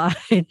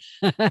online.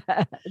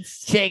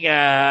 Get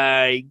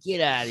out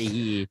of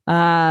here.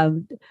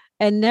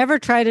 And never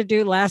try to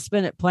do last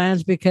minute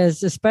plans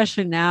because,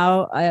 especially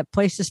now,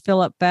 places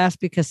fill up fast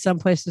because some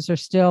places are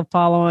still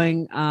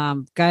following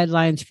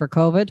guidelines for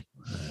COVID.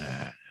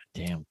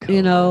 Damn.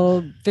 You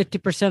know,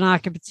 50%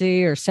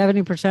 occupancy or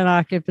 70%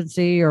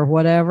 occupancy or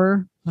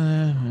whatever.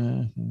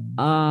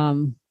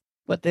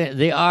 But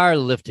they are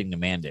lifting the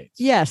mandates.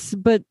 Yes,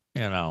 but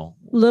You know,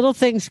 little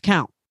things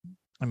count.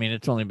 I mean,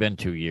 it's only been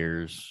 2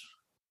 years.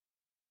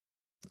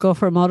 Go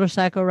for a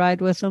motorcycle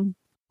ride with them.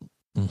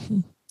 Mm-hmm.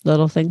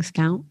 Little things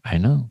count. I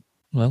know.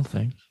 Little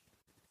things.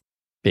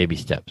 Baby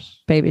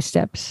steps. Baby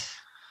steps.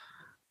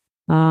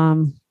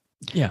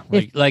 Yeah.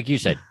 Like you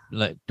said,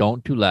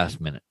 don't do last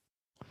minute.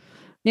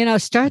 You know,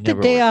 start the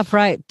Never day works. off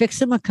right. Fix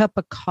them a cup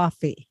of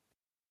coffee.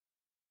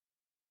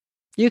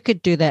 You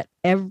could do that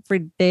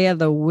every day of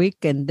the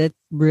week, and that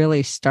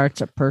really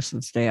starts a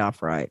person's day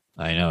off right.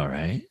 I know,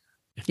 right?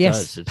 It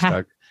Yes, does.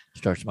 It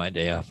starts my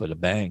day off with a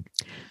bang.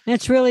 And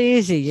it's really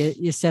easy.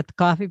 You set the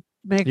coffee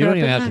maker. You don't up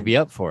even at have to night. be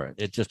up for it.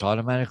 It just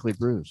automatically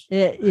brews.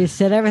 You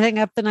set everything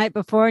up the night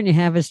before, and you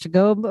have his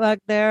to-go back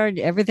there, and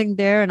everything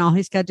there, and all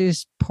he's got to do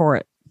is pour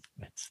it.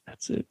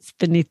 That's it. It's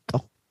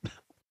finito.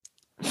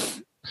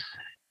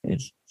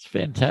 It's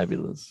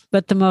fantabulous.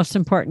 But the most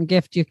important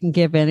gift you can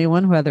give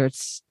anyone, whether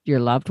it's your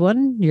loved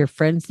one, your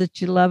friends that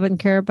you love and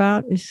care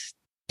about, is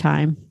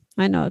time.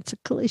 I know it's a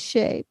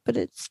cliche, but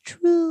it's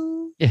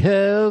true.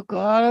 Oh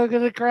God, I'm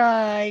gonna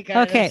cry.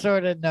 Okay.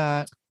 Sort of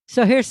not.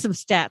 So here's some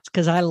stats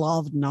because I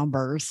love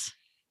numbers.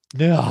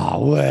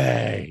 No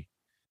way.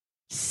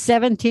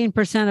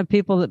 17% of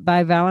people that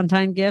buy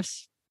Valentine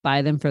gifts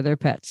buy them for their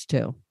pets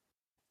too.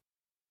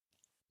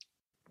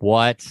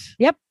 What?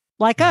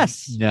 Like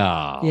us.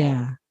 No.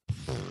 Yeah.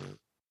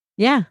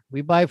 Yeah.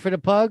 We buy for the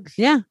pugs?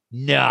 Yeah.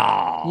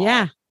 No.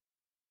 Yeah.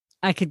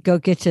 I could go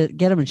get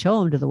them and show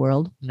them to the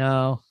world.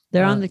 No.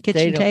 They're No, on the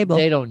kitchen table.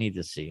 They don't need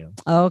to see them.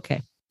 Oh,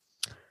 okay.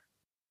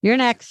 You're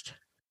next.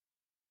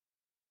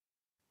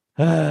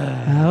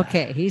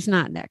 Okay. He's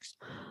not next.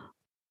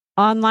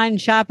 Online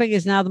shopping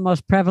is now the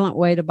most prevalent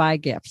way to buy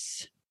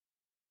gifts.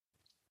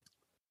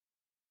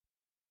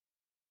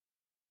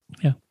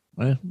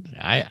 Well,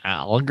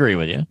 I'll agree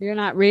with you. You're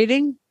not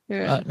reading?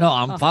 No,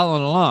 I'm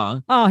following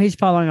along. Oh, he's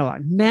following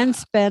along. Men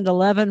spend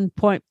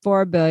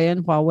 11.4 billion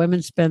while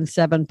women spend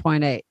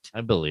 7.8.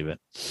 I believe it.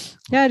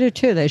 Yeah, I do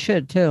too. They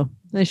should too.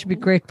 They should be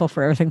grateful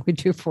for everything we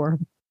do for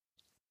them.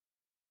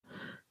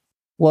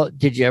 Well,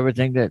 did you ever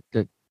think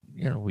that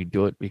we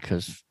do it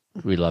because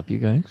we love you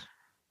guys?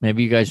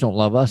 Maybe you guys don't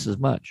love us as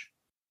much.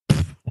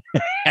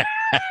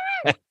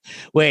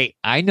 Wait,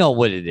 I know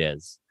what it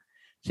is.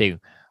 See,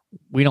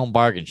 we don't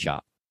bargain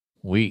shop.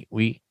 We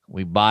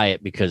buy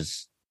it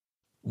because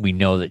we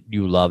know that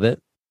you love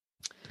it,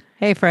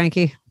 Hey,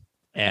 Frankie.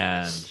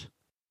 and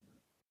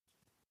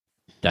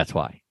that's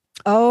why.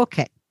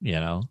 Okay.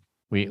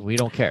 We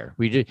don't care.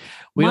 We don't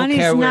Money's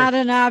care. not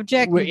an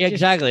object. You just-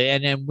 Exactly.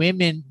 And then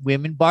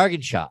women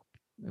bargain shop.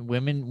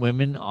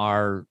 Women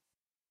are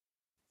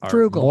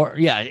Frugal. More,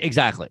 yeah,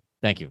 exactly.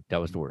 Thank you. That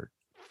was the word.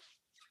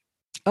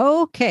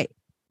 Okay.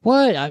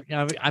 What?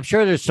 I'm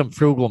sure there's some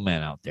frugal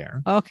men out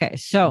there. Okay.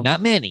 So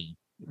Not many,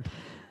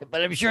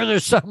 but I'm sure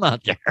there's some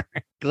out there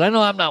because I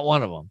know I'm not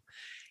one of them.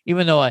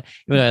 Even though I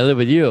live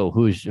with you,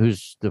 who's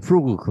the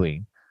frugal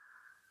queen.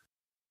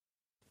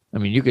 I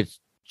mean, you could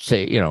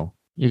say, you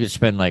could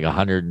spend like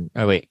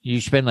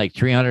you spend like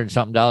 $300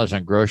 something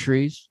on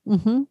groceries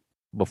Mm-hmm.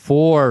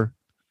 before,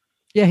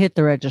 Yeah, hit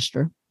the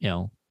register.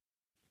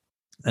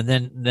 and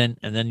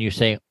then you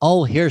say,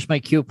 oh, here's my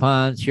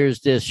coupons, here's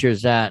this,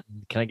 here's that.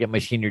 Can I get my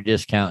senior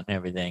discount and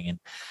everything?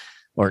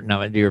 Or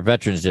no, your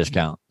veterans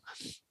discount.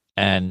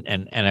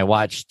 And I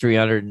watched I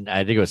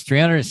think it was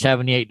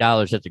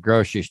 $378 at the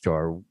grocery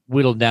store,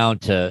 whittled down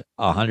to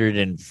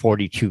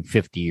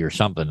 $142.50 or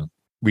something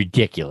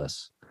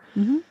ridiculous.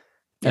 Mm-hmm.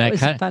 And That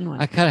was a fun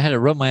one. I kind of had to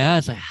rub my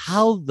eyes like,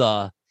 how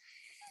the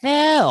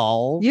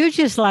hell? You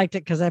just liked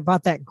it because I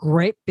bought that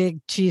great big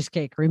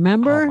cheesecake,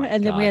 remember? Oh my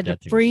and then we God, had to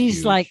that thing was freeze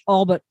huge. like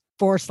all but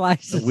 4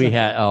 slices. We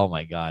had, oh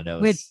my God,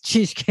 that we had was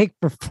cheesecake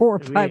for 4 or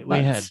 5 we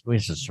had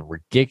bucks. some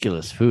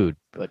ridiculous food,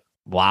 but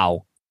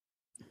wow.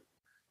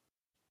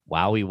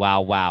 Wowie,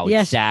 wow.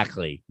 Yes.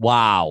 Exactly.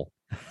 Wow.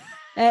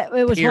 It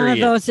was one of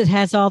Period. those that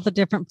has all the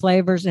different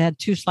flavors. It had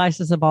 2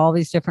 slices of all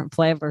these different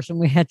flavors, and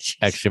we had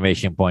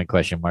Exclamation point,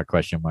 question mark.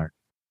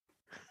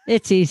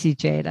 It's easy,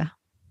 Jada.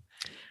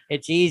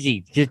 It's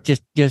easy.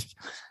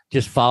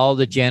 Just follow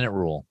the Janet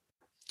rule.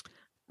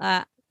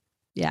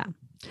 Yeah.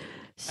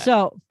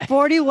 So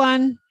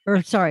 31%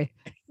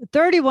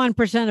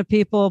 of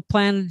people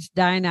plan to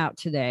dine out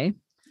today.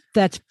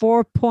 That's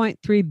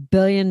 $4.3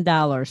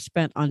 billion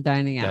spent on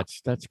dining out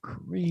That's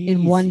crazy.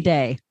 in one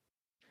day.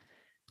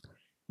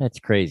 That's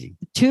crazy.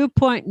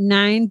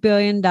 $2.9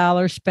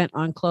 billion spent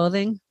on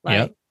clothing.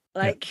 Yep.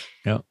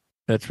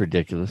 That's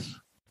ridiculous.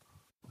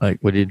 Like,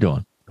 what are you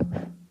doing?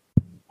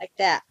 Like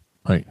that.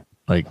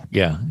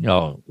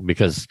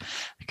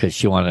 Because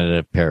she wanted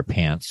a pair of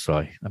pants, so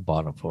I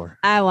bought them for her.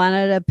 I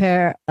wanted a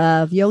pair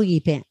of yogi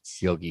pants.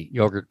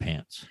 Yogurt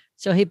pants.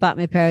 So he bought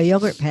me a pair of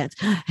yogurt pants.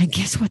 And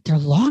guess what? They're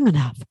long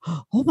enough.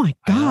 Oh my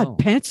I know. God.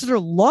 Pants that are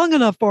long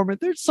enough for me.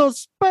 They're so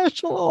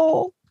special.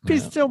 Oh, be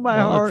still my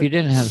heart. If you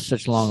didn't have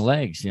such long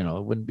legs, it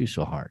wouldn't be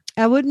so hard.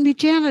 I wouldn't be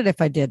Janet if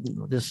I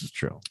didn't. This is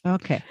true.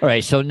 Okay. All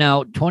right. So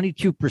now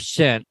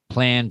 22%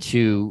 plan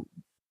to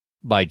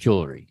buy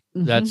jewelry.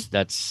 Mhm.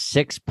 That's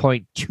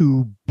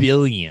 6.2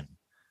 billion.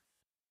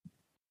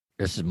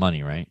 This is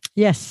money, right?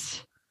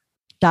 Yes.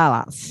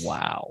 Dollars.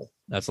 Wow.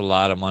 That's a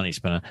lot of money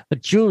spent on.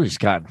 But jewelry's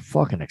gotten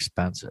fucking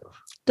expensive.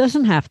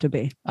 Doesn't have to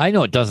be. I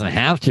know it doesn't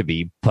have to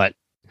be, but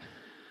if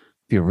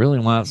you really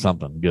want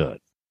something good,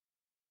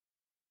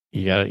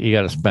 you got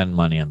to spend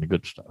money on the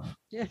good stuff.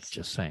 Yes.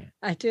 Just saying.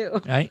 I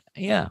do. I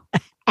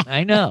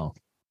know.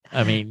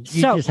 I mean,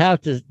 you So- just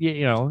have to,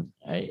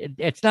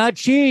 it's not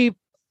cheap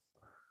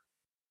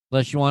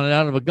unless you want it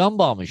out of a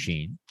gumball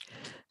machine.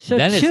 So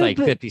Then it's like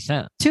 $2 50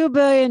 cents. $2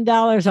 billion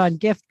on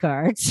gift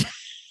cards.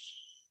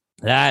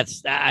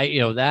 That's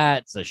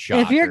a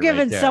shocker. If you're right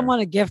giving there. someone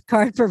a gift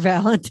card for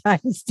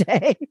Valentine's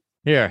Day,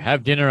 Here,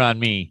 have dinner on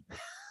me.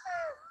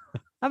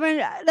 I mean,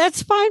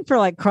 that's fine for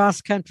like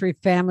cross country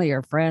family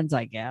or friends,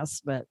 I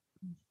guess. But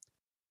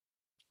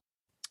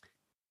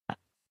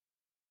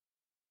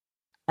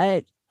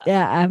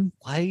I'm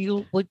Why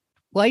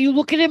are you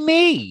looking at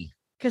me?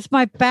 because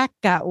my back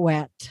got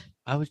wet.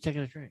 I was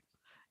taking a drink.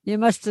 You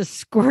must have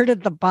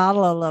squirted the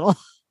bottle a little.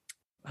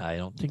 I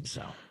don't think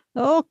so.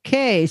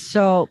 Okay,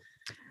 so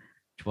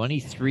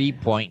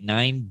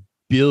 $23.9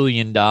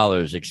 billion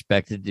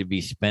expected to be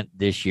spent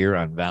this year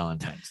on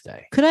Valentine's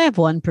Day. could I have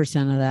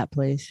 1% of that,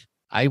 please?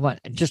 I want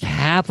just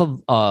half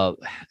of a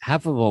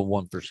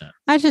 1%.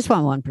 I just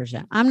want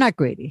 1%. I'm not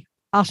greedy.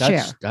 I'll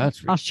share.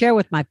 I'll share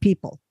with my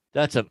people.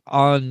 That's an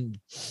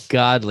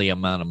ungodly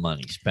amount of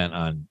money spent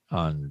on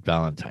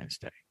Valentine's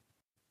Day.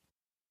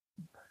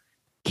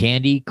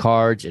 Candy,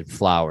 cards, and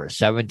flowers,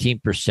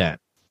 17%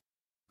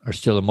 are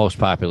still the most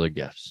popular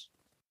gifts.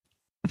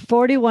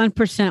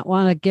 41%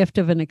 want a gift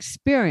of an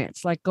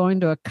experience, like going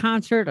to a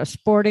concert, a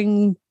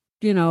sporting,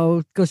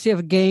 go see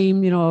a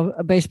game,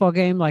 a baseball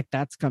game, like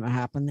that's going to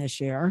happen this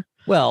year.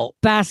 Well,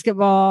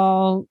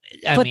 Basketball,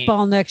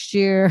 football next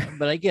year.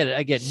 But I get it.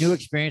 I get new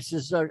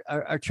experiences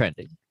are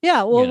trending.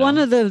 Yeah. Well, You know. one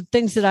of the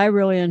things that I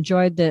really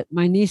enjoyed that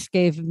my niece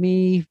gave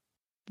me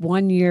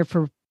one year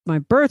for my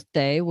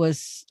birthday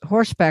was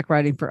horseback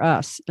riding for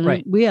us. And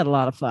Right. we had a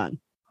lot of fun.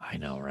 I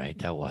know, right?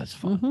 That was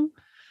fun. Mhm.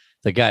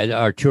 The guy,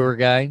 our tour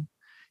guy,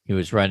 he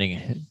was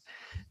riding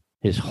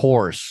his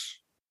horse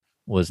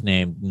was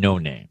named No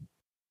Name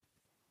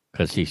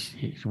because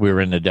we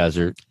were in the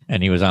desert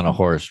and he was on a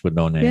horse with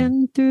no name.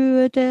 Been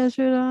through a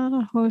desert on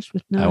a horse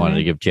with no I wanted to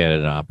name. give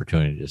Janet an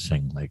opportunity to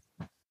sing like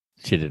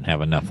she didn't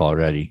have enough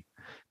already.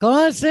 Go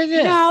on, sing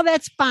it. No,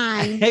 that's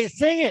fine. Hey,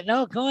 sing it.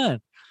 No, come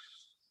on.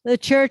 The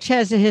church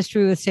has a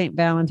history with St.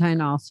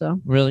 Valentine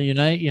also. Really? You're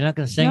not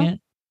going to sing No. it?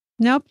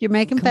 Nope, you're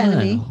making Come fun of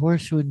on, me.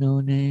 horse with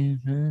no name.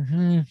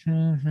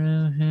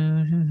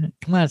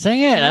 Come on,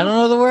 sing it. I don't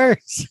know the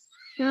words.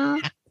 No.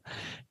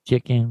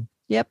 Chicken.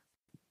 Yep.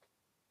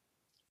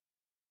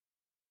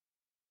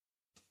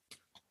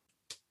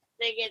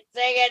 Sing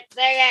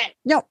it.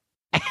 No.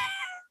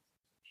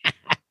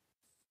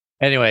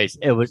 Anyways,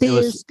 it was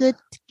Feels good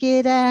to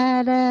get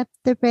out of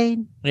the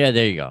rain. yeah,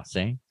 there you go.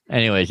 See?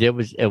 Anyways, it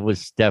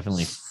was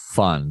definitely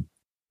fun.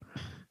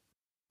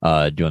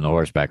 doing the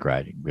horseback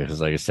riding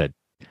because, like I said,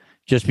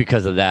 just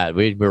because of that,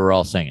 we were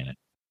all singing it,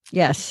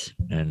 Yes.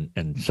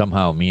 and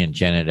somehow me and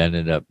Janet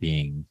ended up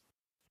being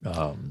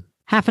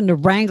Having to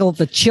wrangle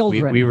the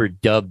children. we were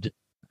dubbed,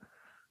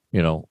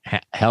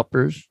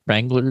 helpers,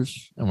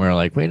 wranglers, and we're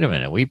like, wait a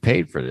minute, we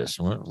paid for this.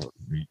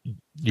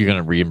 You're going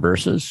to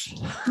reimburse us?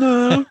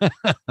 No.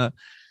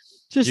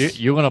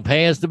 You're going to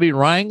pay us to be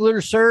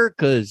wranglers, sir?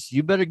 Because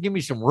you better give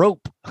me some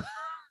rope.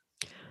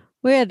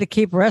 We had to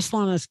keep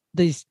wrestling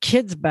these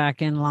kids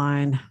back in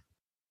line,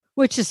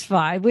 which is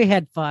fine. We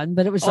had fun,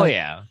 but it was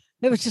yeah.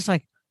 It was just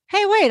like,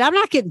 hey, wait, I'm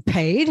not getting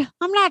paid.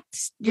 I'm not.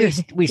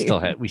 We still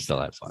had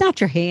fun. Not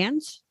your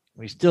hands.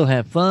 We still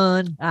have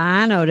fun.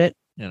 I know it.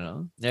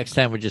 Next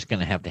time we're just going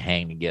to have to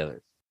hang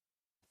together.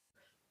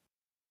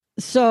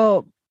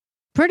 So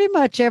pretty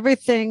much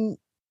everything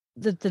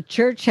that the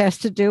church has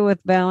to do with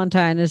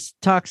Valentine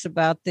talks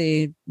about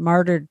the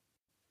martyred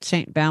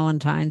Saint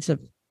Valentine's of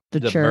the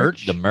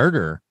church. The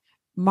murder.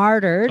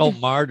 Martyred. Oh,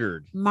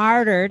 martyred.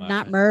 Martyred,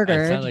 not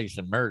murdered. It sounds like you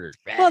said murdered.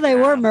 Well, they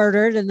were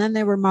murdered and then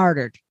they were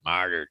martyred.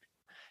 Martyred.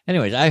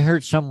 Anyways, I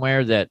heard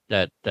somewhere that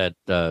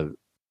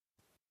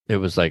it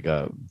was like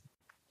a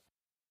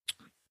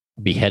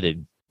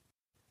beheaded,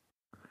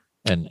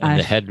 and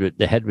the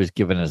head was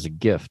given as a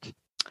gift.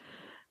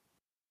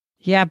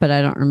 Yeah, but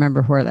I don't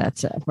remember where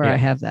that's at. I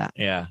have that.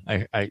 Yeah,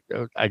 I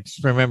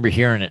just remember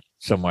hearing it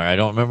somewhere. I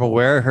don't remember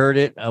where I heard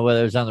it,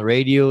 whether it was on the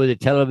radio or the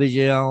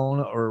television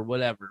or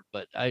whatever.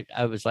 But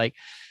I was like,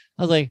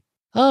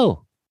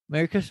 oh,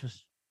 Merry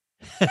Christmas.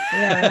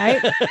 Yeah,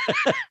 right.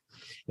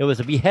 It was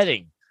a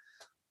beheading.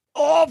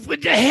 Off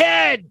with the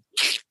head.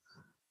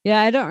 Yeah,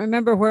 I don't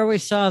remember where we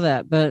saw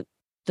that, but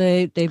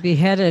they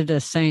beheaded a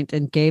saint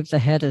and gave the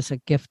head as a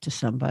gift to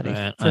somebody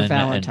for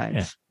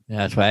Valentine's. And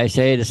that's why I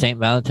say the St.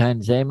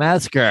 Valentine's Day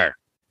Massacre.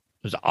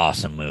 It was an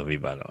awesome movie,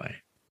 by the way.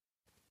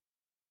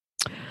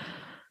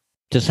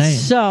 Just saying.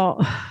 So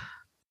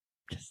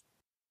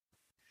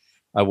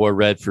I wore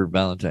red for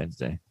Valentine's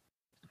Day.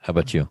 How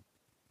about you?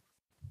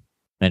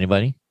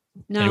 Anybody?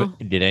 No.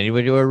 Did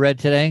anybody wear red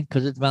today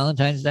because it's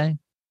Valentine's Day?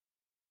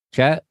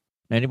 Chat?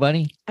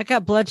 Anybody? I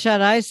got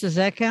bloodshot eyes. Does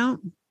that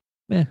count?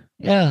 Yeah.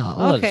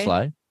 I'll let it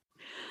slide.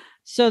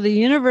 So the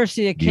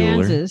University of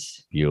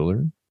Kansas.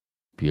 Bueller.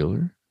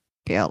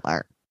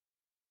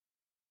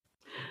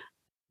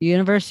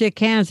 University of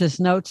Kansas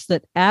notes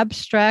that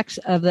abstracts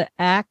of the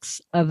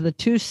acts of the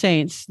two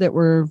saints that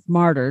were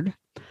martyred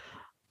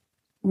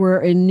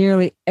were in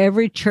nearly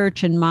every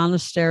church and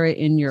monastery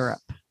in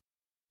Europe.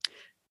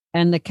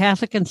 And the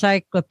Catholic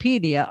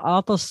Encyclopedia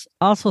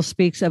also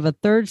speaks of a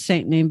third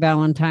saint named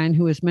Valentine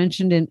who was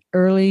mentioned in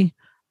early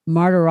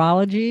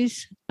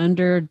martyrologies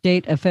under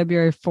date of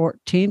February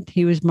 14th.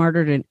 He was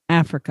martyred in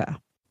Africa.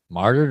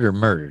 Martyred or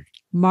murdered?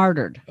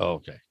 Martyred. Oh,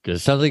 okay.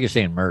 Because it sounds like you're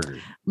saying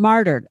murdered.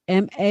 Martyred.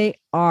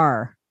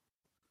 M-A-R.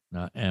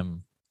 Not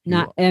M.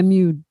 Not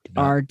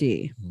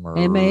M-U-R-D.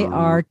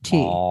 M-A-R-T.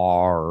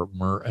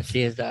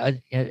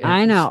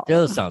 I know.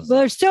 Still sounds. Well,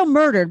 they're still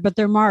murdered, but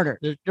they're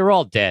martyred. They're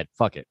all dead.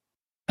 Fuck it.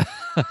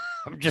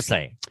 I'm just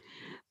saying.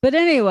 But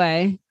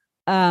anyway,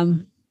 now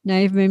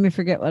you've made me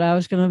forget what I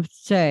was going to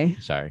say.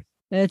 Sorry.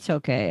 It's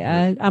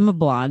okay. I'm a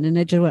blonde, and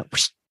it just went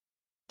whoosh,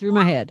 through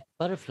my head.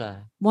 Butterfly.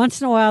 Once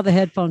in a while, the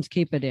headphones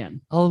keep it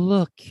in. Oh,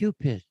 look,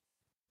 Cupid.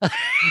 Oh,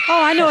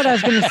 I know what I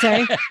was going to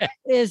say.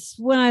 Is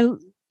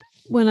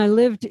when I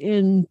lived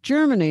in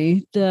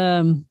Germany,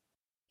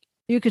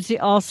 you could see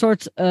all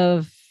sorts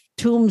of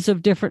tombs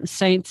of different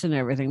saints and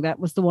everything. That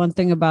was the one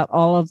thing about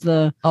all of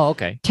the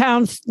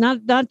towns,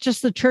 not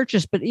just the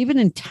churches, but even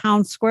in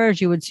town squares,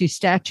 you would see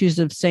statues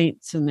of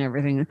saints and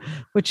everything,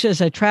 which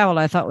as I traveled,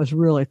 I thought was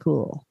really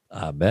cool.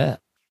 I bet.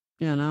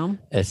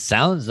 It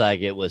sounds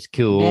like it was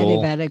cool.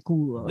 Very, very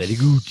cool. Very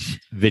good.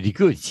 Very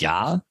good,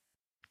 yeah.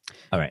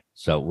 All right.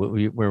 So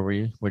where were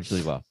you? Where'd you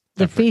leave off?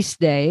 The feast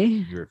day.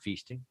 You were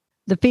feasting?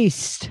 The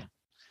feast.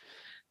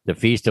 The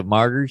Feast of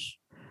Martyrs?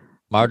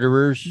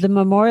 Martyrers? The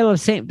memorial of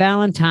St.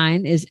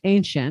 Valentine is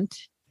ancient.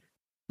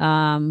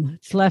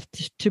 It's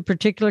left to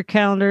particular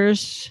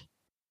calendars.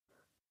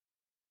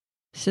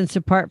 Since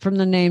apart from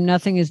the name,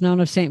 nothing is known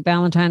of St.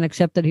 Valentine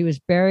except that he was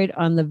buried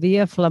on the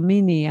Via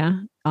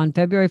Flaminia on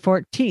February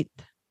 14th.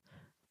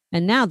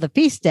 And now the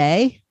feast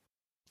day.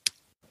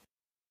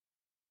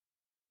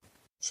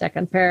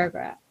 Second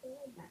paragraph.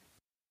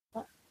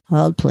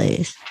 Hold,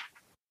 please.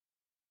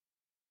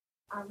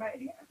 I'm right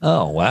here.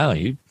 Oh, wow.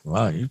 You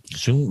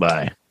zoomed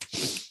by.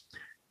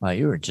 Wow,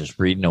 you were just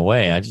reading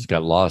away. I just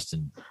got lost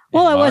in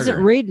I wasn't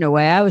reading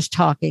away. I was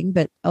talking,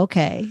 but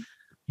okay.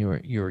 You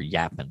were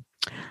yapping.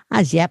 I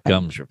was yapping.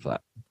 Gums are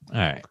flat. All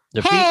right.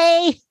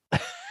 Hey!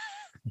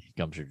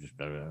 Gums are just...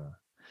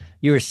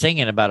 You were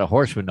singing about a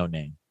horse with no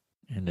name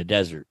in the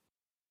desert.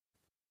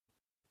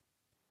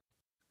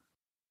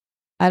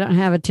 I don't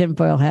have a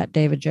tinfoil hat,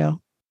 David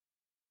Joe.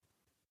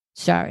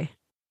 Sorry.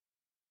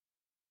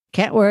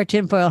 Can't wear a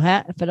tinfoil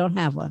hat if I don't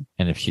have one.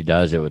 And if she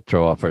does, it would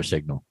throw off our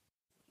signal.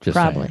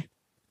 Probably. Saying.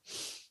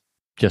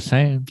 Just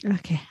saying.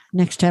 Okay.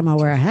 Next time I'll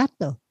wear a hat,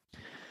 though.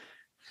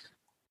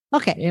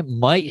 Okay. It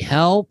might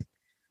help.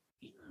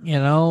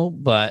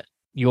 but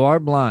you are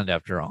blonde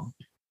after all,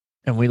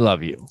 and we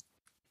love you.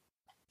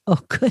 Oh,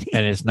 goody.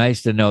 And it's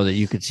nice to know that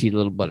you could see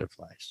little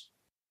butterflies.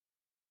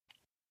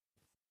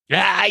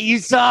 Yeah, you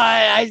saw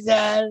it. I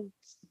said.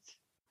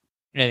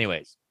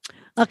 Anyways.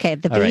 Okay,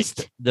 the All right.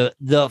 feast.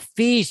 The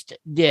feast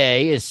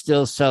day is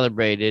still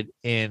celebrated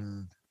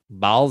in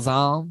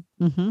Balsam,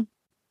 Mm-hmm.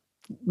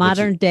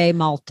 Modern day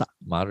Malta.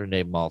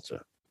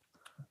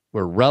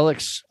 where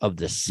relics of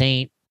the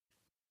saint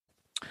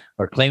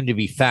are claimed to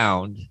be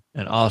found,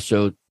 and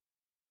also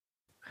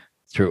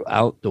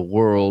throughout the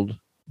world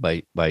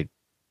by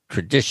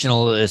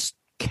traditionalist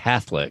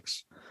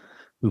Catholics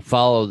who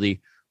follow the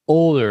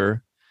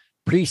older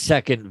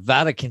pre-Second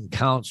Vatican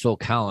Council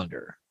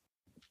calendar.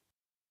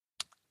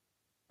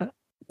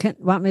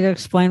 Want me to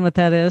explain what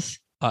that is?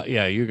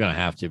 Yeah, you're going to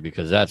have to,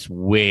 because that's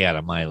way out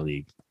of my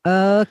league.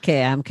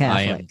 Okay, I'm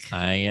Catholic.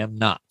 I am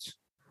not.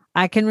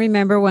 I can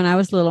remember when I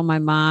was little, my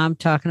mom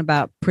talking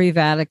about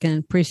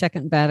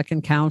pre-Second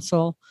Vatican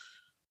Council.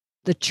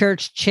 The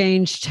church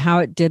changed how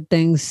it did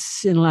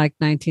things in like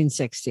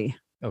 1960,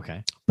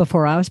 Okay.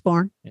 before I was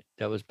born.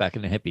 That was back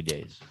in the hippie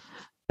days.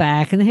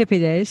 Back in the hippie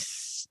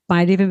days,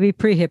 might even be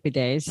pre-hippie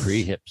days.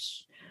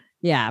 Pre-hips.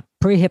 Yeah,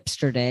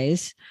 pre-hipster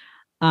days.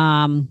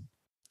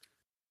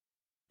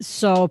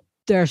 So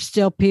there are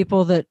still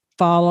people that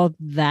follow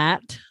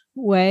that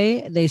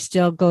way. They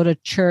still go to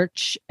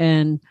church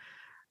and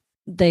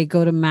they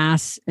go to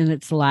mass and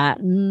it's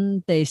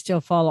Latin. They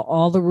still follow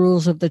all the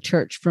rules of the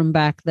church from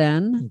back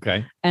then.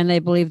 Okay. And they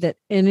believe that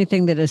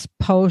anything that is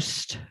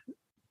post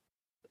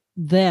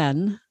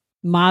then,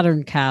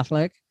 modern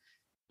Catholic,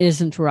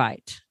 isn't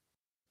right.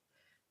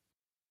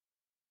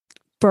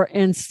 For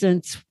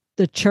instance,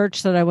 the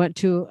church that I went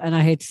to, and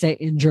I hate to say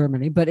in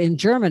Germany, but in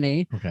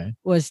Germany, Okay.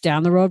 was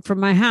down the road from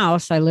my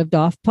house. I lived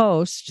off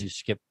post. You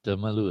skipped the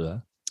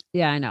Malula.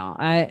 Yeah, I know.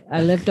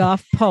 I lived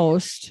off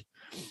post.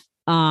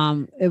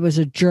 It was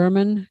a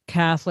German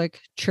Catholic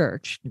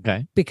church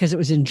Okay. because it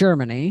was in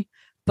Germany,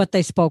 but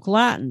they spoke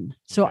Latin.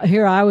 So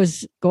here I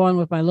was going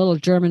with my little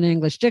German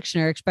English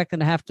dictionary, expecting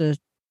to have to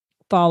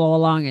follow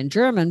along in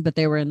German, but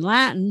they were in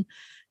Latin.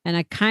 And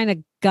I kind of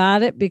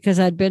got it because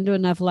I'd been to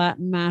enough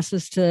Latin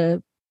masses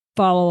to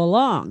follow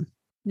along,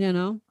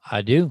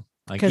 I do.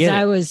 I because get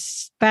I it.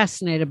 was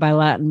fascinated by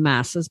Latin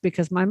masses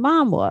because my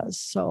mom was.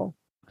 So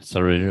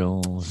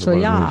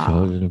yeah.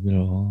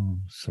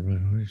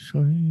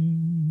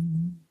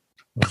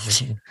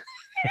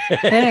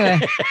 Anyway,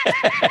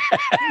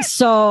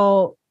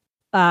 so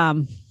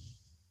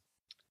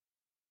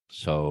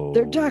So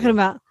they're talking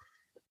about,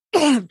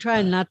 I'm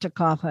trying not to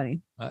cough,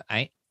 honey.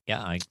 I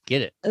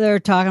get it. They're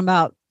talking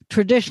about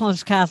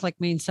traditionalist Catholic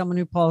means someone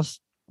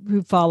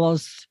who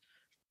follows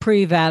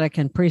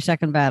pre-Vatican,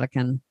 pre-Second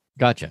Vatican.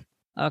 Gotcha.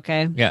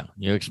 Okay. Yeah,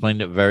 you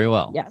explained it very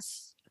well.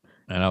 Yes.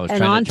 And I was And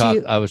trying on to to talk.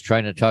 you- I was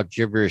trying to talk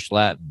gibberish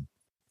Latin.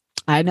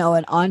 I know.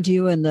 And on to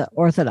you in the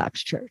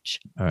Orthodox Church.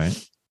 All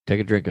right, take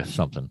a drink of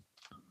something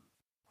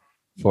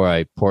before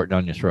I pour it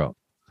down your throat.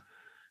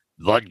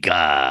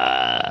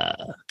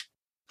 Vodka.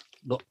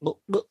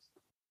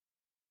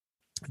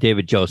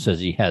 David Joe says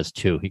he has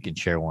two. He can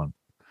share one.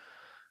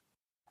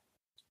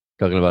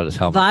 Talking about his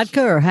helmet.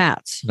 Vodka or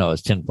hats? No,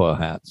 it's tinfoil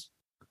hats.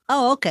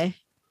 Oh, okay.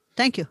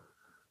 Thank you.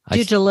 I Did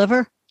you s-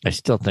 deliver? I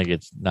still think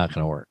it's not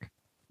going to work.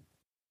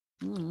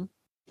 Mm.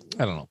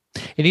 I don't know.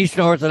 In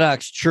Eastern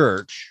Orthodox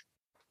Church,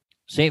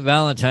 Saint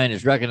Valentine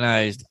is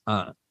recognized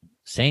on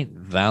July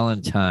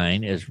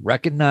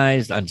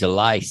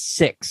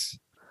 6th,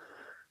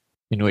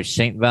 in which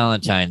Saint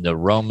Valentine, the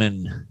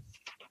Roman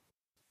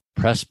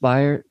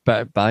presbyter,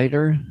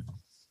 how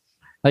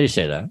do you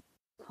say that?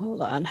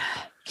 Hold on.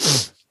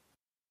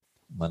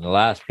 On the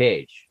last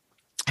page.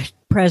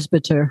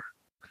 Presbyter.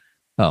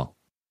 Oh,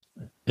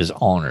 is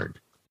honored.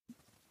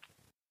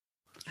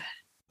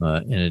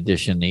 In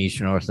addition, the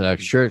Eastern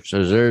Orthodox Church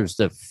observes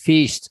the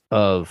feast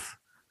of.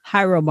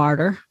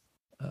 Hieromartyr.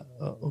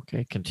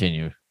 Okay,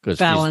 continue. Because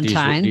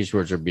Valentine. These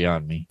words are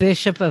beyond me.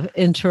 Bishop of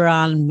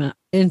Interamna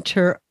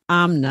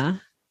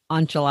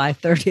on July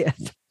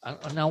 30th.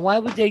 Now, why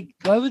would they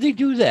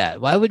do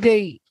that? Why would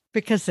they?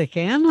 Because they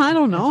can. I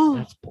don't know.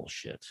 That's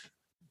bullshit.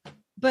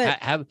 But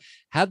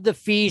Have the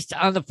feast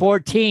on the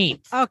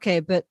 14th. okay,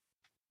 but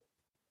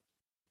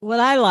what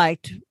I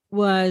liked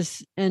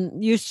was,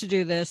 and used to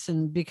do this,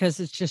 and because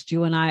it's just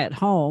you and I at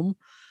home,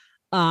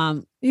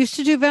 used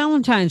to do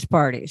Valentine's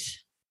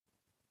parties.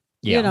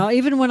 Yeah.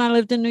 Even when I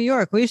lived in New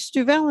York, we used to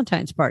do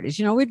Valentine's parties.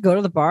 We'd go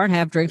to the bar and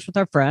have drinks with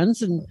our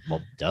friends, and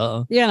Well,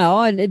 duh.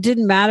 and it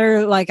didn't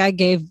matter. Like, I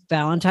gave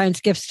Valentine's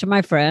gifts to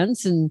my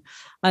friends, and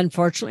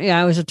unfortunately,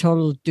 I was a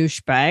total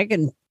douchebag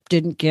and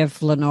didn't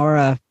give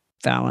Lenora a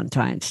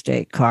Valentine's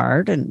Day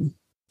card, and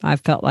I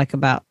felt like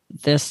about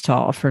this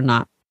tall for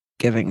not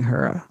giving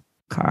her a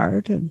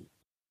card, and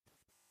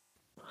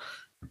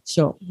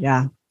so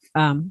yeah.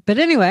 But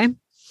anyway,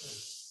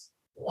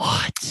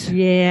 What?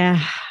 yeah,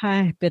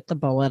 I bit the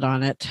bullet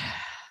on it.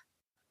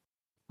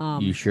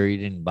 You sure you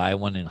didn't buy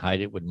one and hide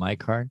it with my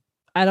card?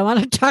 I don't want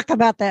to talk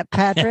about that,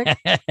 Patrick.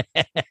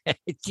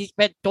 She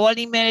spent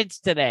 20 minutes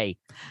today.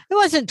 It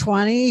wasn't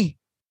 20.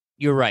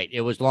 You're right. It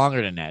was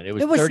longer than that. It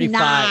was It was 35.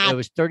 not. It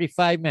was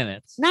 35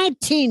 minutes.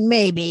 19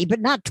 maybe, but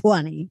not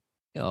 20.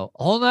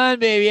 Hold on,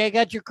 baby. I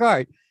got your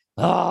card.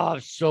 Oh,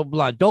 so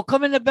blunt. Don't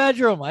come in the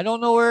bedroom. I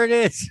don't know where it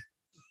is.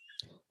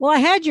 Well, I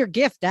had your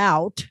gift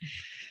out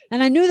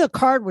and I knew the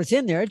card was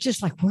in there. It's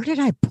just like, where did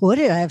I put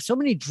it? I have so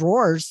many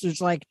drawers.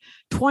 There's like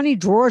 20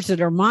 drawers that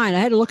are mine. I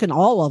had to look in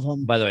all of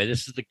them. By the way,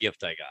 this is the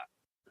gift I got.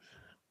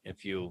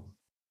 If you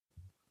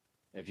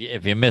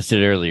missed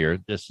it earlier,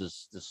 this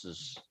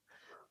is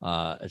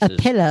A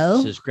pillow.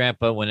 This is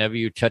Grandpa. Whenever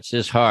you touch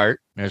this heart,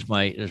 there's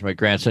my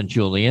grandson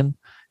Julian.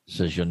 It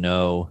says you'll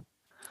know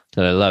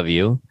that I love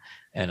you.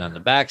 And on the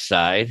back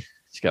side,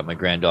 it's got my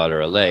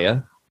granddaughter Alea.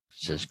 It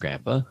says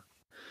Grandpa.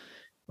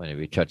 Whenever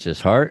you touch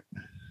this heart,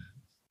 you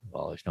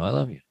always know I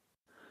love you.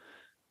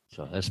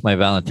 So that's my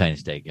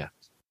Valentine's Day gift.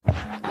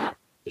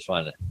 Just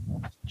wanted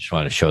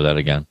to show that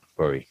again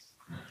before we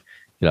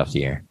get off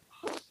the air.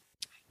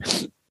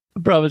 I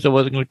promised I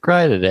wasn't going to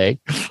cry today.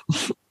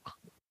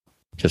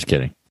 Just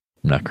kidding.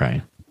 I'm not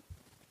crying.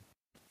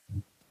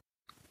 I'm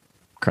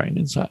crying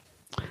inside.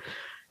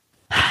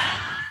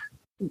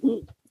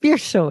 You're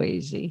so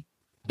easy.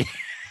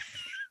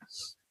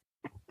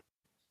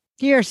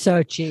 You're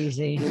so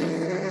cheesy.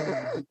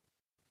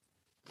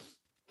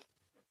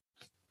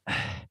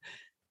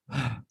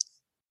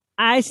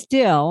 I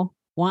still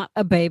want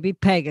a baby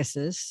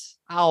Pegasus.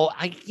 Oh,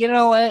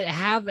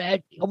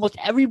 almost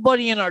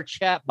everybody in our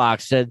chat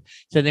box said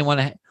they want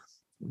to.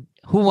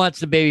 Who wants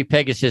the baby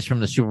Pegasus from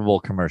the Super Bowl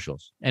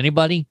commercials?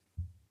 Anybody?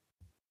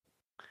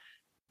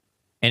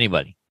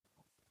 Anybody?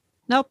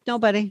 Nope,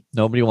 nobody.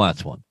 Nobody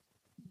wants one.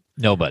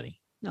 Nobody.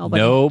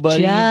 Nobody.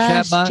 In the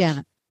chat box?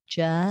 Janet.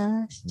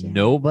 Just Janet.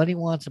 Nobody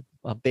wants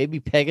a baby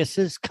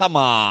Pegasus? Come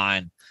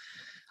on.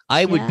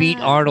 I would beat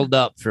Arnold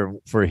up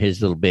for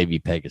his little baby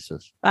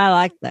Pegasus. I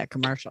like that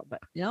commercial,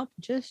 but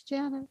just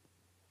Janet.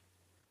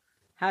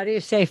 How do you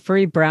say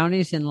free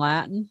brownies in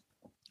Latin?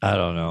 I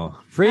don't know.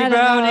 Free I don't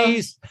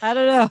brownies. know. I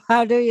don't know.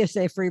 How do you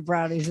say free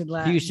brownies in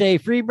Latin? Do you say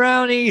free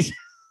brownies?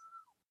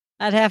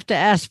 I'd have to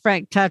ask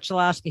Frank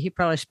Tucholowski. He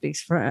probably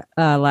speaks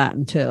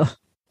Latin too.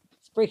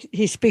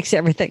 He speaks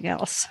everything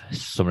else.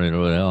 Somebody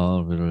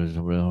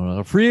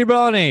free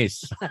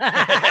brownies.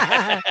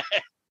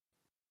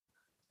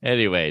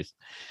 Anyways.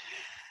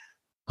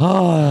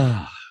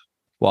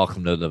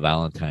 Welcome to the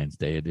Valentine's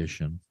Day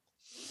edition.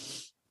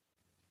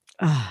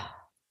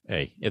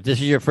 Hey, if this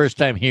is your first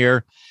time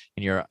here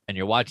and you're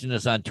watching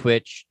this on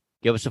Twitch,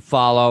 give us a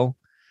follow.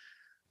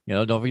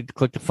 Don't forget to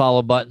click the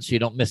follow button so you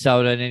don't miss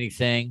out on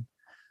anything.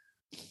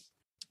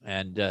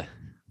 And if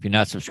you're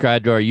not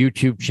subscribed to our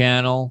YouTube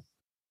channel,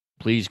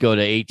 please go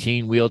to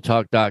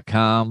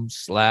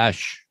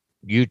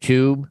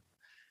 18wheeltalk.com/YouTube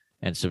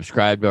and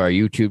subscribe to our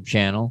YouTube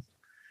channel.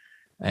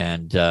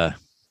 And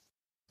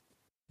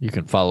you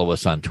can follow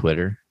us on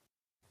Twitter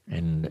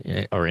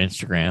or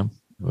Instagram.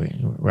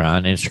 We're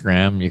on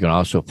Instagram. You can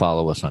also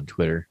follow us on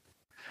Twitter.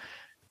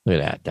 Look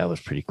at that. That was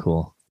pretty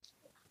cool.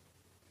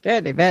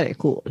 Very, very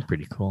cool.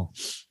 Pretty cool.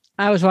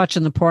 I was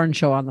watching the porn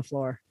show on the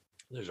floor.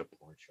 There's a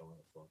porn show on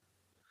the floor.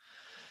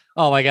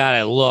 Oh, my God.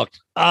 I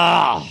looked.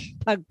 Ah,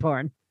 Pug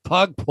porn.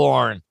 pug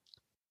porn.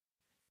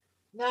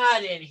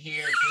 Not in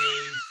here,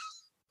 please.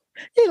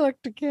 He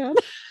looked again.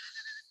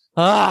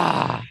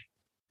 Ah.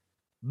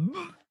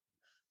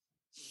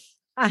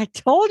 I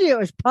told you it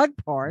was pug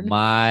porn.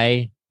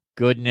 My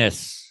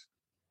goodness.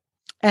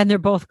 And they're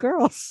both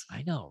girls.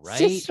 I know, right?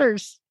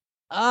 Sisters.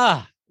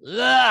 Ah.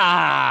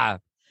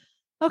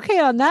 Okay,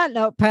 on that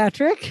note,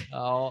 Patrick,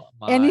 Oh,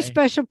 my. any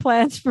special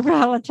plans for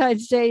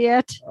Valentine's Day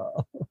yet?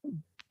 Oh,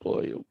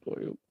 boy, oh,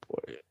 boy, oh,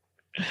 boy.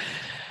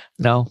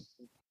 No.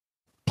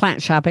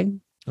 Plant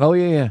shopping. Oh,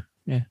 yeah.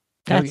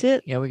 That's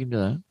it? Yeah, we can do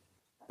that.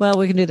 Well,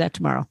 we can do that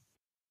tomorrow.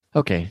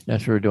 Okay,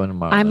 that's what we're doing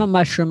tomorrow. I'm a then.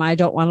 mushroom. I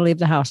don't want to leave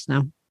the house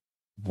now.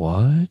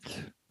 What?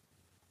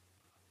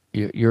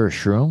 You're a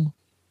shroom?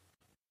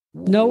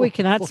 No, we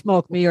cannot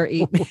smoke me or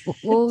eat me.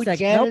 Oh, It's like,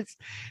 Janet's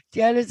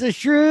a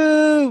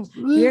shroom.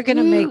 You're going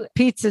to make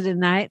pizza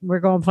tonight. And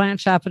we're going plant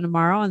shopping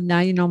tomorrow. And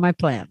now you know my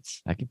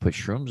plans. I can put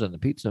shrooms on the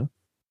pizza.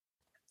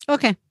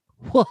 Okay.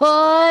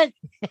 What?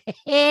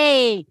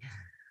 Hey.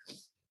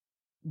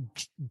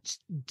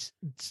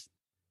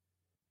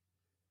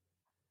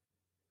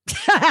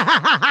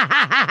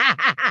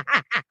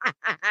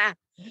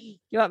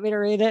 You want me to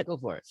read it? Go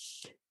for it.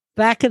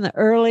 Back in the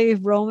early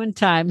Roman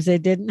times, they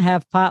didn't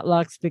have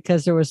potlucks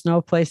because there was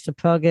no place to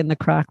plug in the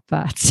crock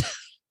pots.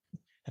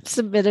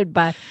 Submitted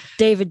by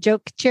David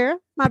Jokachera,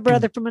 my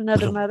brother from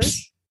another mother.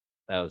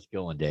 That was a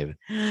good one, David.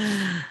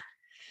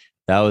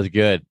 That was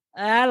good.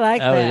 I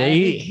like That was- that.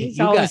 he- He's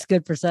you always got-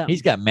 good for something.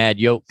 He's got mad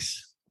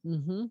yolks.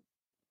 Mm-hmm.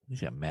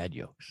 He's got mad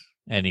yolks.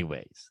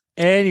 Anyways,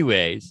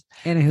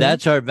 Anywho,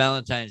 that's our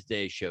Valentine's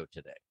Day show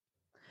today.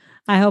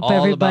 I hope All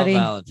everybody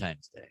about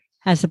Valentine's Day.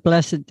 has a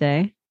blessed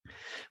day.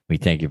 We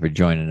thank you for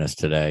joining us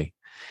today.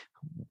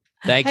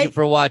 Thank Hey. you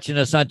for watching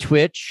us on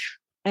Twitch.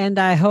 And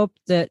I hope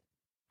that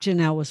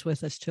Janelle was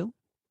with us too.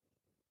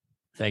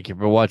 Thank you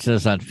for watching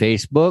us on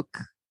Facebook.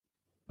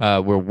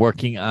 We're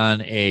working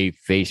on a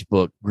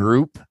Facebook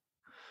group.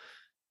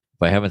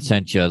 I haven't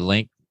sent you a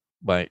link,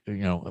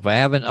 if I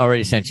haven't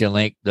already sent you a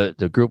link,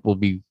 the group will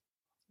be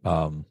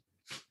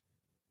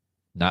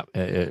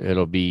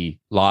it'll be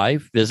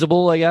live,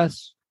 visible, I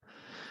guess.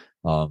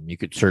 You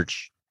could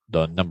search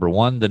the number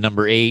 1, the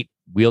number 8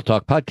 Wheel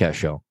Talk podcast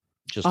show,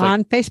 just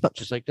on Facebook,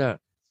 just like that.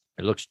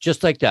 It looks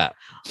just like that.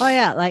 Oh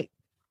yeah, like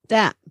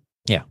that.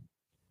 Yeah.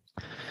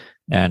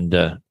 And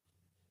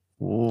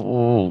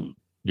you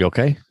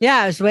okay? Yeah,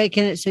 I was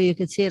making it so you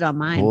could see it on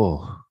mine.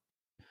 Whoa,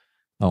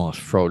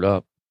 almost froed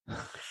up.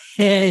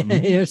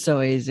 You're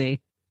so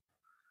easy.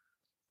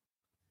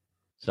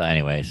 So,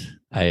 anyways,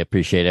 I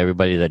appreciate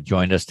everybody that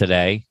joined us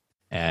today,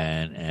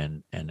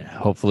 and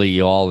hopefully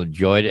you all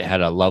enjoyed it.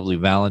 Had a lovely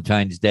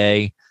Valentine's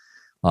Day.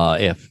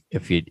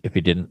 If you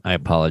didn't, I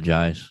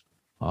apologize.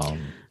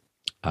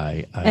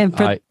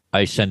 I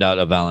send out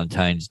a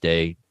Valentine's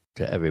Day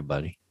to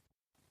everybody.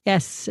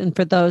 Yes, and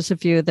for those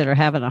of you that are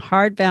having a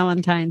hard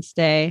Valentine's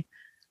Day,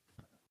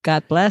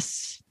 God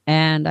bless,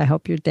 and I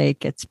hope your day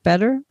gets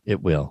better.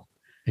 It will.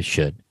 It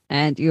should.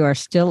 And you are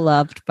still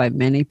loved by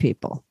many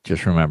people.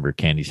 Just remember,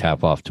 candy's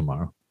half off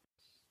tomorrow.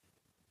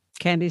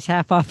 Candy's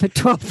half off at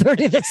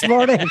 12:30 this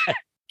morning.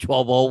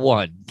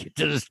 12:01. Get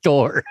to the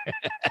store.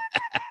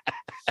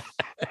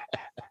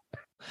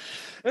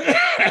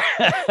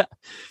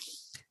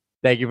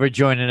 Thank you for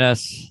joining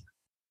us.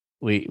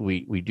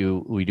 We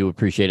do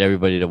appreciate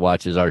everybody that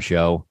watches our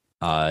show.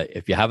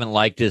 If you haven't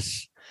liked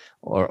us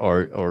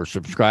or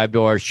subscribed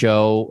to our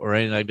show or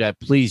anything like that,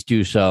 please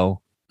do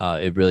so.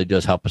 It really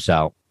does help us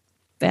out.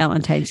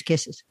 Valentine's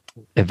kisses.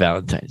 And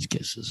Valentine's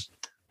kisses.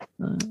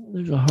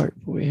 There's a heart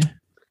for you.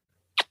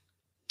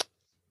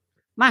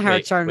 My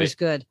hearts aren't as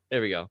good.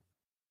 There we go.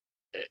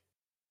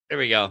 There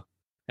we go.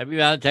 Happy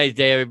Valentine's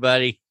Day,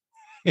 everybody.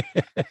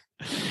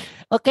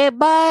 Okay,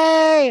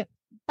 bye.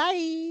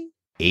 Bye.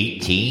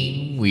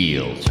 18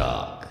 Wheel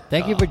Talk.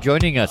 Thank you for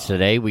joining us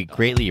today. We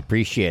greatly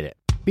appreciate it.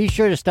 Be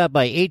sure to stop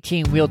by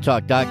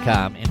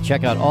 18wheeltalk.com and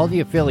check out all the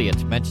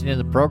affiliates mentioned in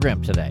the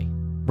program today.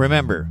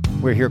 Remember,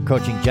 we're here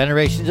coaching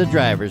generations of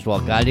drivers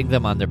while guiding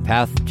them on their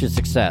path to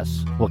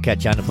success. We'll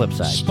catch you on the flip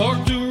side.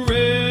 Spark the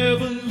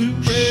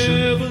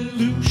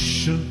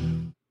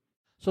revolution.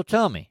 So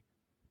tell me,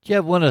 do you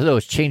have one of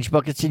those change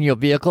buckets in your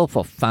vehicle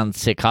for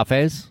fancy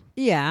cafes?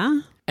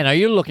 Yeah. And are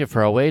you looking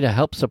for a way to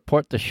help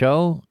support the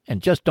show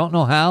and just don't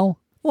know how?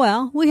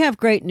 Well, we have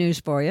great news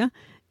for you.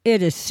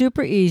 It is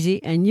super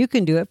easy, and you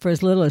can do it for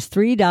as little as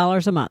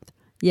 $3 a month.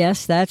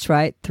 Yes, that's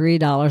right,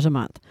 $3 a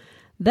month.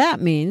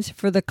 That means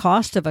for the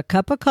cost of a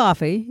cup of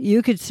coffee,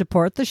 you could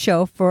support the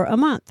show for a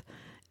month.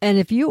 And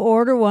if you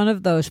order one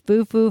of those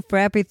foo-foo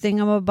frappy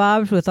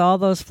thingamabobs with all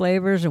those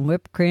flavors and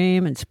whipped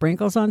cream and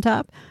sprinkles on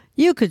top,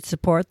 you could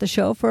support the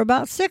show for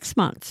about 6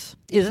 months.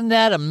 Isn't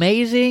that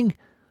amazing?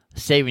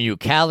 Saving you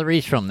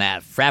calories from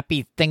that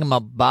frappy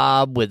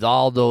thingamabob with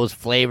all those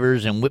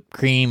flavors and whipped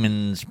cream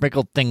and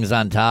sprinkled things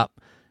on top,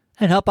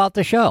 and help out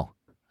the show.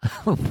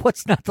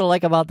 What's not to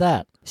like about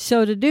that?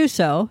 So to do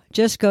so,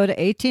 just go to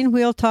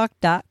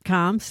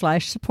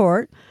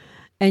 18wheeltalk.com/support,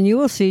 and you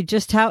will see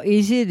just how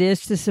easy it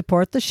is to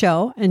support the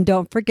show. And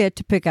don't forget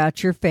to pick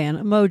out your fan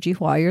emoji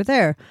while you're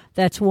there.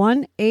 That's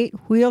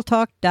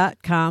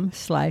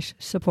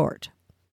 18wheeltalk.com/support.